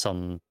 the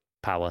sun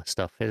power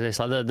stuff. It's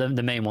like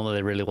the main one that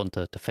they really want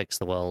to fix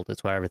the world.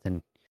 It's where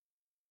everything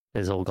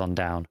has all gone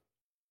down.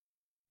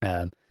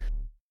 So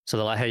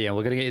they're like, hey, yeah,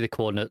 we're going to get you the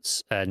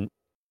coordinates, and,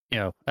 you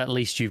know, at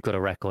least you've got a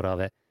record of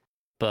it.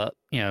 But,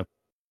 you know,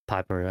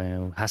 Piper, you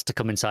know, has to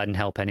come inside and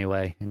help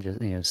anyway, and just,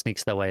 you know,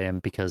 sneaks their way in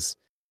because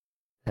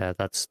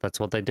that's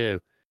what they do.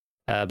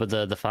 But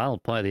the final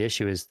point of the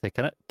issue is they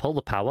kind of pull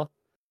the power.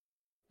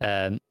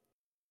 They,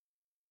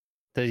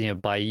 you know,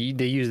 they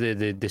use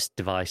this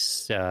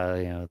device, you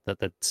know, that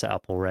they'd set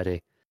up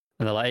already,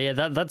 and they're like, yeah,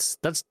 that's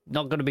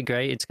not going to be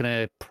great. It's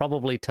going to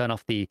probably turn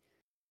off the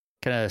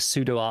kind of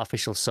pseudo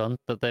artificial sun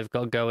that they've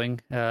got going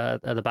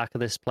at the back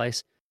of this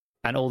place,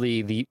 and all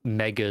the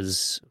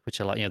megas, which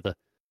are like, you know,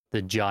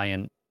 the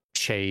giant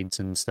shades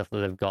and stuff that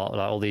they've got,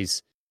 like all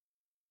these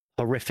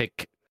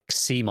horrific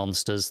sea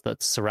monsters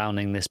that's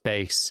surrounding this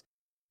base.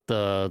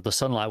 The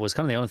sunlight was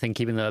kind of the only thing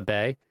keeping them at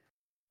bay,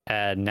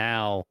 and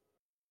now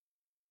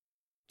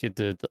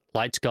the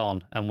light's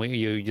gone, and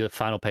your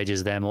final page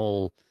is them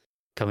all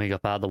coming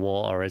up out of the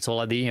water. It's all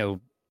like the, you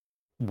know,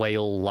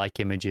 whale-like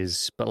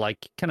images, but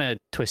like kind of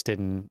twisted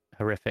and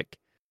horrific,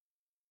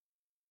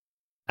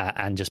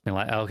 and just being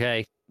like,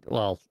 okay,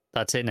 well,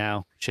 that's it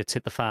now. Shit's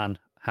hit the fan.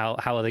 How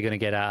are they going to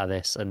get out of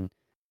this? And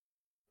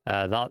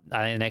that,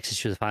 I think the next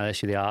issue is the final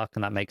issue of the arc,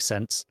 and that makes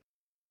sense.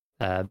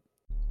 I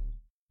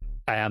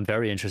am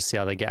very interested to see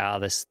how they get out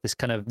of this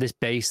kind of this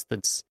base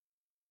that's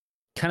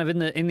kind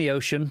of in the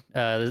ocean.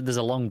 There's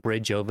a long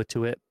bridge over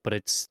to it, but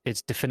it's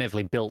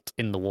definitively built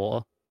in the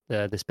water.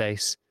 This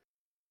base,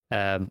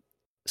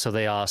 So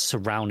they are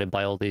surrounded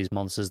by all these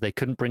monsters. They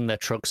couldn't bring their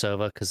trucks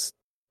over because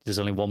there's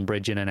only one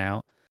bridge in and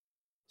out.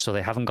 So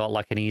they haven't got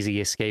like an easy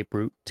escape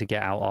route to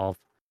get out of.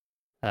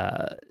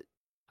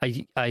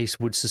 I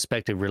would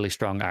suspect a really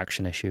strong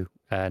action issue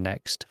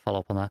next to follow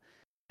up on that.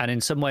 And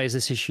in some ways,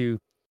 this issue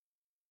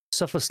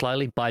suffers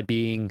slightly by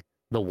being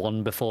the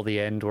one before the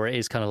end, where it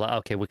is kind of like,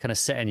 okay, we're kind of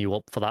setting you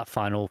up for that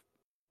final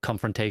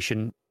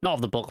confrontation, not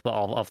of the book, but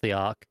of the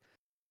arc.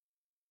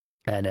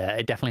 And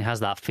it definitely has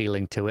that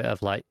feeling to it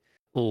of like,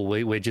 oh,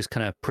 we're just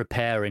kind of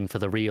preparing for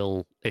the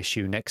real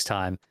issue next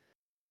time.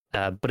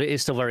 But it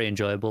is still very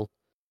enjoyable.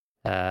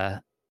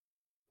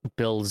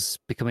 Bill's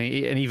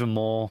becoming an even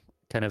more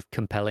kind of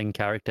compelling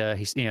character.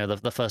 He's,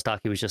 the first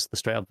arc he was just the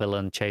straight up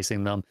villain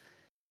chasing them.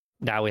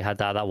 Now we had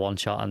that one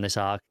shot on this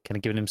arc, kind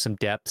of giving him some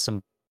depth,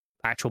 some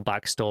actual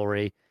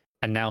backstory,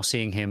 and now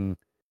seeing him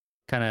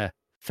kind of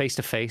face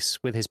to face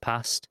with his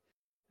past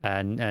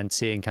and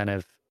seeing kind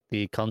of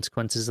the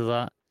consequences of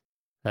that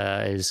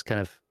is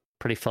kind of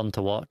pretty fun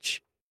to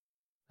watch.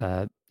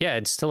 Yeah,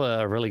 it's still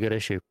a really good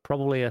issue.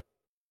 Probably I'll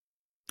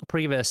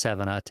probably give it a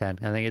 7 out of 10.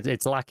 I think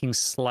it's lacking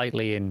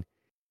slightly in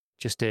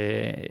just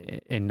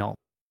in not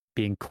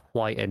being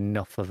quite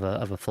enough of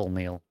a full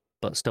meal,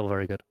 but still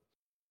very good.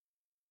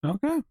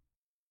 Okay.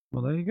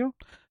 Well, there you go.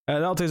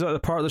 That'll take us out of the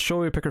part of the show.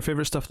 We pick our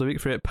favourite stuff of the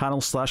week, favourite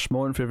panel /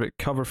 moment, favourite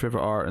cover,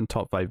 favourite art, and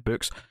top 5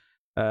 books.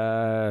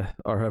 Or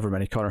however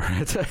many Connor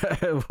read.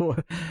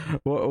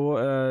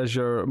 What is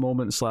your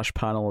moment /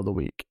 panel of the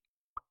week?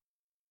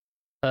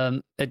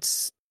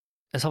 It's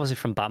obviously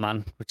from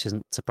Batman, which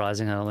isn't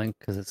surprising, I don't think,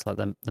 because it's like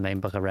the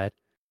main book I read.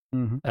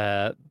 Mm-hmm.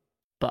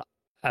 But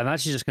I'm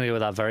actually just going to go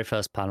with that very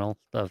first panel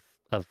of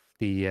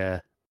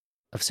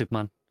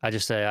Superman.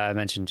 I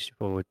mentioned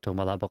when we were talking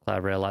about that book that I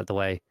really like the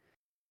way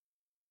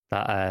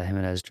that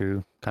Jimenez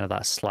drew kind of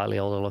that slightly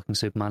older looking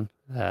Superman.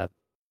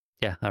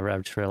 Yeah, I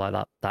just really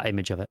like that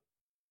image of it.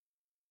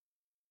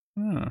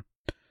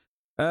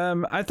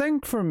 I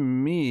think for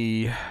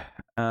me,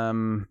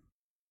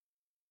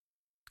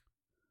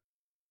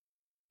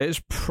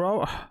 there's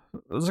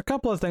a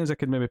couple of things I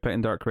could maybe put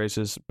in Dark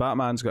Races.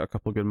 Batman's got a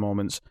couple of good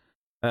moments.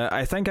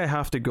 I think I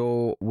have to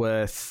go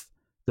with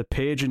the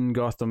page in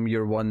Gotham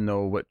Year One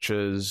though, which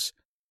is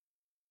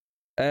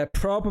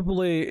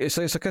probably it's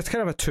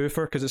kind of a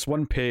twofer because it's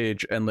one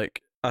page and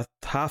like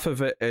half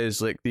of it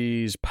is like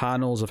these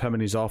panels of him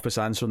in his office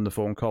answering the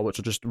phone call, which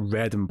are just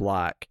red and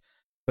black.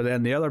 But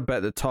then the other bit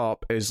at the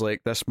top is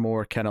like this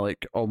more kind of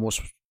like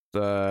almost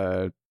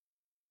water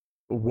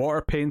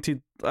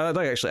painted. I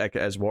think actually it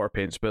is water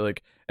paints, but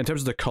like in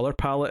terms of the color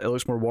palette, it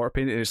looks more water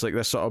painted. It's like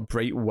this sort of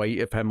bright white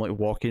of him like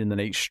walking in the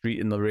night street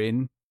in the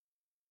rain.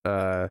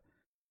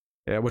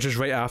 Yeah, which is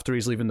right after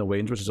he's leaving the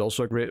Waynes, which is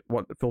also a great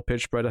full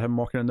page spread of him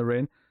walking in the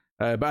rain.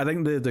 But I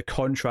think the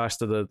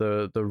contrast of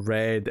the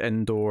red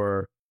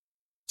indoor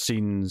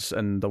scenes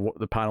and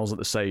the panels at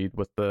the side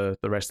with the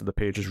rest of the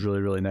page is really,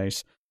 really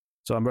nice.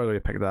 So I'm really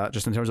going to pick that.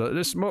 Just in terms of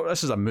this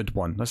is a mood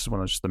one. This is one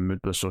that's just the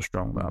mood was so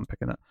strong that I'm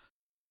picking it.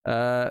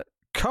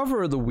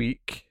 Cover of the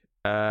week.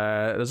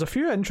 There's a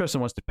few interesting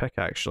ones to pick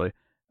actually.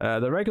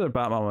 The regular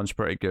Batman one's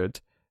pretty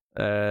good.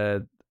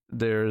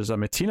 There's a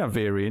Mattina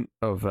variant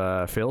of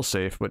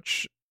Failsafe,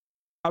 which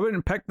I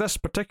wouldn't pick this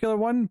particular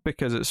one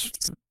because it's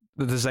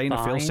the design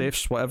of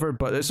Failsafes, whatever,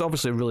 but it's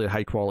obviously really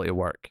high quality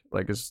work,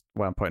 like is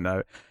what I'm pointing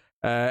out.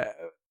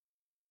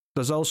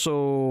 There's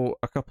also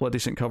a couple of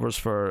decent covers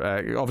for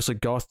obviously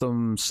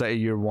Gotham City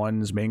Year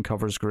One's main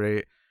cover's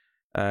great,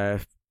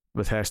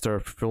 with Hester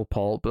full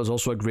pulp. There's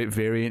also a great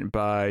variant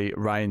by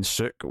Ryan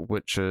Sook,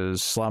 which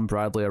is Slam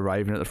Bradley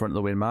arriving at the front of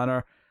the Wayne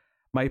Manor.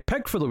 My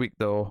pick for the week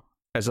though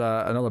is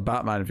another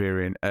Batman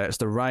variant. It's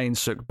the Ryan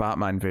Sook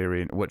Batman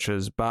variant, which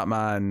is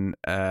Batman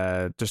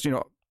just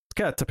kind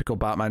of typical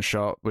Batman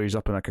shot where he's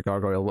up in like a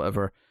gargoyle or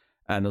whatever,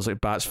 and there's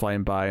like bats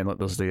flying by and like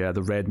there's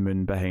the red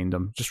moon behind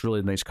him. Just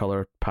really nice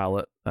color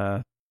palette.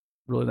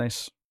 Really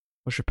nice.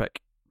 What's your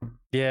pick?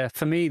 Yeah,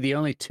 for me the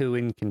only two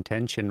in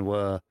contention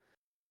were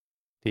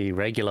the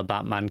regular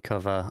Batman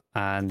cover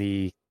and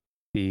the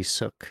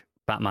Sook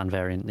Batman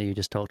variant that you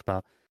just talked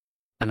about.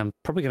 And I'm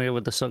probably going to go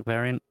with the Sook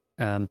variant.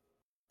 But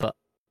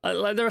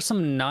there are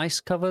some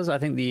nice covers. I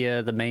think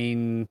the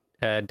main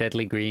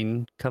Deadly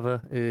Green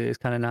cover is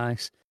kind of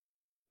nice.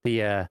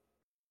 The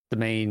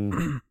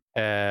main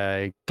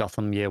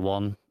Gotham Year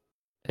One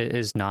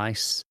is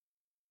nice.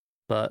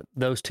 But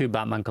those two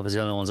Batman covers are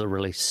the only ones that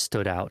really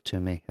stood out to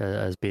me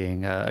as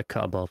being a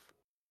cut above.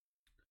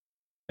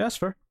 Yeah, that's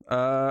fair.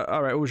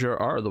 All right, what was your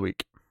art of the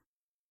week?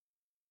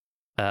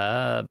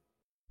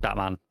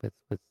 Batman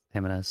with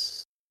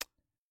Jimenez.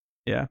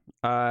 Yeah.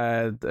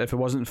 If it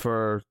wasn't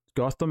for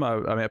Gotham,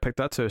 I picked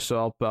that too.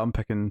 So I'm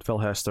picking Phil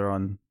Hester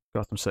on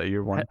Gotham City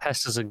Year One.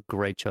 Hester's a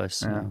great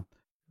choice. Yeah.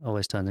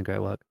 Always turns in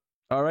great work.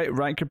 All right,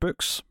 rank your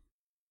books.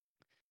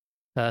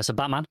 So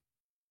Batman,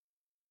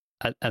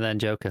 and then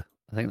Joker.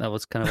 I think that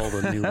was kind of all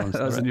the new ones.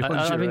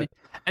 I mean,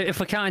 if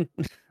we're counting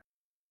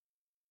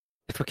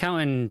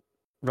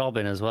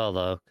Robin as well,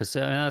 though, because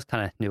that's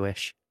kind of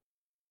newish.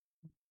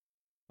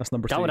 That's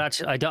number 2. That would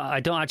actually, I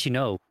don't actually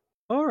know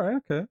All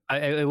right, okay.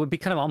 It would be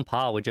kind of on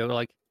par with Joker.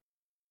 Like,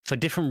 for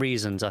different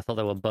reasons, I thought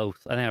they were both.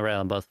 I think I rated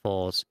on both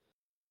 4s.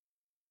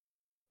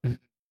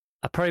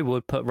 I probably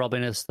would put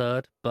Robin as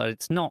 3rd, but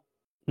it's not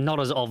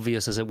as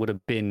obvious as it would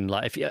have been,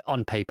 like, if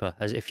on paper,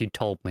 as if you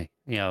told me,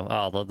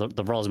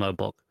 the Rosmo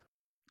book.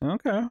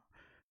 Okay.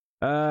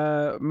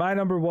 My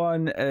number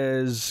 1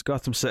 is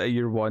Gotham City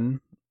Year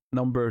 1.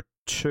 Number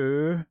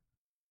 2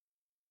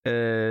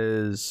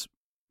 is,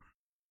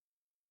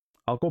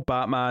 I'll go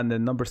Batman.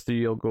 Then number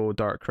 3, I'll go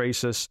Dark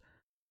Crisis.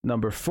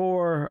 Number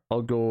 4,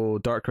 I'll go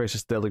Dark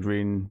Crisis, Daily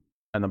Green,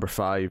 and number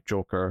 5,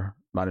 Joker,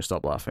 Man Who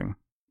Stopped Laughing,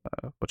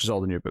 which is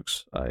all the new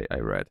books I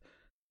read.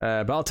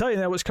 But I'll tell you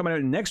now what's coming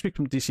out next week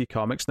from DC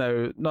Comics.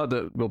 Now, not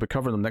that we'll be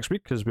covering them next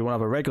week, because we won't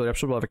have a regular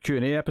episode. We'll have a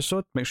Q&A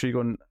episode. Make sure you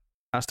go and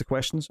ask the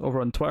questions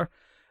over on Twitter.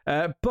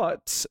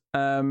 But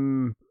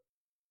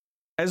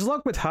as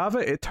luck would have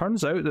it, it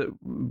turns out that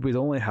we'd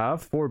only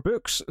have 4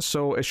 books,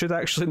 so it should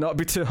actually not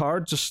be too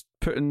hard just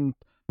putting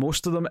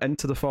most of them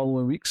into the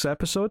following week's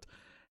episode.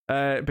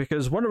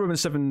 Because Wonder Woman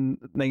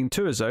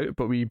 792 is out,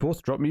 but we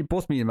both me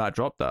and Matt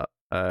dropped that.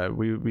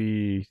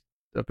 We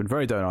have been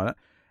very down on it.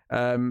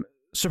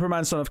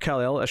 Superman Son of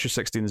Kal-El issue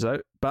 16 is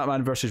out.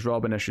 Batman vs.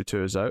 Robin issue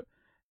 2 is out.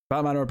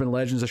 Batman Urban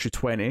Legends issue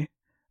 20.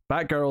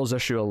 Batgirls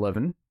issue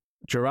 11.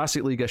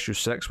 Jurassic League issue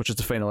 6, which is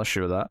the final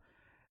issue of that.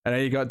 And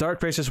then you got Dark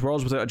Crisis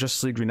Worlds Without a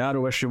Justice League Green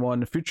Arrow issue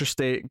 1. Future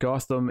State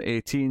Gotham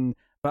 18.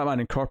 Batman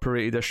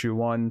Incorporated issue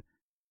 1.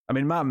 I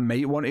mean, Matt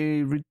might want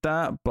to read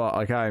that, but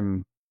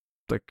I'm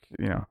like,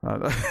 I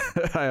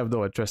have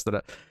no interest in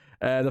it.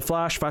 The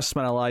Flash Fastest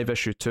Man Alive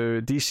issue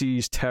 2.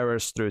 DC's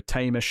Terrors Through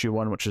Time issue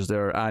 1, which is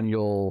their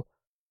annual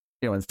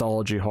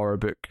anthology horror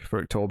book for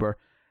October.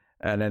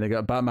 And then they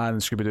got Batman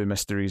and Scooby-Doo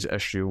Mysteries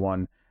issue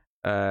 1.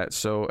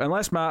 So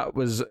unless Matt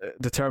was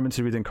determined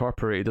to read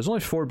Incorporated, there's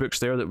only 4 books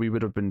there that we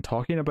would have been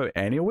talking about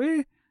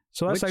anyway.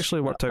 So that's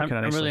actually worked out kind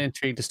of nicely. I'm really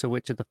intrigued as to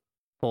which of the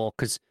 4,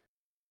 because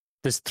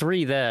there's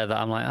 3 there that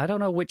I'm like, I don't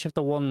know which of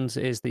the ones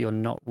is that you're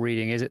not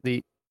reading. Is it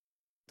the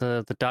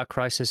Dark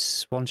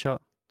Crisis one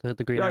shot? The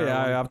Green Arrow?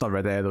 Yeah, I've not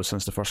read any of those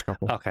since the first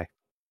couple. Okay,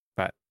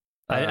 right.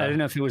 I don't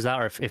know if it was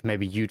that, or if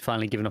maybe you'd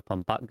finally given up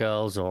on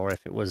Batgirls, or if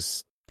it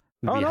was.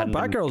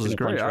 Batgirls is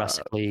great.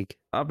 Jurassic League.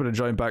 I've been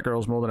enjoying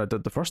Batgirls more than I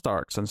did the first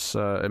arc since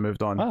it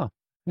moved on. Oh,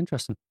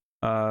 interesting.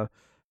 I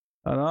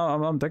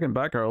know I'm digging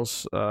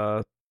Batgirls.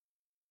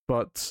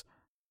 But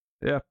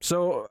yeah,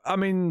 so I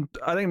mean,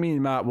 I think me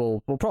and Matt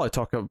will probably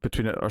talk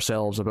between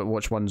ourselves about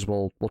which ones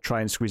we'll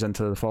try and squeeze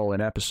into the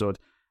following episode.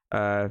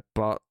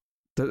 But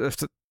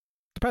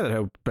depending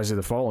on how busy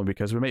the following,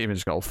 because we might even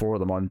just get all 4 of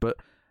them on. But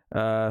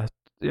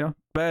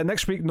but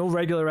next week no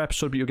regular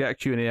episode, but you'll get a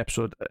Q&A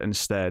episode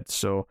instead.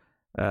 So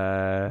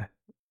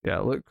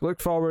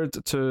look forward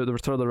to the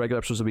return of the regular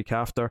episodes the week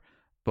after.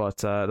 But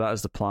that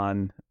is the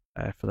plan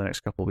for the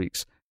next couple of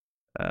weeks.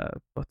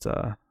 But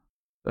I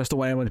just don't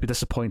want anyone to be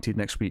disappointed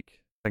next week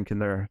thinking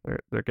they're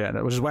getting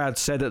it, which is why I'd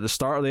said at the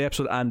start of the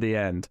episode and the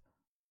end.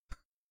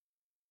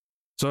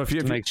 So if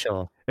you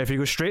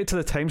go straight to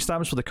the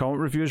timestamps for the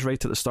comment reviews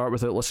right at the start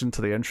without listening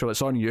to the intro,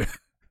 it's on you.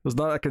 There's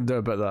nothing I can do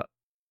about that.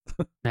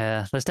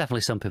 Yeah, there's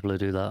definitely some people who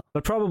do that.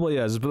 There probably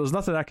is, but there's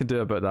nothing I can do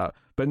about that.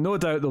 But no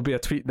doubt there'll be a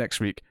tweet next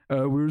week.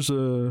 Where's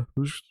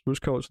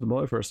Comics of the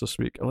Multiverse this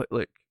week?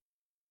 Like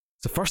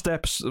it's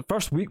the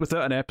first week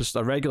without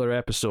a regular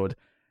episode.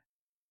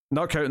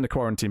 Not counting the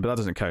quarantine, but that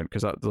doesn't count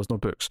because there's no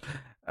books.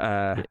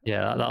 That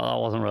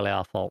wasn't really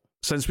our fault.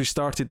 Since we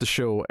started the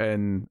show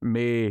in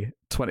May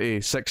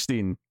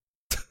 2016.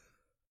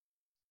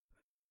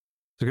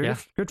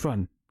 Good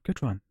run.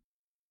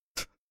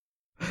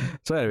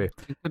 So anyway.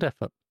 Good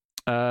effort.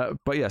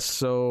 But yes,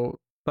 so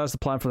that's the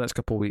plan for the next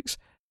couple of weeks.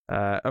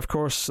 Of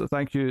course,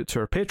 thank you to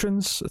our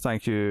patrons.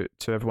 Thank you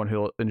to everyone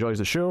who enjoys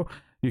the show.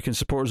 You can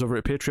support us over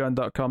at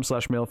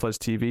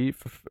patreon.com/MailFuzzTV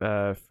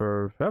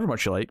for however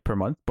much you like per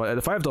month. But at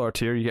the $5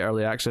 tier, you get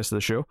early access to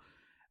the show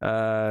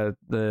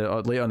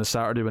late on the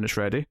Saturday when it's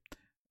ready.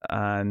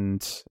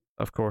 And,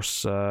 of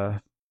course,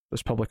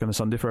 it's public on the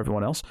Sunday for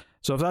everyone else.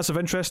 So if that's of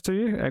interest to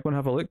you, go and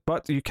have a look.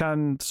 But you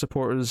can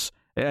support us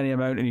at any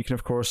amount, and you can,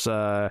 of course,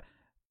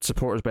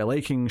 support us by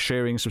liking,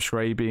 sharing,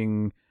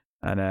 subscribing,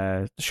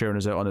 and sharing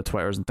us out on the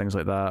Twitters and things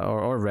like that,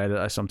 or Reddit.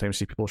 I sometimes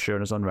see people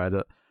sharing us on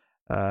Reddit.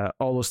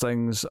 All those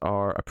things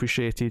are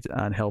appreciated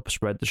and help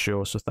spread the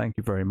show, so thank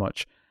you very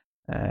much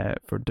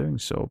for doing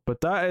so.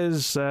 But that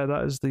is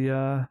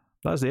the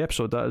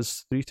episode. That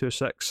is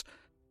 326.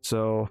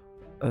 So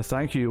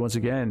thank you once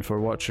again for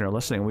watching or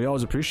listening. We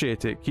always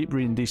appreciate it. Keep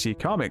reading DC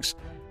Comics,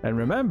 and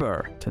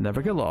remember to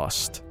never get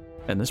lost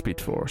in the Speed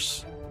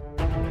Force.